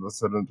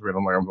said in the tweet,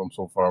 I'm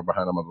so far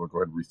behind. I'm going to go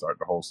ahead and restart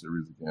the whole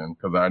series again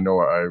because I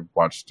know I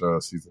watched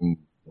season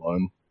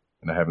 1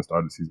 and I haven't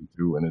started season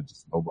 2, and it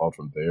just snowballed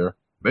from there.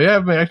 They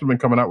have actually been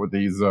coming out with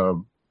these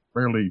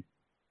fairly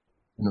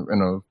in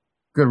a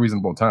good,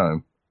 reasonable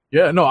time.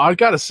 Yeah, no, I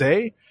gotta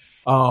say,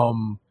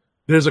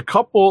 there's a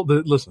couple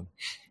that listen.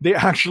 They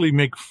actually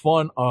make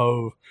fun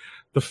of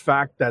the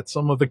fact that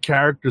some of the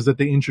characters that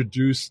they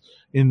introduce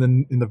in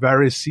the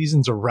various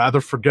seasons are rather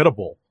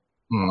forgettable.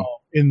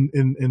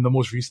 In the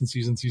most recent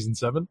season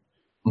 7,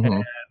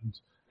 and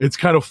it's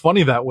kind of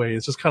funny that way.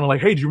 It's just kind of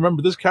like, hey, do you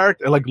remember this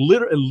character? Like,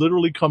 it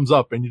literally comes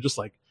up, and you're just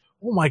like,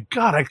 oh my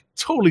god, I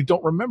totally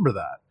don't remember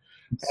that.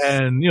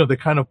 And they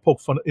kind of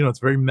poke fun. It's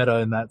very meta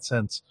in that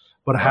sense.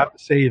 But I have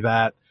to say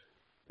that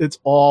it's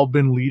all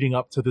been leading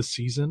up to this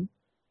season.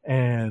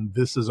 And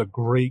this is a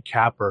great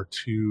capper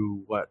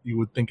to what you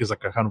would think is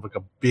like a kind of like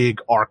a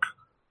big arc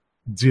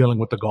dealing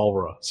with the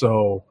Galra.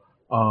 So,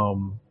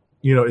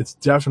 it's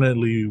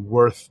definitely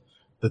worth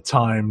the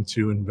time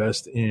to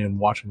invest in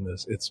watching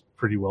this. It's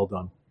pretty well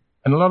done.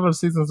 And a lot of the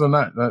seasons are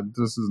not.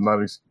 This is not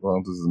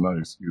an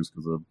excuse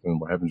because of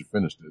why haven't you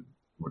finished it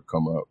would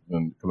come up,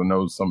 and because I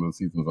know some of the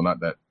seasons are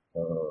not that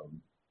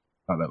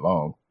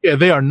long. Yeah,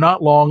 they are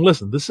not long.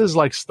 Listen, this is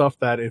like stuff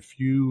that if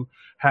you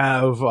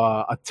have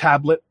a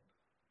tablet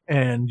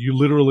and you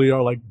literally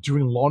are like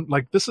doing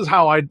like this is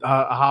how I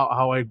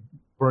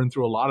burn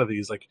through a lot of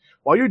these. Like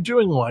while you're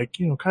doing like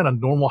kind of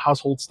normal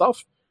household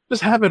stuff,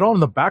 just have it on in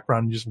the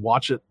background and just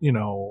watch it.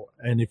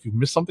 And if you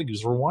miss something, you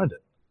just rewind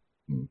it.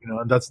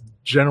 And that's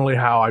generally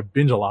how I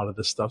binge a lot of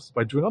this stuff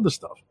by doing other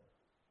stuff.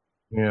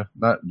 Yeah,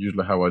 not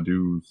usually how I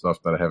do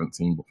stuff that I haven't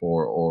seen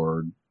before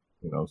or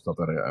stuff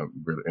that I'm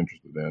really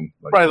interested in.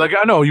 Right, like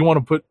I know you want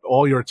to put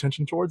all your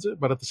attention towards it,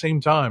 but at the same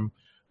time,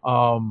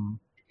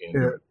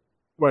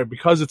 right,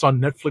 because it's on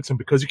Netflix and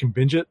because you can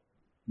binge it,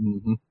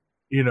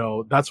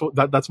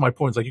 that's my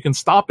point. It's like you can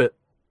stop it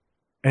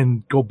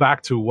and go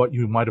back to what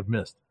you might have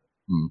missed.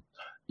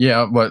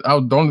 Yeah, but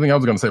the only thing I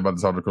was going to say about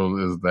this article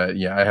is that,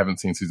 I haven't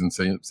seen season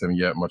 7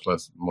 yet, much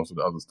less most of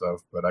the other stuff,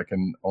 but I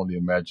can only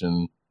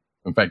imagine.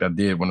 In fact, I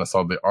did when I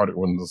saw the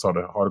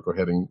article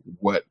heading,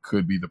 what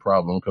could be the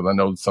problem? Because I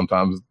know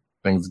sometimes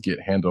things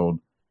get handled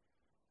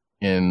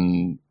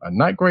in a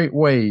not great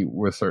way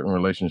with certain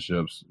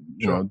relationships.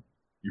 Sure.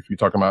 If you're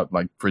talking about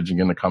like fridging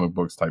in the comic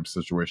books type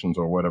situations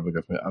or whatever.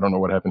 I don't know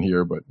what happened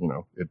here, but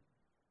it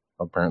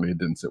apparently it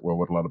didn't sit well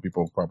with a lot of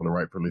people, probably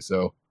rightfully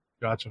so.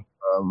 Gotcha.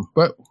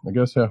 But I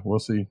guess, we'll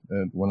see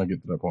when I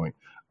get to that point.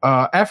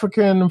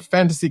 African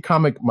fantasy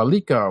comic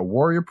Malika,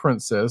 Warrior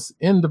Princess,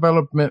 in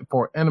development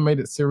for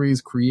animated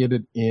series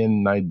created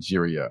in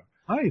Nigeria.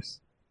 Nice.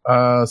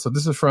 So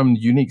this is from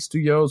Unique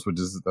Studios,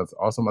 that's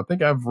awesome. I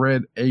think I've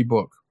read a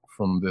book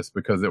from this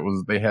because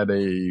they had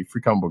a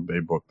free comic book day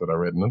book that I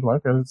read, and I was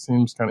like, it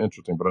seems kind of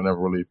interesting, but I never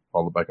really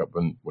followed back up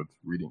with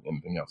reading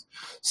anything else.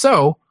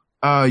 So,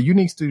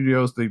 Unique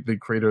Studios, the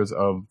creators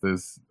of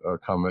this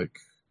comic,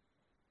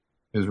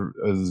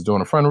 is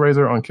doing a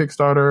fundraiser on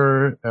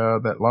Kickstarter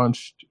that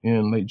launched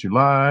in late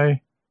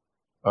July.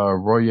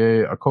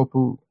 Roye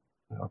Akopu,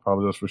 I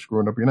apologize for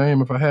screwing up your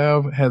name if I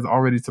have, has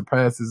already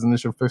surpassed his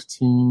initial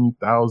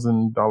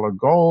 $15,000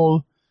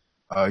 goal.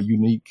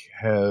 Unique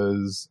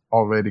has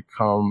already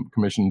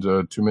commissioned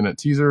a 2-minute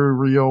teaser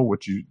reel,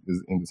 which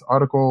is in this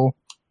article,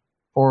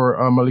 for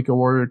Malika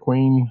Warrior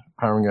Queen,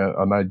 hiring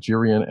a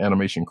Nigerian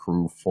animation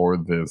crew for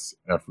this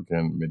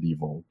African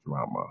medieval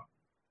drama.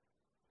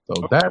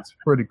 So that's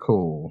pretty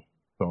cool.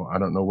 So I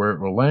don't know where it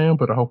will land,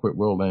 but I hope it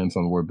will land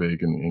somewhere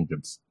big and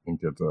get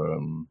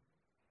the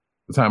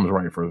time is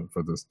right for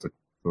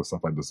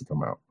stuff like this to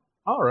come out.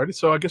 Alrighty,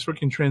 so I guess we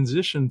can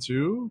transition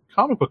to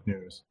comic book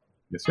news.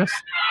 Yes.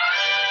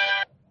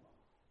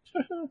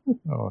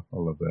 Oh, I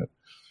love that.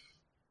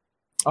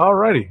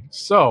 Alrighty,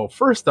 so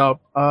first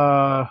up,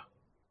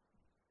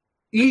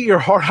 Eat Your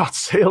Heart Out,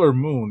 Sailor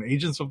Moon.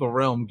 Agents of the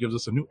Realm gives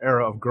us a new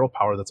era of girl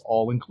power that's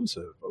all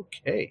inclusive.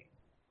 Okay.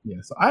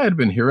 Yes, I had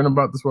been hearing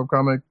about this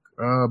webcomic,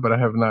 but I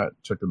have not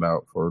checked it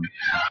out for.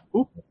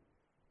 Ooh.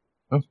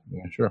 Oh,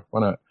 yeah, sure,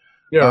 why not?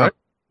 Yeah, right.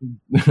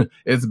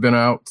 It's been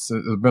out. It's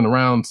been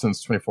around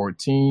since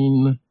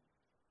 2014.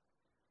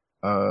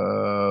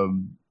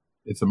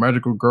 It's a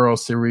magical girl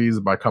series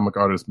by comic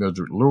artist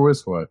Mildred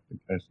Lewis. Now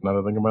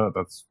that I think about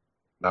it,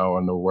 now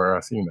I know where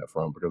I seen that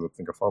from because I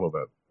think I follow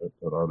that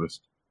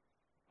artist.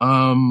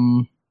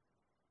 So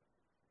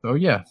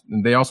yeah,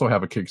 and they also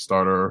have a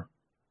Kickstarter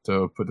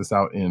to put this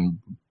out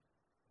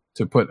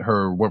to put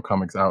her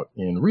webcomics out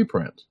in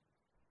reprint.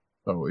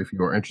 So if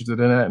you are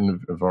interested in that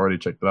and have already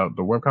checked out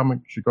the webcomic,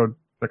 you should go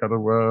check out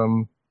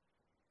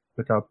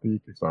the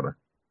Kickstarter.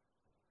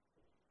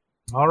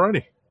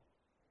 Alrighty.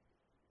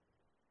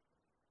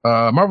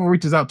 Marvel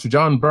reaches out to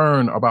John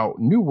Byrne about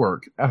new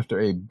work after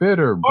a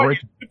bitter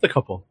break. You skipped a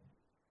couple.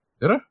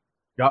 Did I?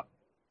 Yeah.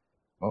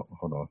 Oh,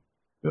 hold on.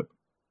 Yep.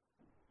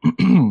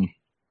 You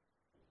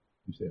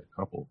said a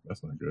couple.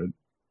 That's not good.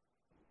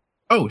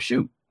 Oh,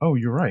 shoot. Oh,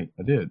 you're right.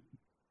 I did.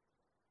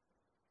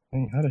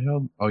 Hey, how the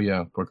hell? Oh,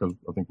 yeah, because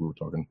I think we were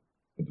talking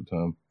at the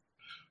time.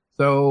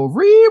 So,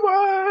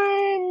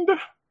 rewind.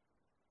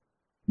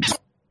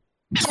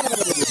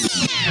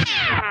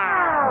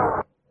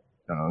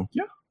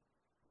 Yeah.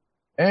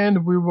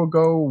 And we will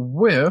go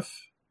with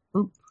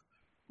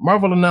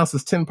Marvel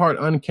announces 10-part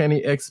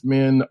Uncanny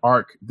X-Men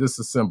arc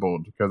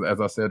Disassembled. Because as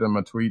I said in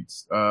my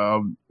tweets,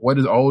 what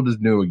is old is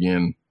new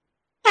again.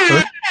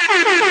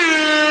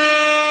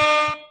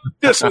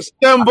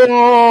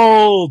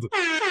 Disassembled!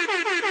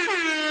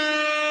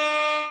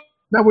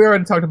 Now, we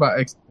already talked about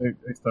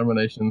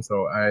Extermination,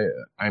 so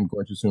I'm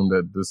going to assume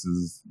that this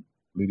is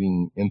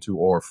leading into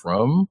or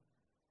from.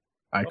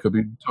 I could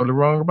be totally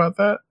wrong about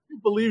that. I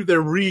believe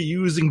they're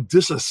reusing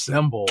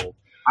Disassembled.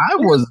 I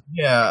was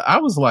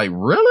like,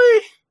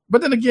 really?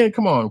 But then again,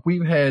 come on.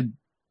 We've had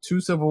 2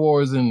 Civil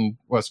Wars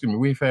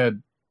we've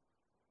had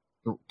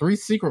 3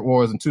 Secret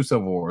Wars and 2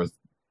 Civil Wars.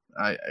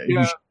 You should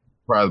be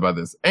surprised by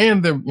this.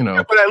 And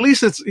but at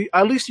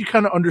least you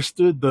kind of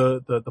understood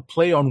the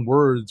play on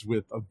words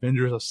with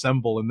Avengers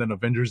Assemble and then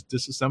Avengers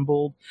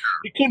Disassembled.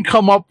 You couldn't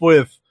come up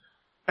with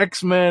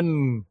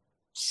X-Men.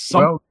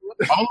 Well,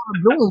 all of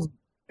the villains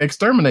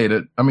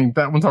exterminated. I mean,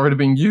 that one's already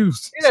being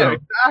used. Yeah, so.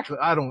 Exactly.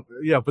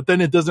 But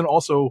then it doesn't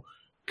also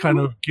kind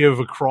of give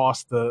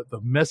across the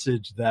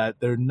message that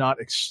they're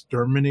not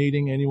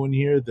exterminating anyone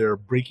here. They're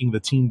breaking the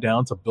team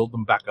down to build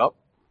them back up.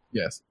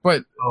 Yes,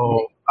 but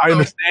I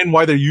understand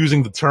why they're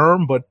using the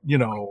term, but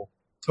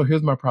So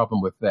here's my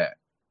problem with that.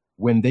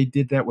 When they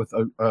did that with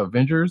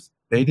Avengers,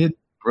 they did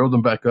build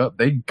them back up.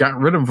 They got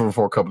rid of them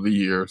for a couple of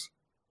years.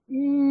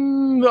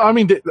 I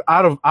mean,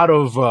 out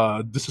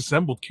of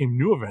Disassembled came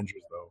New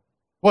Avengers, though.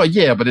 Well,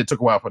 yeah, but it took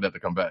a while for that to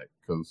come back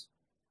because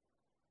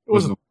it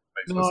wasn't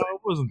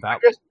that.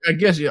 I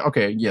guess yeah.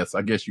 Okay, yes,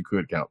 I guess you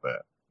could count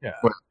that. Yeah,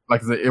 but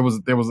like I said,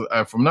 there was,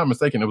 if I'm not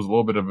mistaken, it was a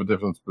little bit of a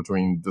difference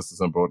between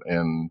Disassembled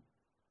and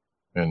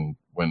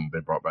when they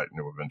brought back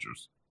New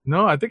Avengers.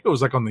 No, I think it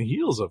was like on the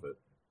heels of it.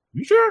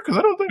 You sure? Because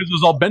I don't think it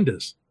was all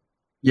Bendis.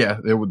 Yeah,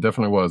 it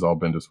definitely was all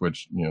Bendis,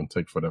 which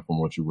take for that from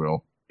what you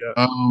will.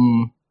 Yeah.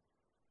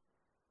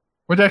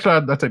 Which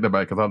actually I take that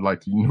back because I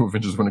liked New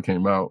Avengers when it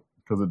came out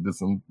because it did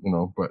some,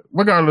 But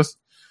regardless,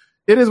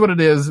 it is what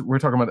it is. We're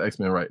talking about the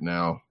X-Men right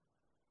now,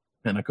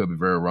 and I could be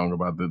very wrong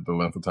about the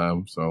length of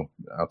time, so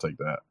I'll take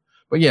that.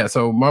 But yeah,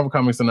 so Marvel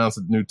Comics announced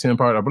a new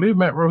 10-part. I believe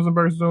Matt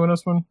Rosenberg is doing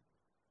this one.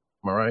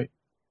 Am I right?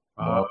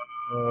 The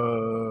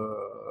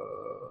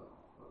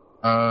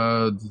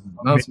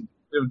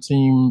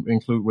team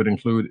would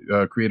include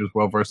creators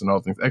well versed in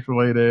all things X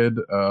related.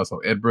 So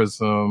Ed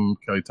Brisson,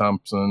 Kelly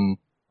Thompson,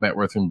 Matt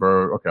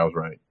Rothenberg. Okay, I was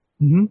right.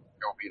 Mm-hmm.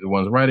 They'll be the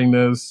ones writing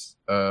this.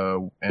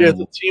 It's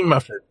a team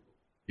effort.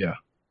 Yeah,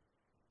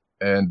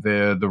 and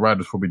the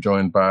writers will be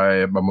joined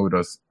by Mahmoud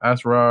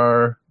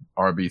Asrar,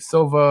 R.B.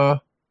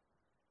 Silva,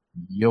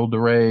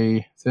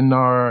 Yildiray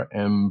Sinar,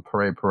 and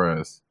Perry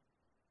Perez.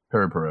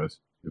 Well,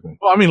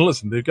 I mean,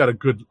 listen, they've got a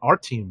good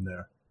art team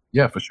there.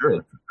 Yeah, for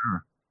sure.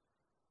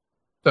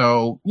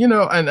 So,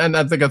 and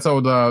I think I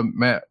told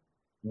Matt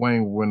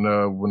Wayne when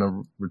I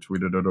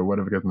retweeted it or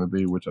whatever it may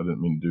be, which I didn't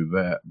mean to do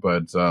that.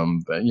 But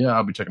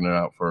I'll be checking it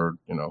out for,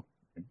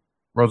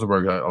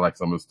 Rosenberg. I like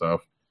some of the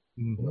stuff.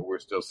 Mm-hmm. We're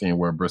still seeing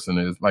where Brisson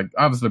is. Like,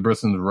 obviously,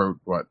 Brisson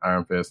wrote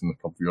Iron Fist and a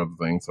couple of other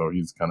things, so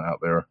he's kind of out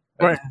there.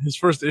 Right. His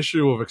first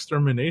issue of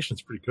Extermination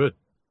is pretty good.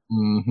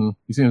 Mm-hmm.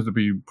 He seems to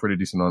be pretty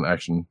decent on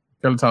action.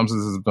 Kelly Thompson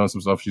has done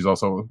some stuff. She's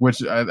also,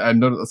 which I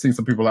know I've seen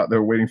some people out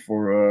there waiting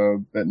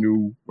for that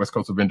new West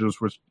Coast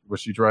Avengers, which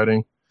she's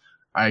writing.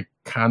 I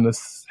kind of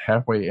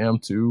halfway am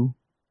too,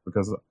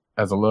 because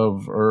as a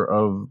lover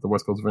of the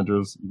West Coast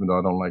Avengers, even though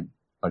I don't like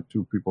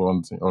two people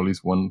on the team, or at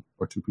least one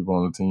or two people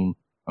on the team,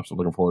 I'm still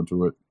looking forward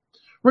to it.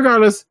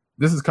 Regardless,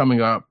 this is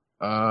coming up.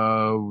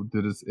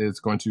 It's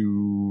going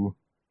to.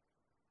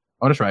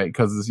 Oh, that's right,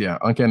 because it's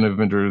Uncanny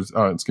Avengers.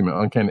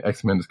 Uncanny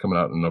X-Men is coming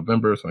out in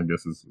November, so I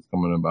guess it's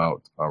coming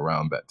about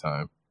around that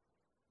time.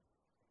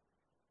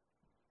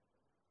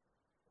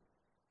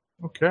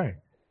 Okay.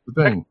 The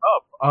thing. Next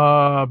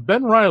up,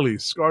 Ben Reilly,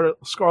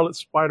 Scarlet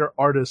Spider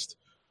artist.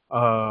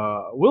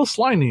 Will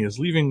Sliney is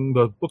leaving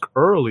the book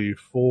early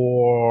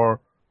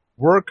for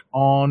work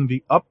on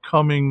the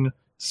upcoming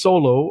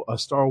Solo, a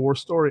Star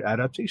Wars story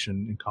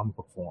adaptation in comic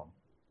book form.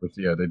 But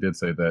yeah, they did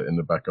say that in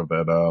the back of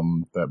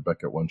that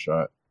Beckett one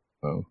shot.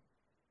 So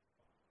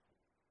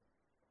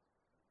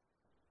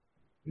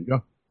there you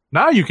go.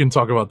 Now you can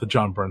talk about the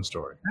John Byrne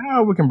story.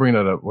 Now we can bring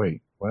that up.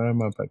 Wait, why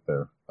am I back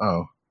there?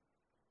 Oh.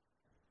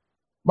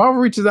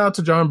 Marvel reaches out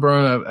to John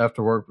Byrne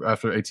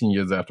after 18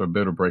 years after a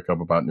bitter breakup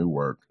about new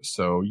work.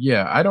 So,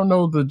 yeah, I don't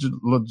know the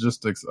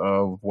logistics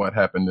of what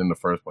happened in the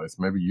first place.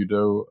 Maybe you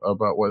do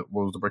about what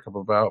was the breakup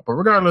about. But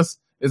regardless,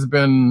 it's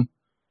been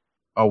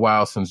a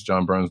while since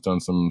John Byrne's done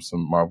some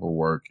Marvel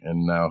work,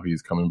 and now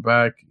he's coming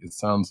back. It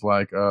sounds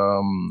like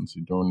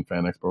during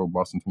Fan Expo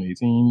Boston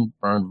 2018,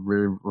 Byrne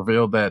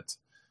revealed that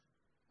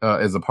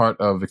as a part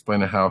of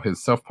explaining how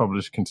his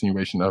self-published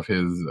continuation of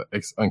his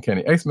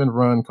Uncanny X-Men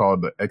run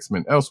called the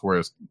X-Men Elsewhere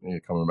is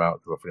coming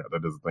about. Because I forgot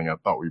that is a thing. I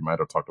thought we might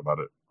have talked about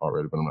it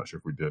already, but I'm not sure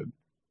if we did.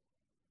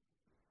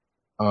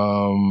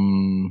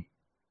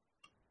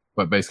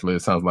 But basically,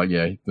 it sounds like,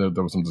 there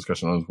was some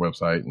discussion on his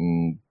website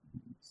and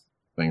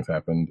things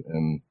happened,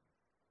 and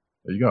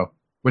there you go.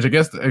 Which I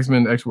guess the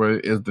X-Men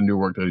Elsewhere is the new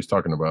work that he's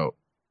talking about.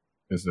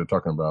 They're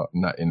talking about,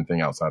 not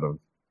anything outside of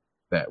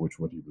that, which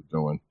what he was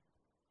doing.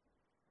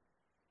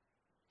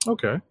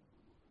 Okay.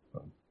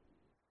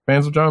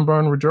 Fans of John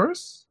Byrne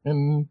rejoice,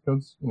 and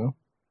because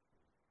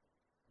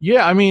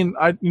Yeah, I mean,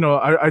 I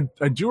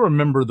do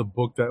remember the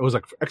book that was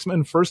like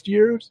X-Men First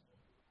Years,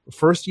 I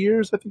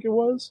think it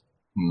was,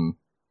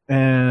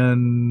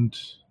 and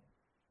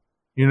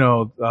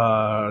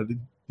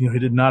he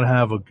did not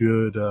have a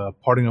good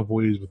parting of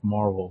ways with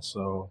Marvel,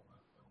 so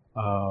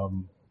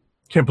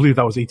can't believe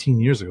that was 18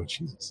 years ago.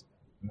 Jesus.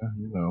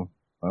 Yeah,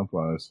 time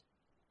flies.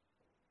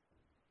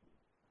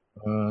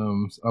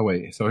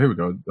 So here we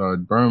go.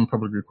 Byrne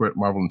publicly quit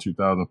Marvel in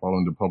 2000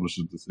 following the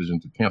publisher's decision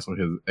to cancel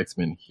his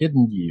X-Men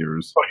Hidden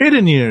Years. Oh,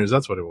 Hidden Years,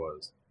 that's what it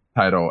was.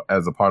 Title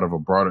as a part of a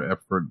broader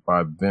effort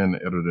by then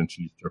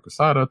editor-in-chief Joe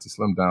Quesada to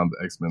slim down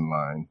the X-Men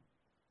line.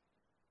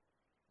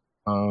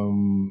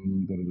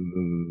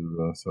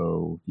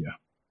 So yeah.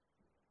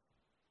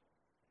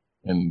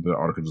 And the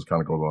article just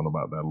kind of goes on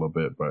about that a little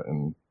bit,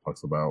 and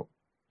talks about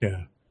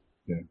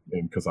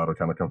and Quesada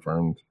kind of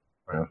confirmed.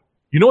 Yeah.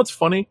 You know what's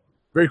funny?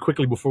 Very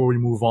quickly before we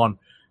move on,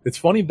 it's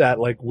funny that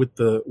like with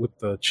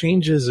the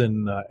changes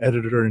in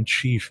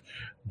editor-in-chief,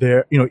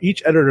 there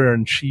each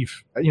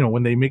editor-in-chief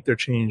when they make their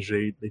change,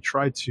 they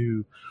try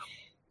to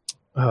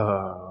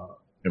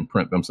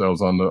imprint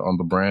themselves on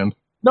the brand.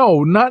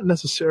 No, not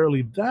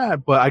necessarily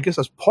that, but I guess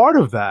as part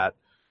of that,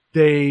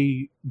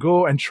 they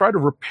go and try to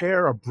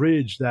repair a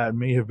bridge that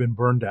may have been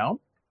burned down.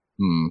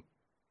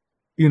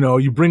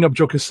 You bring up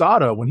Joe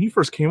Quesada. When he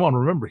first came on,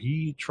 remember,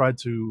 he tried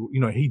to,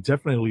 he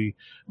definitely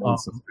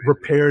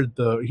repaired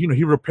the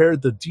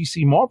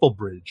DC Marvel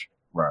bridge.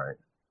 Right.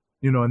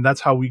 And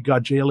that's how we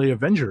got JLA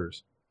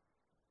Avengers.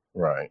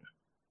 Right.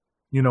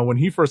 When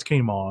he first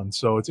came on.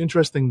 So it's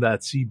interesting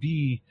that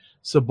CB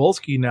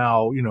Cebulski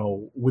now,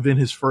 within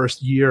his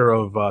first year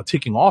of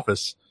taking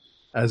office,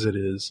 as it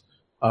is,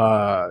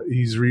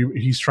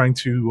 he's trying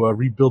to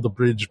rebuild the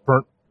bridge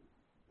burnt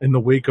in the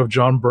wake of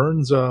John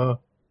Byrne's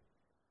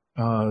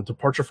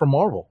departure from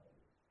Marvel.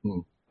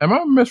 Am I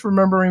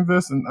misremembering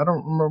this? And I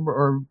don't remember,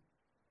 or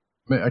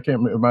I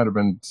can't. It might have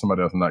been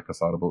somebody else, not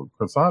Quesada, but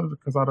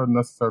Quesada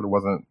necessarily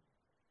wasn't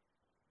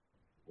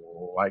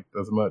liked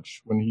as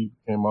much when he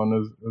came on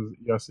as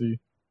ERC.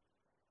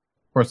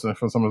 For some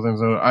of the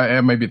things,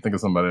 I may be thinking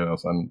of somebody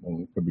else,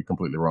 and could be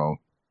completely wrong.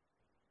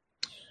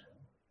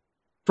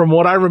 From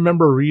what I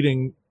remember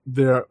reading,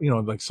 there,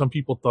 like some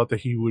people thought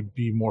that he would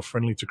be more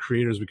friendly to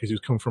creators because he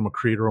was coming from a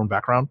creator-owned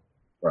background.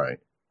 Right.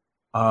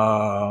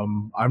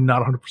 I'm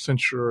not 100%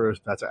 sure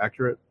if that's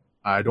accurate.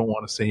 I don't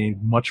want to say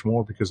much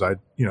more because I'd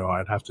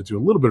have to do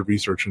a little bit of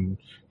research and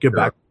get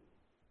back.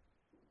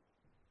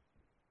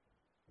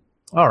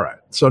 All right.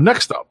 So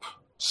next up,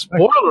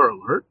 spoiler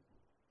alert.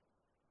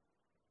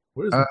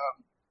 What is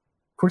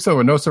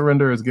Quicksilver, No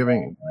Surrender is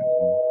giving.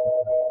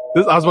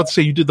 I was about to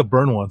say you did the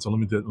Burn one, so let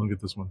me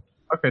get this one.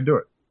 Okay, do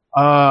it.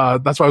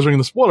 That's why I was ringing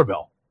the spoiler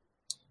bell.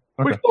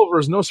 Okay.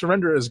 Quicksilver's No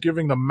Surrender is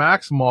giving the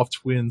Maximoff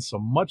twins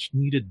some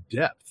much-needed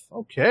depth.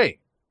 Okay.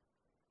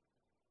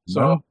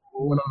 So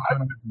I've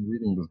been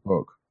reading this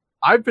book.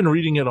 I've been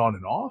reading it on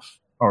and off.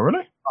 Oh,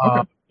 really?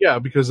 Okay. Yeah,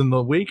 because in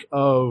the wake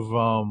of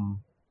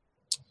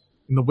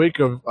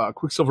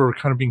Quicksilver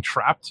kind of being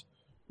trapped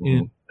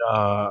in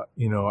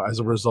as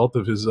a result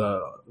of his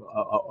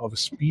of a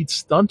speed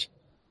stunt.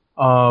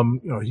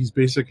 He's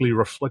basically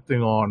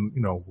reflecting on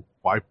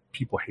why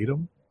people hate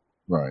him,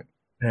 Right.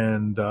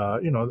 and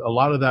a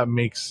lot of that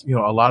makes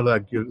a lot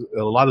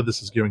of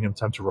this is giving him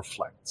time to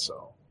reflect.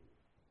 So,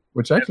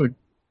 Which actually,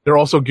 they're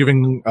also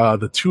giving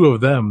the two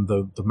of them,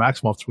 the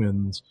Maximoff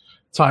twins,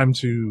 time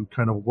to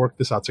kind of work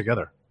this out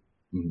together.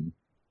 mm-hmm.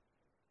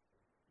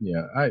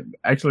 Yeah, I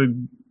actually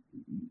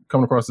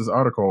coming across this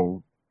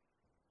article.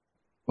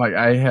 Like,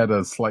 I had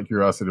a slight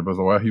curiosity because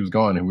while he was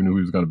gone, and we knew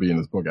he was going to be in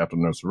this book after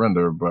No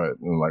Surrender,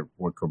 but like,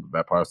 what could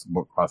that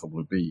book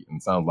possibly be? And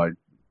it sounds like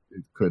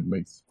it could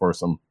make for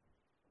some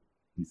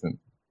decent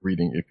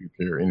reading if you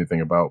care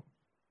anything about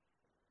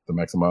the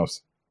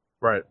Maximoffs.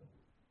 Right.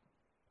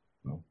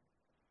 So,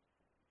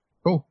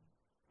 cool.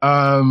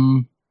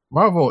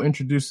 Marvel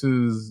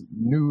introduces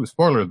new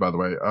spoilers, by the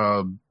way.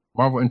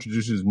 Marvel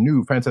introduces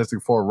new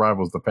Fantastic Four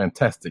rivals, the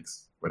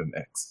Fantastics, with an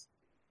X.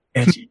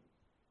 Edgy.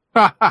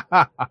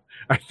 I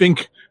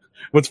think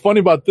what's funny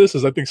about this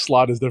is I think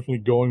Slott is definitely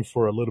going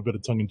for a little bit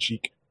of tongue in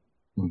cheek.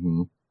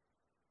 Mm-hmm.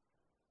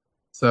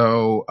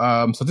 So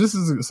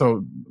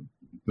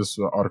this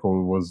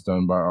article was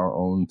done by our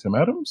own Tim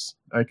Adams,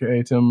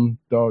 aka Tim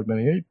Dog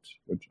 98,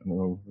 which I don't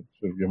know,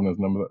 should have given his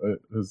number,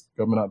 his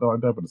government out dog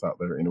that, but it's out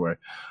there anyway.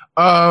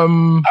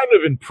 Kind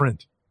of in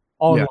print.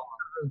 Online. Yeah.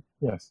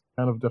 Yes,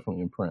 kind of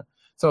definitely in print.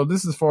 So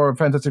this is for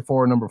Fantastic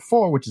Four number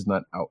 4, which is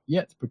not out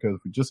yet because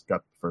we just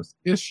got the first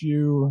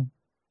issue.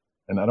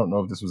 And I don't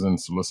know if this was in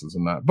solicits or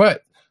not.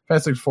 But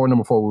Fantastic Four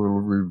number 4 will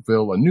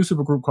reveal a new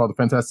supergroup called the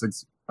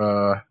Fantastics,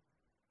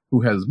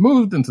 who has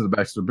moved into the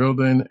Baxter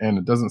building, and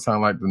it doesn't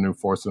sound like the new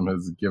foursome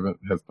has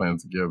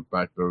plans to give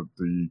back the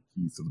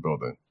keys to the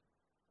building.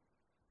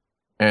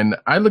 And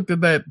I looked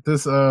at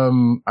this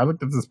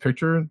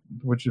picture,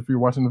 which if you're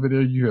watching the video,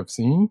 you have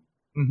seen.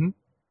 Mm-hmm.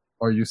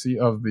 Or you see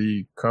of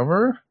the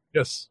cover.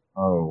 Yes.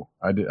 Oh,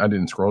 I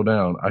didn't scroll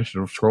down. I should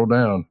have scrolled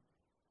down.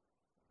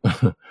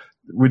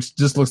 Which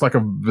just looks like a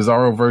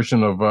bizarro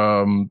version of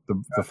the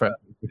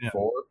Fantastic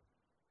Four.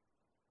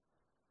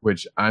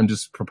 Which I'm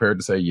just prepared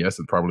to say yes,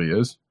 it probably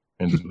is,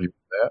 and just leave it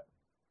at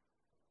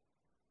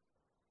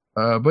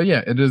that. But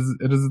yeah, it is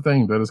a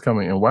thing that is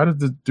coming. And why does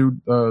this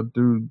dude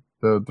do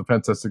the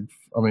Fantastic?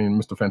 I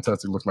mean, Mr.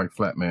 Fantastic looks like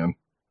Flat Man.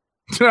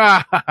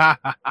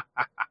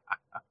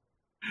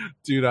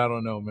 Dude, I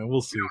don't know, man.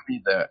 We'll see. We don't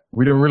need that.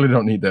 We really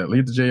don't need that.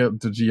 Leave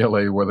the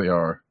GLA where they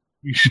are.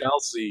 We shall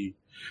see.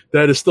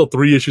 That is still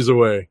 3 issues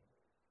away.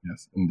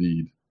 Yes,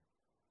 indeed.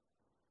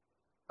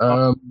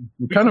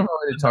 We kind of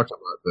already talked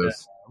about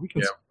this.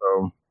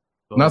 So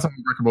Not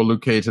Unbreakable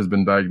Luke Cage has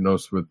been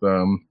diagnosed with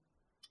what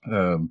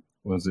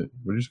is it?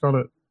 What did you call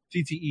it?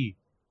 TTE.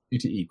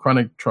 TTE,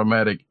 chronic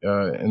traumatic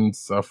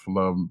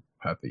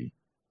encephalopathy.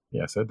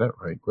 Yeah, I said that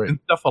right. Great.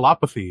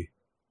 Encephalopathy.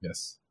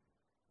 Yes.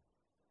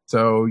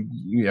 So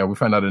yeah, we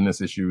find out in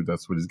this issue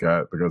that's what he's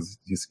got because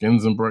his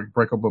skin's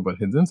unbreakable, but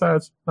his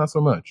insides not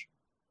so much.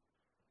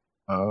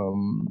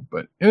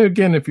 But and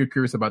again, if you're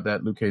curious about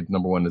that, Luke Cage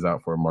number 1 is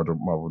out for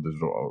Marvel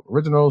Digital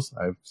Originals.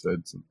 I've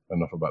said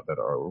enough about that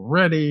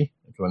already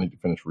because I need to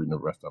finish reading the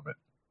rest of it.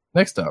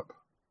 Next up,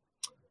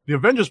 the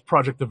Avengers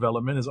project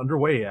development is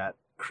underway at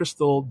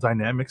Crystal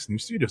Dynamics new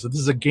studio. So this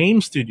is a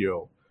game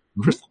studio,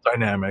 Crystal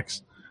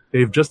Dynamics.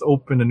 They've just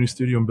opened a new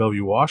studio in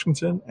Bellevue,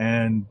 Washington,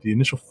 and the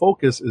initial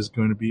focus is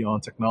going to be on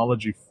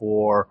technology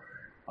for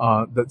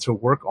that to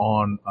work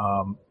on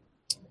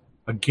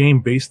a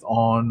game based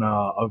on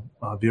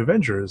the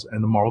Avengers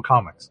and the Marvel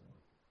Comics.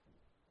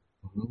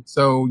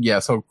 So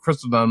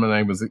Crystal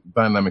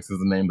Dynamics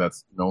is a name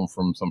that's known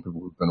from some people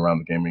who've been around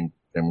the gaming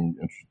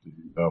industry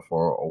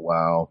for a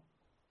while.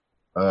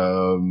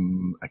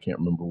 I can't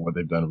remember what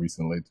they've done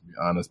recently, to be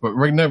honest. But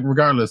right now,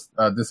 regardless,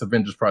 this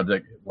Avengers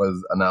project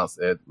was announced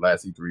at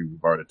last E3.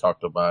 We've already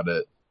talked about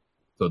it.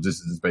 So this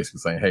is just basically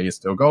saying, hey, it's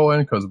still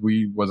going because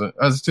it was the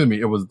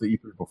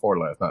E3 before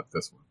last, not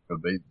this one.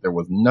 Because there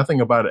was nothing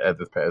about it at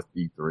this past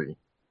E3,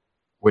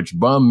 which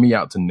bummed me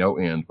out to no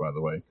end, by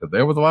the way. Because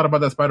there was a lot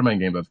about that Spider-Man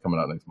game that's coming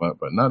out next month,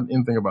 but not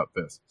anything about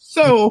this.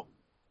 So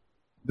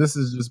this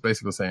is just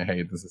basically saying,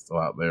 hey, this is still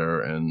out there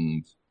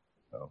and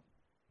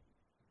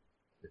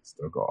it's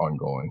still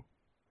ongoing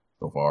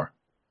so far.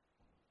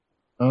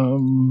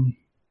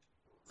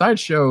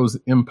 Sideshow's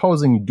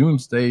imposing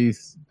Doomsday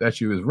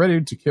statue is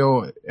ready to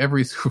kill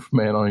every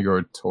Superman on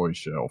your toy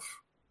shelf.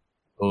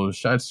 So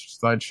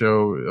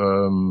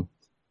Sideshow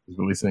is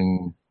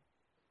releasing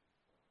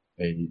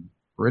a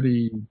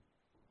pretty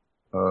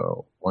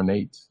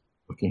ornate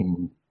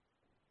looking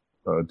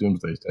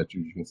Doomsday statue.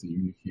 You can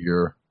see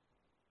here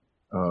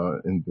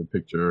in the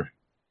picture.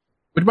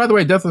 Which, by the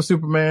way, Death of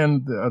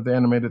Superman, the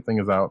animated thing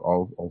is out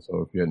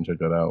also, if you hadn't checked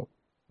that out.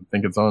 I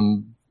think it's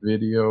on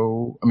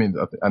video. I mean,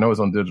 I know it's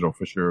on digital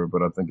for sure,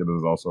 but I think it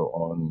is also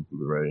on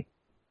Blu-ray.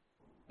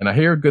 And I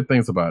hear good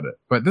things about it.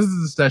 But this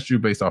is a statue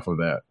based off of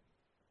that.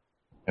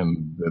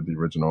 And the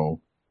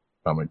original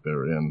comic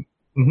they're in.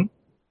 Mm-hmm.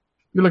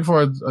 You're looking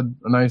for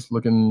a nice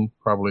looking,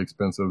 probably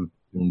expensive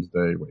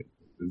Doomsday. Wait,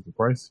 is the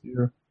price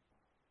here?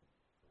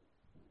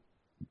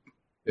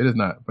 It is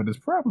not, but it's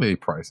probably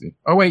pricey.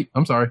 Oh, wait.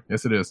 I'm sorry.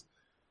 Yes, it is.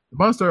 The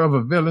monster of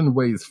a villain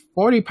weighs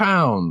 40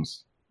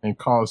 pounds and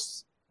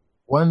costs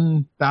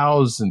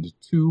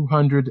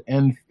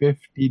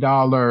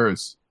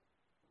 $1,250.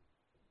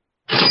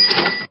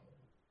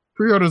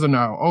 Pre-orders are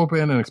now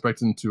open and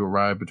expecting to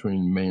arrive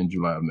between May and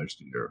July of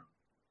next year.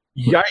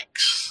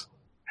 Yikes.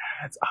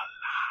 That's a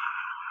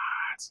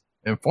lot.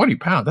 And 40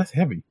 pounds, that's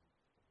heavy.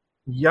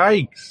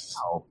 Yikes.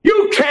 Wow.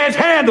 You can't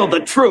handle the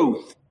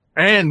truth.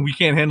 And we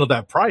can't handle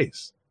that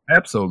price.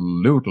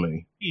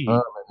 Absolutely.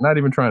 Jeez. Not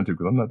even trying to,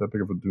 because I'm not that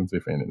big of a Doomsday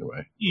fan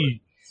anyway.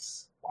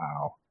 Jeez.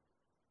 Wow.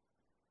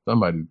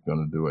 Somebody's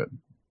going to do it.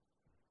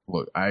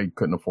 Look, I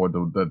couldn't afford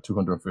the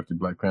 250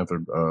 Black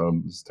Panther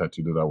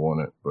tattoo that I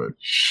wanted, but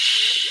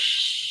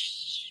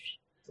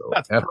so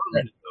That's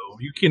permanent, though.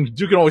 You can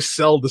always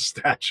sell the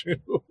statue.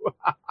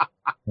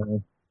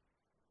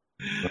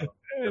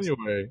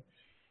 Anyway,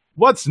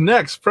 what's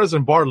next,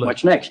 President Bartlett?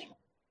 What's next?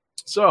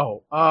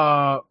 So,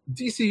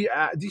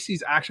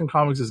 DC's Action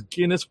Comics is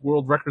Guinness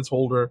World Records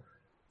holder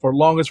for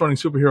longest running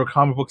superhero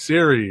comic book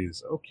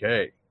series.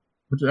 Okay.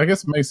 Which I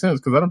guess makes sense,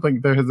 because I don't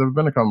think there has ever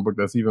been a comic book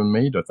that's even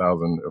made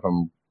 1,000,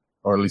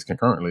 or at least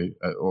concurrently,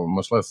 or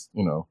much less,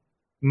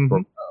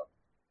 Mhm.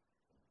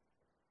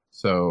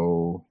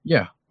 So,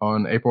 yeah,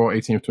 on April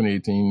 18th,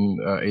 2018,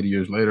 80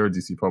 years later,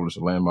 DC published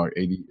a landmark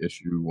 80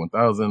 issue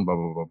 1,000, blah,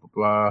 blah, blah, blah,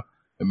 blah,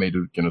 and made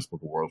the Guinness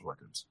Book of World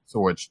Records. So,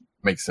 which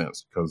makes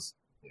sense, because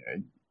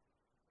you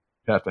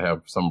have to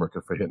have some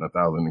record for hitting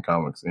 1,000 in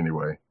comics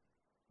anyway.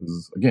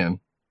 Because,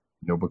 again,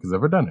 no book has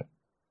ever done it.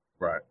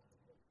 Right.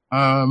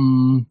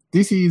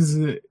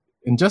 DC's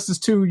Injustice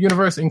 2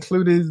 universe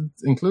includes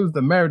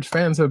the marriage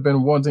fans have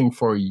been wanting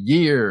for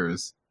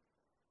years.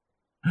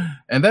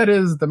 And that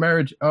is the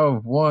marriage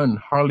of one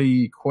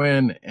Harley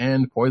Quinn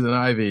and Poison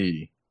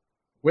Ivy.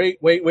 Wait.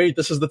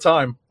 This is the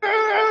time.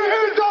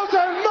 It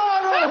doesn't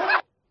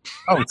matter.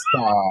 Oh,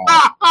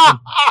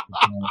 stop.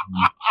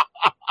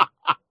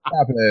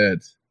 Stop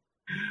it.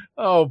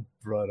 Oh,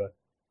 brother.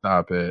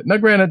 Stop it. Now,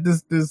 granted,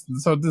 this is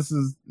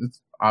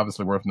it's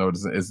obviously worth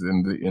noticing is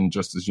in the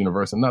Injustice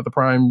universe and not the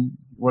Prime,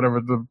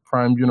 whatever the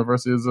Prime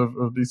universe is of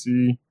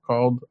DC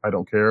called. I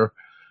don't care.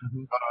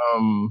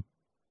 Mm-hmm.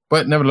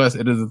 But nevertheless,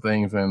 it is a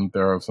thing, and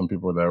there are some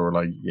people that were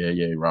like,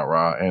 yeah, rah,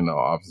 rah, and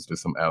obviously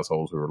some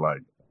assholes who were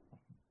like,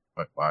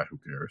 why, who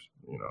cares,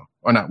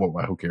 or not,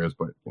 why, who cares,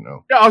 but,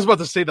 Yeah, I was about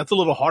to say that's a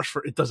little harsh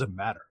for it doesn't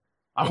matter.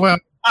 Well,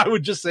 I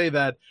would just say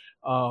that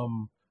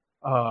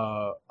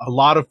a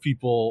lot of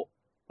people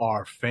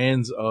are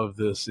fans of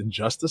this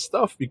Injustice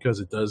stuff because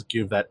it does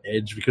give that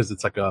edge, because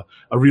it's like a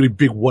really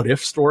big what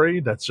if story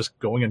that's just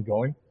going and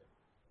going.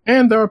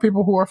 And there are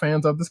people who are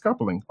fans of this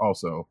coupling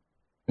also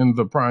in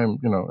the Prime,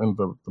 in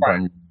the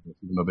Prime,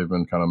 even though they've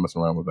been kind of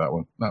messing around with that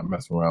one. Not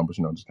messing around, but,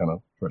 just kind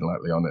of treading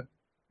lightly on it.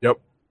 Yep.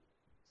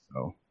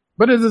 So,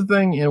 but it's a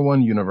thing in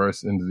one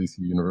universe, in the DC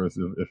universe,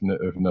 if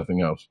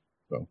nothing else.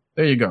 So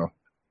there you go.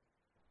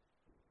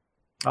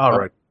 All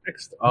right.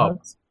 Next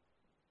up.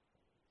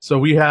 So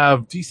we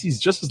have DC's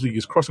Justice League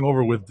is crossing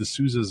over with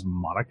D'Souza's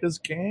Monica's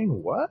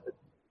gang. What?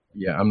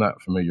 Yeah, I'm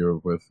not familiar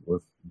with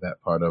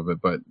that part of it,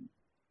 but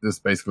this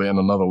basically in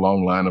another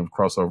long line of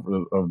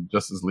crossover of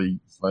Justice League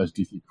 /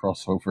 DC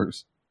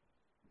crossovers.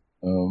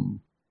 I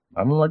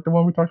don't like the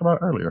one we talked about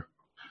earlier.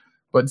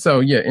 But so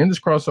yeah, in this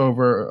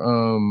crossover,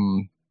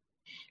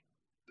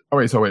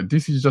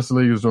 DC's Justice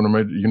League is doing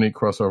a unique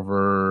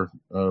crossover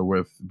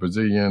with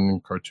Brazilian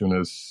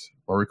cartoonist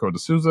Eurico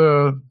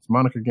D'Souza.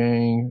 Monica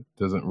Gang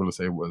doesn't really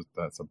say what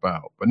that's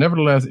about. But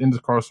nevertheless, in this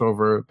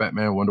crossover,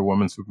 Batman, Wonder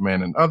Woman,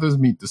 Superman, and others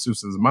meet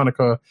D'Souza's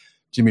Monica,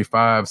 Jimmy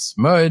Five,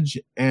 Smudge,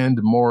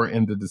 and more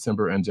in the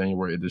December and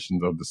January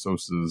editions of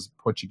D'Souza's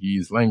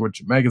Portuguese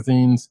language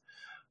magazines.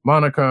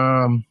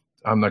 Monica,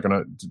 I'm not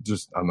gonna do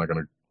it. I'm not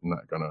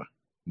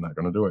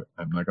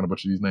gonna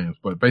butcher these names,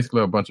 but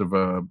basically a bunch of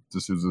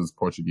D'Souza's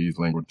Portuguese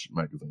language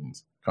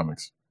magazines,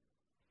 comics.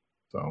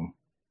 So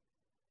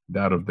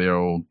doubt if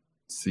they'll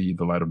see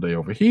the light of day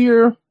over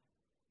here,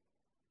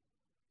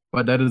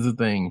 but that is a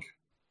thing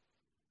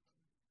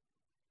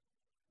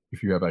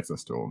if you have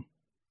access to them.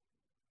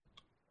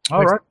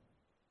 All right.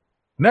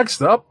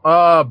 Next up,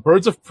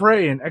 Birds of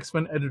Prey and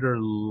X-Men editor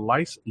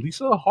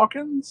Lisa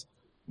Hawkins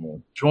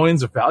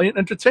joins Valiant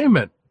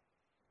Entertainment.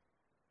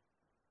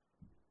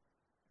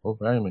 Oh,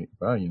 Valiant,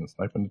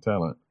 sniping the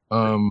talent.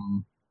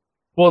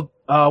 Well,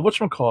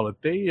 whatchamacallit,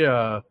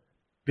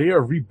 they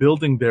are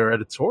rebuilding their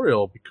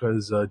editorial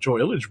because Joe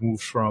Illidge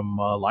moved from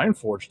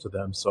Lionforge to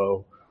them,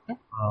 so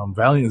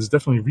Valiant is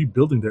definitely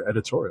rebuilding their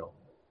editorial.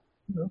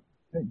 Yeah.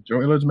 Hey, Joe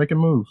Illidge making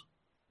moves.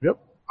 Yep.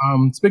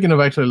 Speaking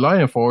of actually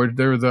Lionforge,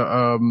 there's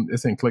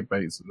it's in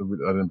clickbait, so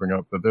I didn't bring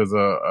up, but there's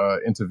a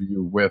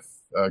interview with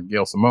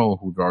Gail Simone,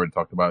 who we've already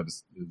talked about,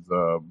 is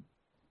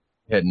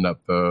heading up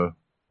the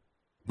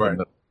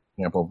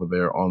camp over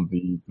there on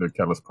the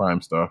Catalyst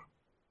Prime stuff,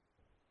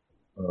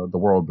 the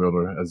world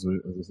builder, as we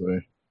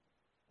say.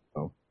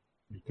 So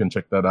you can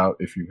check that out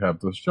if you have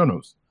the show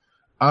notes.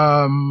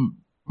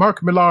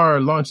 Mark Millar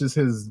launches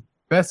his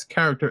best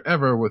character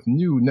ever with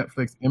new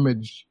Netflix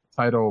image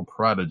title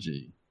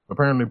Prodigy.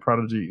 apparently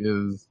Prodigy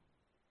is,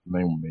 the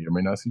name may or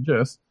may not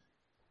suggest,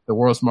 the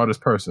world's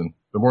smartest person,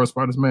 the world's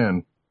smartest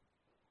man,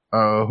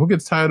 who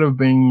gets tired of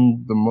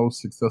being the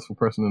most successful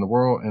person in the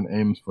world and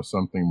aims for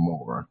something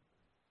more.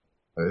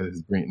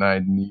 His brilliant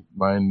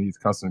mind needs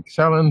constant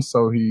challenge,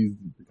 so he's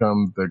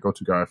become the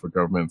go-to guy for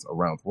governments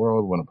around the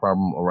world when a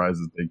problem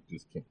arises they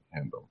just can't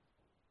handle.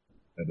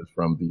 That is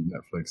from the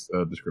Netflix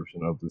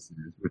description of the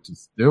series, which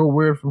is still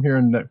weird from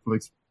hearing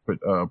Netflix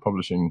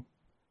publishing.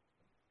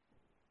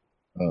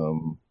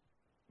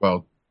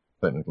 Well,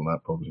 technically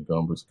not publishing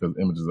comics because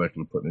Image is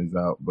actually putting these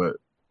out, but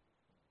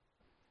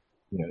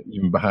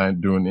even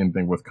behind doing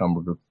anything with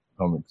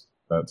comics,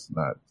 that's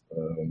not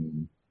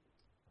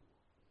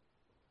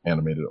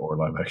animated or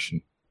live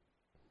action.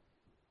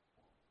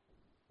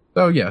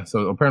 So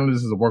apparently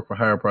this is a work for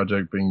hire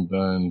project being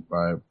done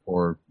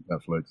for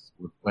Netflix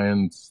with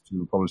plans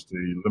to publish the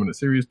limited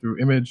series through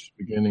Image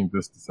beginning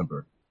this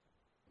December.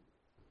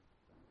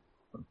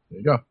 There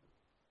you go.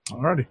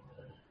 Alrighty.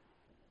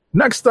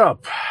 Next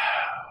up,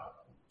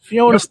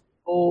 Fiona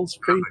Staples,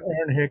 Faith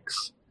Aaron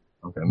Hicks,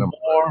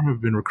 more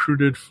have been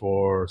recruited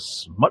for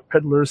Smut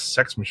Peddler's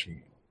Sex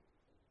Machine.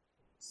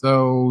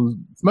 So,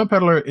 Smut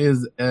Peddler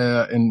is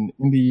an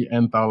indie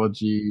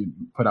anthology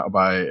put out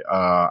by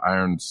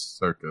Iron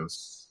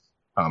Circus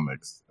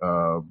Comics.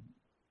 I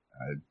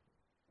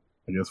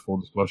guess full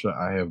disclosure,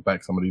 I have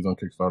backed some of these on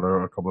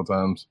Kickstarter a couple of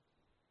times.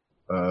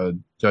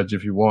 Judge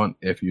if you want,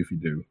 if you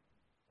do.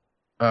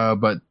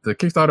 But the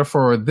Kickstarter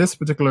for this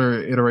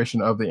particular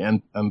iteration of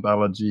the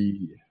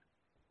anthology,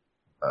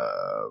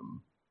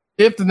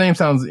 if the name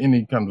sounds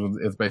any kind of,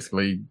 it's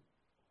basically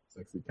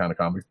sexy kind of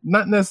comics.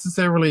 Not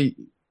necessarily.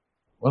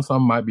 Well,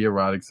 some might be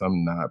erotic,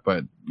 some not,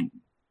 but,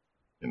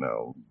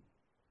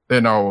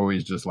 they're not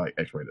always just like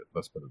X-rated.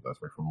 Let's put it that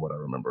way from what I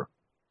remember.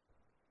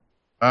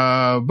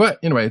 But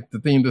anyway, the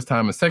theme this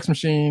time is sex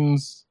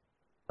machines.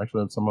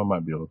 Actually, some of them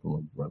might be a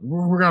little more,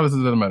 regardless,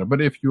 it doesn't matter.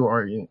 But if you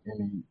are any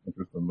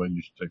interested in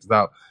you should check this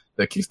out.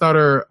 The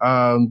Kickstarter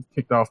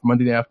kicked off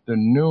Monday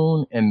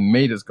afternoon and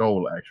made its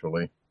goal,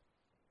 actually.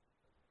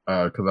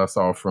 Because I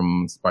saw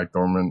from Spike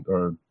Thorman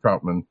or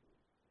Troutman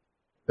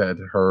that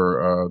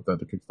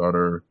the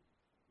Kickstarter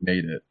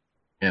made it,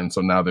 and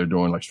so now they're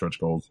doing like stretch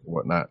goals and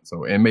whatnot.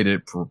 So it made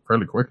it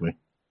fairly quickly.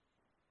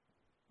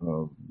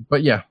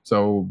 But yeah,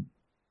 so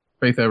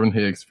Faith Evan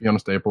Hicks, Fiona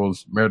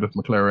Staples, Meredith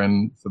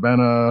McLaren,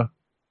 Savannah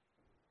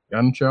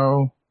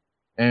Gancho,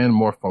 and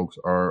more folks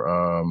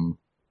are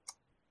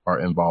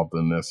involved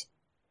in this.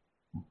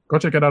 Go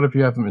check it out if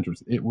you have some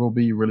interest. It will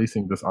be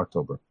releasing this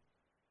October.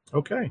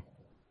 Okay.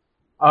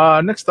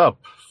 Next up,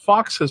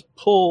 Fox has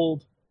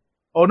pulled.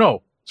 Oh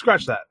no,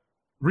 scratch that.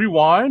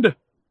 Rewind.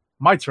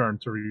 My turn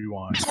to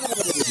rewind.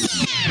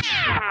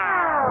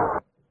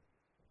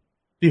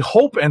 The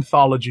Hope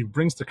Anthology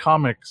what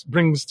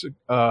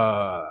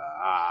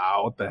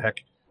the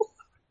heck?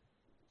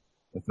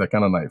 It's that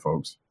kind of night,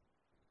 folks.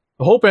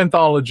 The Hope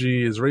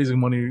Anthology is raising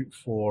money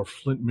for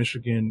Flint,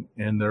 Michigan,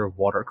 and their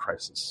water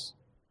crisis.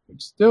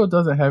 Which still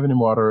doesn't have any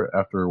water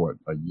after, what,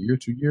 a year,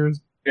 2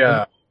 years?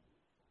 Yeah.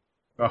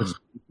 Which is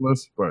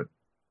ridiculous, but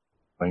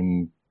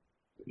plain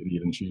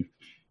idiot in chief.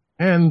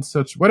 And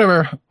such,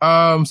 whatever.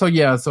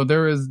 So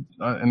there is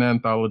an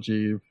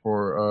anthology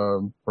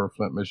for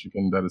Flint,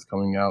 Michigan that is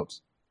coming out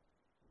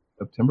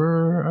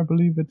September, I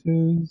believe it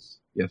is.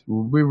 Yes,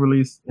 will be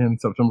released in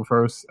September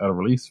 1st at a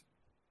release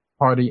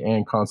party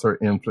and concert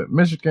in Flint,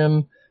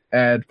 Michigan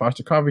at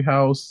Foster Coffee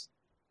House.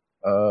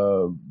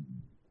 There's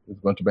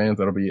a bunch of bands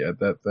that'll be at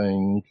that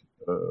thing.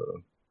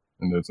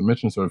 And there's a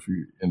mention, so if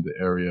you're in the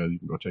area, you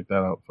can go check that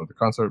out for the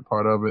concert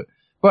part of it.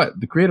 But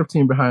the creative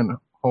team behind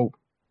Hope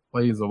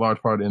plays a large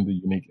part in the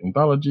unique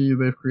anthology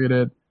they've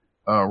created.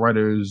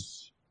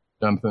 Writers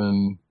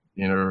Jonathan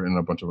Diener and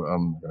a bunch of I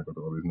gotta go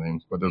through all these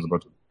names, but there's a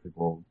bunch of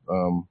people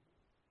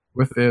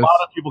with this. A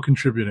lot of people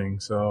contributing.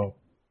 So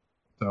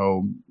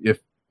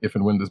if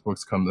and when this book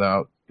comes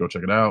out, go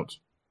check it out.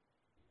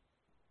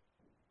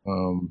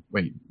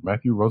 Wait,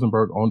 Matthew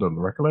Rosenberg owned a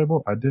record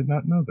label? I did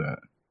not know that.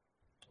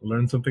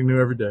 Learn something new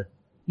every day.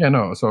 Yeah,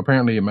 no. So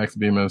apparently Max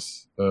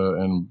Bemis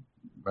and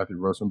Matthew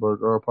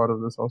Rosenberg are a part of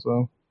this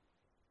also.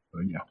 So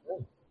yeah.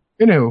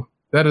 Anywho,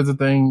 that is a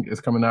thing. It's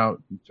coming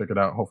out. Check it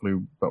out. Hopefully,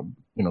 but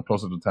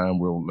closer to the time,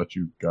 we'll let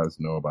you guys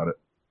know about it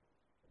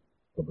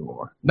a little bit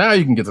more. Now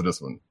you can get to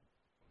this one.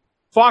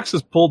 Fox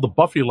has pulled the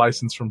Buffy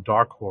license from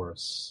Dark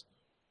Horse.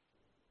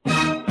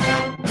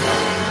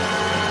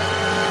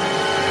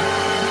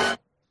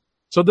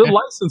 So the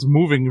license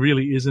moving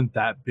really isn't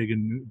that big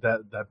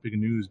that big a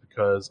news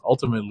because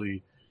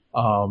ultimately,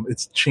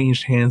 it's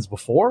changed hands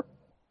before.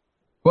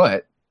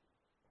 But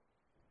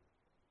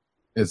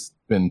it's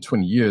been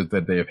 20 years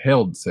that they have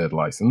held said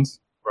license.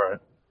 Right.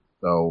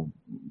 So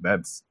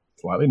that's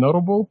slightly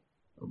notable.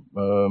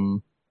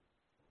 I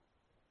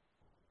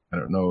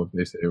don't know if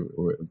they say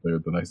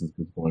the license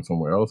is going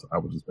somewhere else. I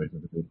would just think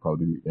that it would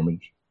probably be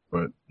Image.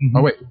 But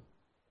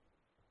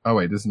oh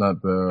wait, this is not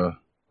the.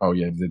 Oh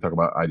yeah, they talk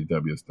about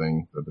IDW's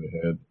thing that they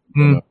had.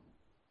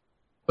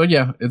 So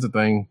yeah, it's a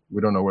thing.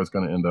 We don't know where it's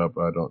going to end up.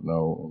 I don't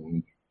know.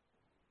 And,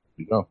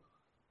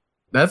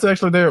 That's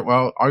actually their,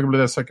 well, arguably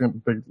their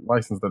second big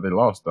license that they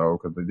lost, though,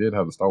 because they did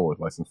have the Star Wars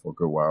license for a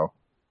good while.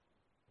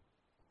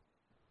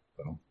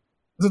 So,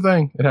 it's a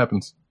thing. It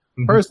happens.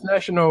 Mm-hmm. First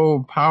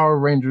National Power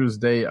Rangers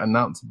Day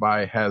announced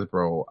by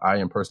Hasbro. I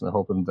am personally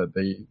hoping that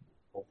they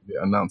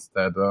announced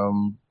that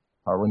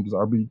Power Rangers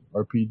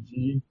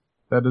RPG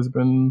that has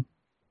been,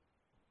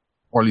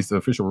 or at least the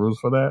official rules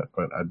for that,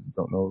 but I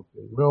don't know if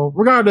they will.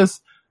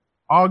 Regardless,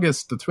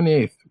 August the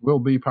 28th will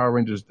be Power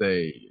Rangers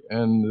Day.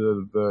 And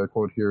the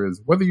quote here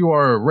is, whether you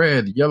are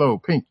red, yellow,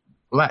 pink,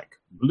 black,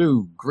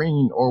 blue,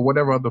 green, or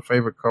whatever other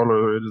favorite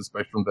color it is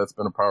spectrum that's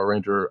been a Power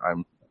Ranger,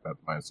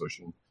 that's my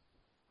assertion.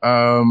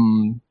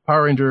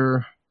 Power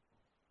Ranger,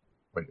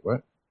 wait,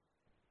 what?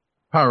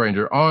 Power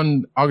Ranger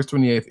on August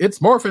 28th. It's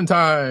Morphin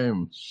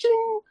Time!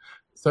 Shing!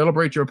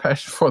 Celebrate your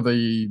passion for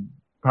the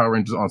Power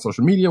Rangers on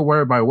social media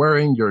by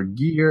wearing your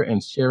gear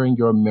and sharing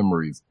your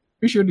memories.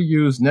 Be sure to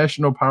use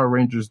National Power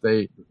Rangers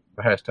Day,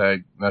 the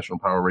hashtag National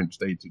Power Rangers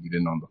Day, to get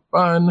in on the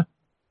fun.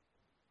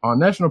 On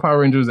National Power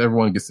Rangers,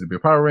 everyone gets to be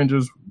Power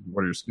Rangers.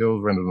 What are your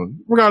skills?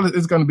 Regardless,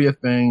 it's going to be a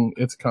thing.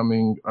 It's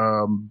coming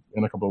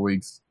in a couple of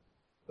weeks.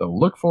 So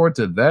look forward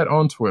to that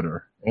on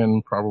Twitter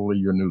and probably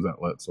your news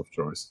outlets of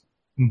choice.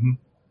 Mm-hmm.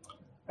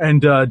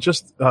 And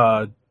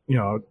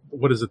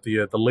what is it?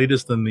 The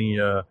latest in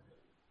the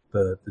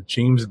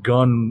James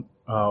Gunn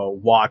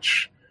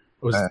watch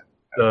was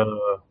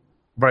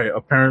right.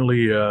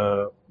 Apparently,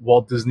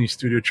 Walt Disney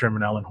Studio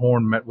Chairman Alan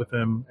Horn met with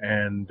him,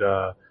 and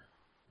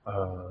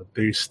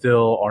they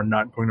still are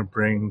not going to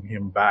bring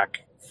him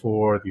back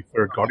for the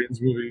third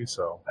Guardians movie.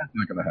 So that's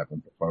not going to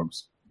happen,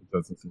 folks. It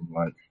doesn't seem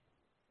like.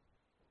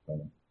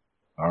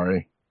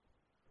 Sorry.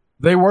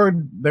 There was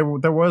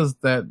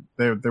that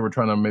they were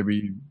trying to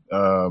maybe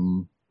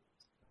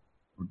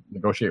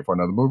negotiate for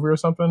another movie or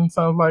something.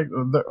 Sounds like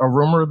a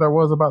rumor there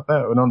was about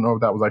that. I don't know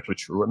if that was actually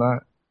true or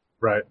not.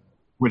 Right.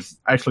 Which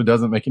actually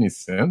doesn't make any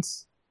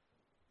sense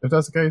if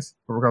that's the case.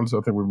 But regardless,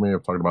 I think we may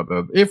have talked about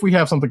that. If we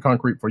have something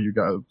concrete for you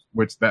guys,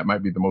 which that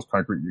might be the most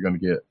concrete you're going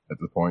to get at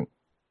this point.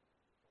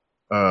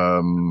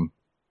 And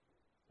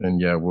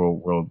yeah,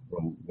 we'll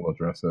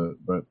address it.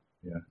 But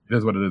yeah, it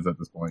is what it is at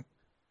this point.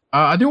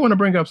 I do want to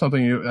bring up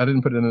something I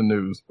didn't put in the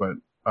news, but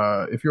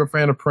if you're a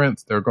fan of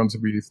Prince, there are going to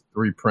be these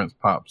 3 Prince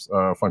Pops,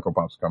 Funko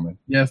Pops coming.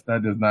 Yes,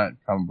 that is not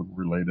comic book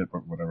related,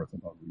 but whatever.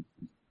 Sometimes we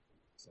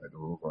say the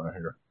rules around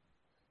here.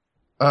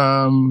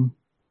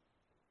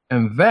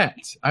 And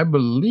that, I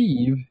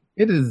believe,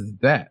 it is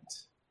that.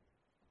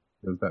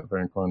 Because that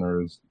very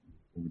corner is,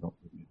 we don't.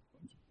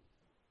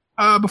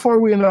 Before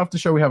we end off the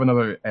show, we have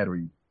another ad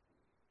read.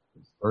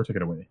 Or take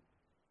it away.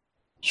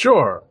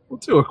 Sure. We'll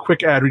do a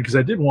quick ad read because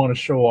I did want to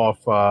show off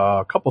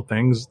a couple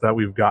things that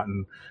we've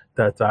gotten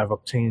that I've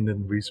obtained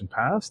in the recent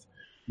past.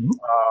 Mm-hmm.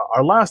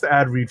 Our last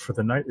ad read for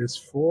the night is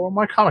for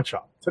My Comic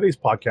Shop. Today's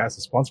podcast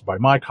is sponsored by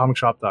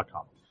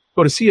mycomicshop.com.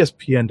 Go to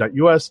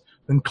cspn.us,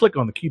 then click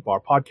on the Keep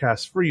Our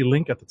Podcast Free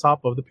link at the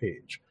top of the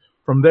page.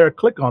 From there,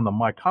 click on the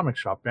My Comic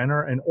Shop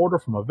banner and order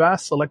from a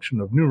vast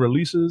selection of new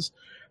releases,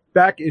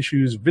 back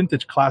issues,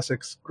 vintage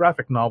classics,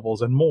 graphic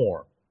novels, and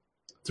more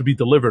to be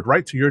delivered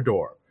right to your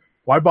door.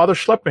 Why bother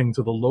schlepping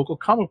to the local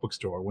comic book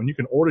store when you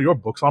can order your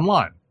books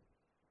online?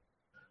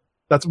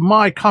 That's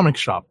My Comic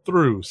Shop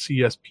through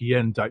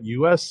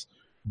cspn.us.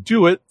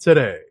 Do it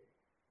today.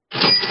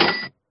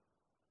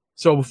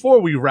 So before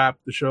we wrap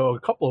the show, a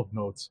couple of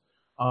notes.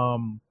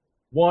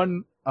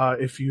 One,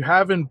 if you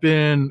haven't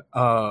been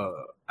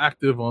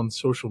active on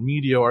social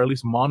media or at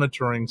least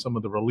monitoring some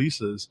of the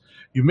releases,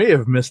 you may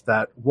have missed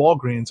that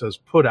Walgreens has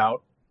put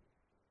out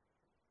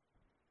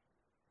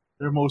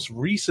their most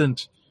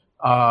recent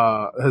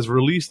has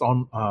released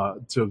on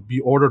to be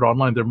ordered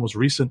online their most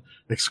recent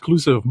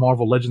exclusive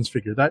Marvel Legends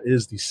figure. That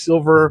is the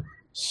Silver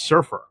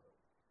Surfer,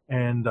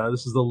 and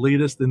this is the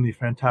latest in the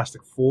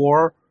Fantastic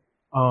Four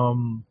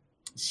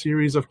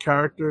series of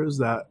characters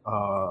that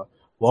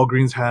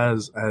Walgreens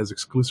has as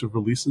exclusive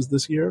releases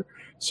this year.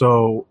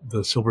 So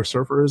the Silver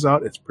Surfer is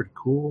out. It's pretty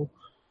cool.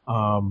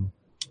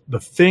 The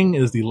Thing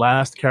is the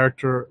last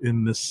character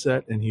in this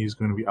set, and he's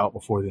going to be out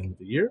before the end of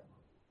the year.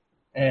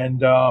 And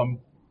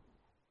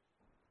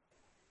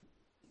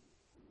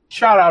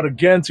shout out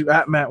again to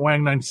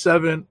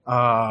 @MattWang97.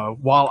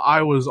 While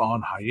I was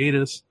on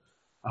hiatus,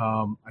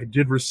 I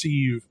did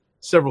receive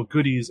several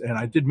goodies, and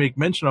I did make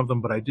mention of them,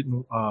 but I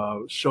didn't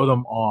show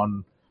them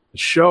on the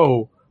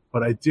show.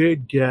 But I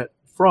did get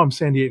from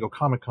San Diego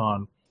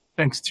Comic-Con,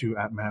 thanks to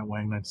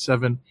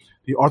 @MattWang97,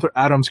 the Arthur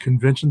Adams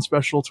Convention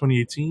Special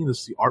 2018.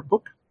 This is the art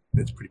book.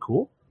 It's pretty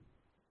cool.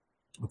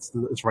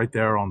 It's right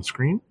there on the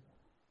screen.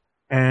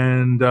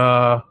 And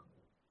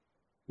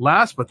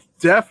last but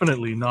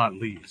definitely not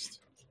least,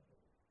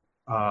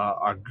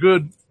 our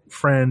good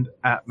friend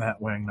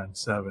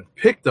 @MattWang97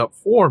 picked up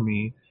for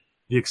me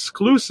the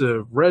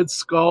exclusive Red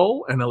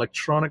Skull and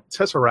Electronic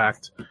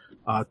Tesseract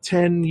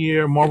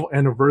 10-year Marvel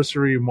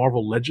Anniversary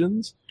Marvel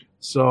Legends.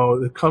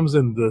 So it comes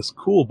in this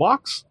cool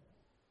box.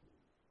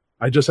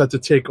 I just had to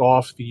take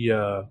off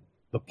the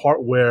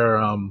part where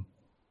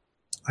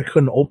I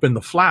couldn't open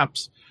the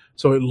flaps.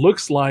 So it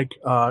looks like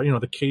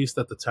the case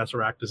that the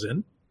Tesseract is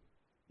in.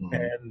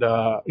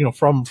 and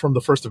from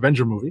the first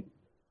Avenger movie.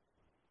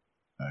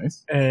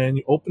 Nice. And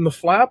you open the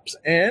flaps,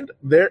 and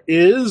there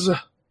is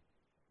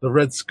the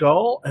Red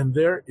Skull, and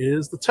there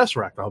is the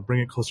Tesseract. I'll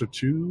bring it closer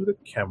to the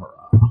camera.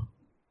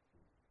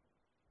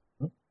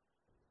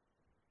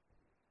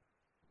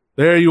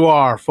 There you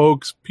are,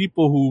 folks.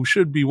 People who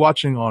should be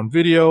watching on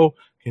video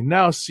can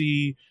now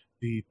see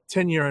the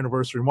 10-year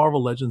anniversary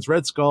Marvel Legends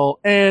Red Skull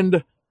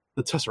and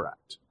the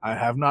Tesseract. I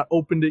have not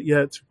opened it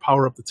yet to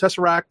power up the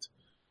Tesseract.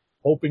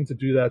 Hoping to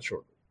do that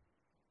shortly.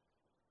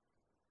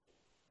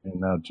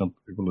 And now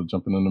people are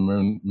jumping in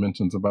the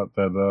mentions about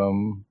that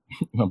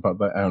about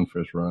that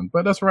Ironfish run.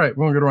 But that's right,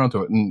 we're gonna get around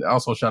to it. And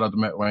also shout out to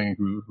Matt Wang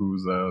who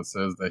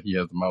says that he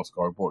has the Mouse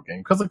Guard board game,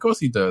 because of course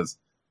he does.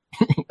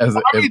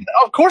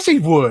 Of course he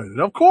would.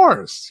 Of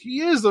course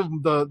he is the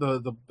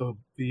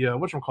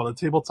whatchamacallit,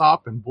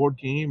 tabletop and board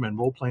game and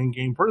role playing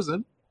game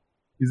person.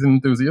 He's an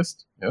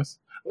enthusiast. Yes.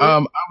 I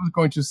was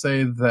going to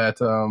say that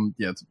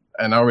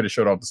and I already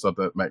showed off the stuff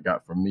that Matt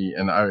got from me,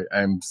 and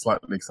I'm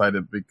slightly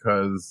excited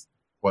because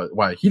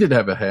why he did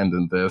have a hand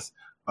in this.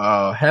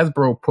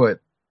 Hasbro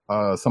put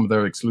some of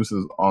their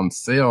exclusives on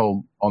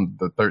sale on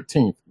the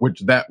 13th, which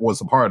that was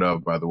a part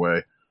of, by the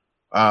way.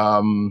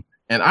 And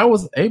I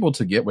was able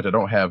to get, which I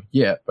don't have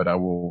yet, but I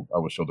will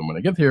show them when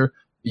I get here,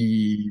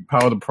 the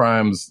Power of the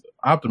Primes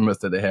Optimus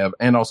that they have,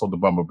 and also the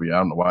Bumblebee. I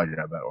don't know why I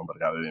got that one, but I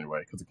got it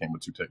anyway because it came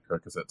with 2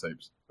 cassette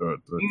tapes to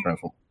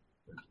transform.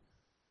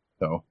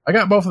 So I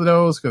got both of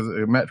those because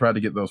Matt tried to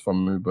get those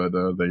from me, but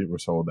they were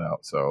sold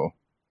out. So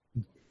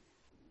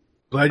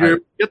glad you're able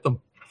to get them.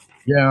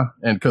 Yeah,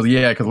 and because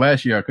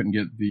last year I couldn't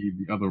get the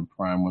other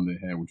Prime one they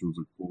had, which was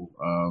a cool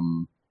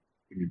kind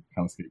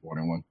of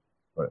skateboarding one.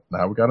 But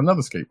now we got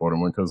another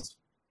skateboarding one because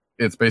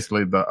it's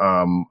basically the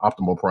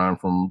Optimal Prime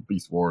from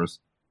Beast Wars.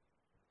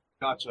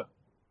 Gotcha.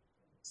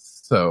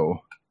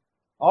 So,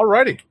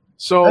 alrighty.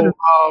 So,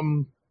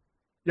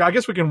 I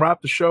guess we can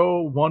wrap the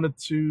show. Wanted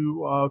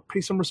to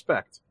pay some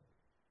respect.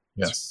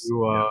 Yes.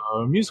 To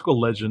a musical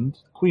legend,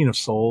 Queen of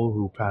Soul,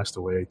 who passed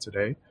away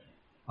today.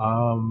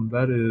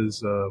 That is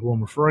who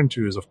I'm referring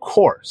to is, of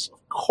course,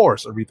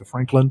 Aretha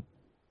Franklin.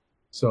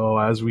 So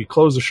as we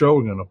close the show,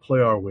 we're going to play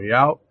our way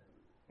out.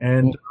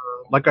 And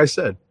like I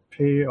said,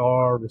 pay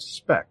our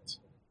respect.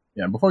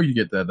 Yeah, before you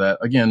get that,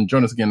 again,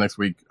 join us again next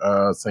week.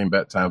 Same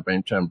bat time,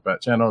 same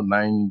bat channel,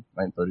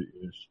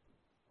 9:30-ish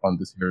on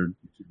this here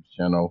YouTube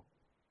channel.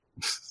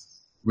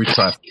 We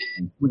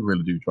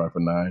really do try for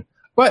 9.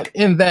 But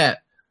in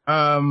that,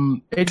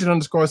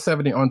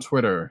 Agent_70 on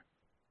Twitter,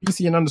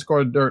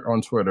 PCN_Dirt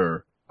on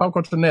Twitter,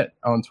 PopCultureNet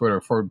on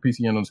Twitter for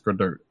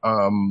PCN_Dirt,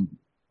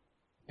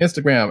 Instagram,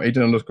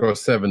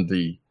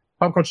 Agent_70,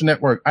 Pop Culture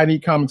Network, I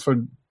Need Comics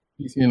for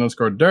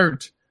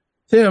PCN_Dirt,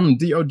 Tim,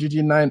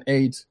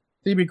 DOGG98,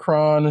 CB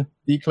Cron,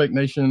 DClick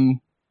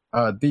Nation,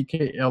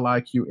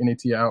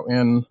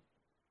 DKLIQNATIN,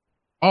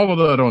 all of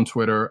that on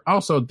Twitter.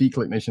 Also,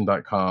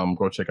 DClickNation.com.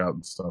 Go check out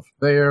the stuff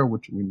there,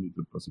 which we need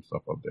to put some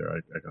stuff up there.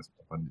 I got some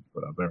stuff I need to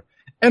put out there.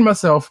 And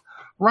myself,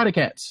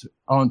 Roddycat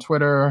on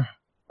Twitter.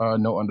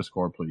 No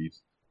underscore,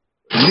 please.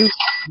 News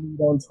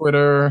on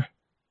Twitter.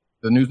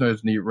 The News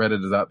Nerds Need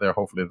Reddit is out there.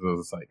 Hopefully, there's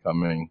a site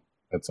coming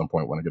at some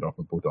point when I get off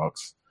of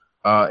Bulldogs.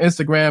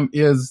 Instagram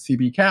is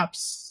CB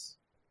Caps.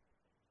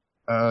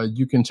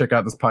 You can check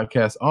out this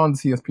podcast on the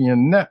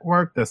CSPN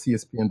network. That's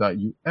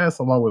CSPN.us,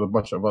 along with a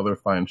bunch of other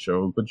fine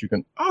shows. But you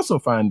can also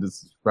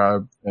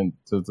subscribe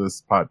to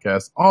this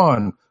podcast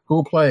on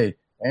Google Play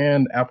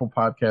and Apple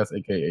Podcasts,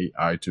 aka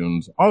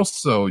iTunes.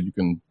 Also, you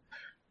can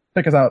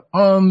check us out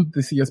on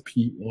the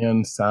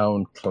CSPN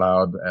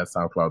SoundCloud at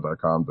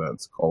soundcloud.com.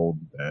 That's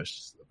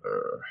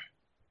cold-silver.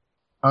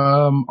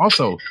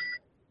 Also,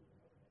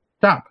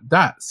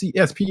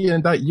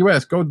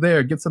 shop.cspn.us. Go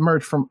there, get some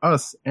merch from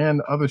us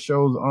and other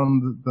shows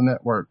on the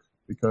network,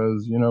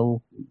 because, we're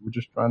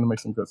just trying to make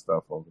some good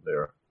stuff over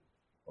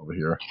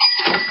here.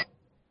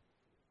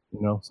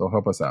 So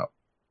help us out.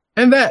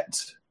 And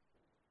that,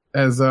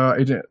 as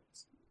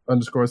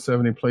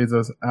Agent_70 plays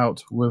us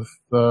out with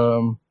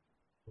a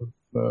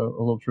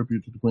little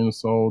tribute to the Queen of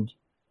Soul.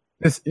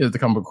 This is the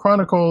Comic Book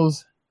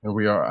Chronicles, and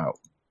we are out.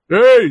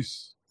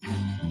 Peace!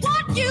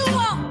 What you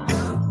want?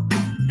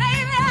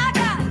 Baby, I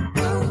got it.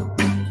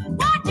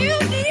 What you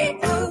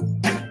need?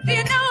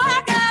 You know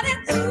I got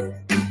it.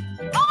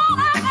 All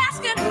I'm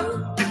asking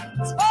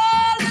is for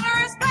a little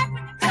respect.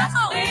 Just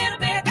a little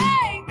bit,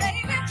 hey,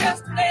 baby.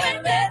 Just a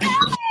little bit.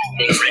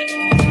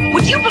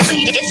 Would you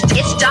believe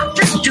it's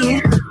Dr.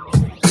 Doom?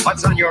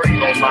 What's on your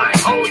evil mind?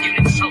 Oh, you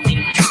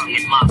insulting tongue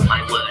and mock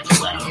my words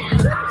well.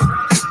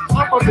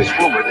 How about this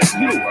rumor that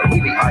you are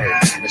really hired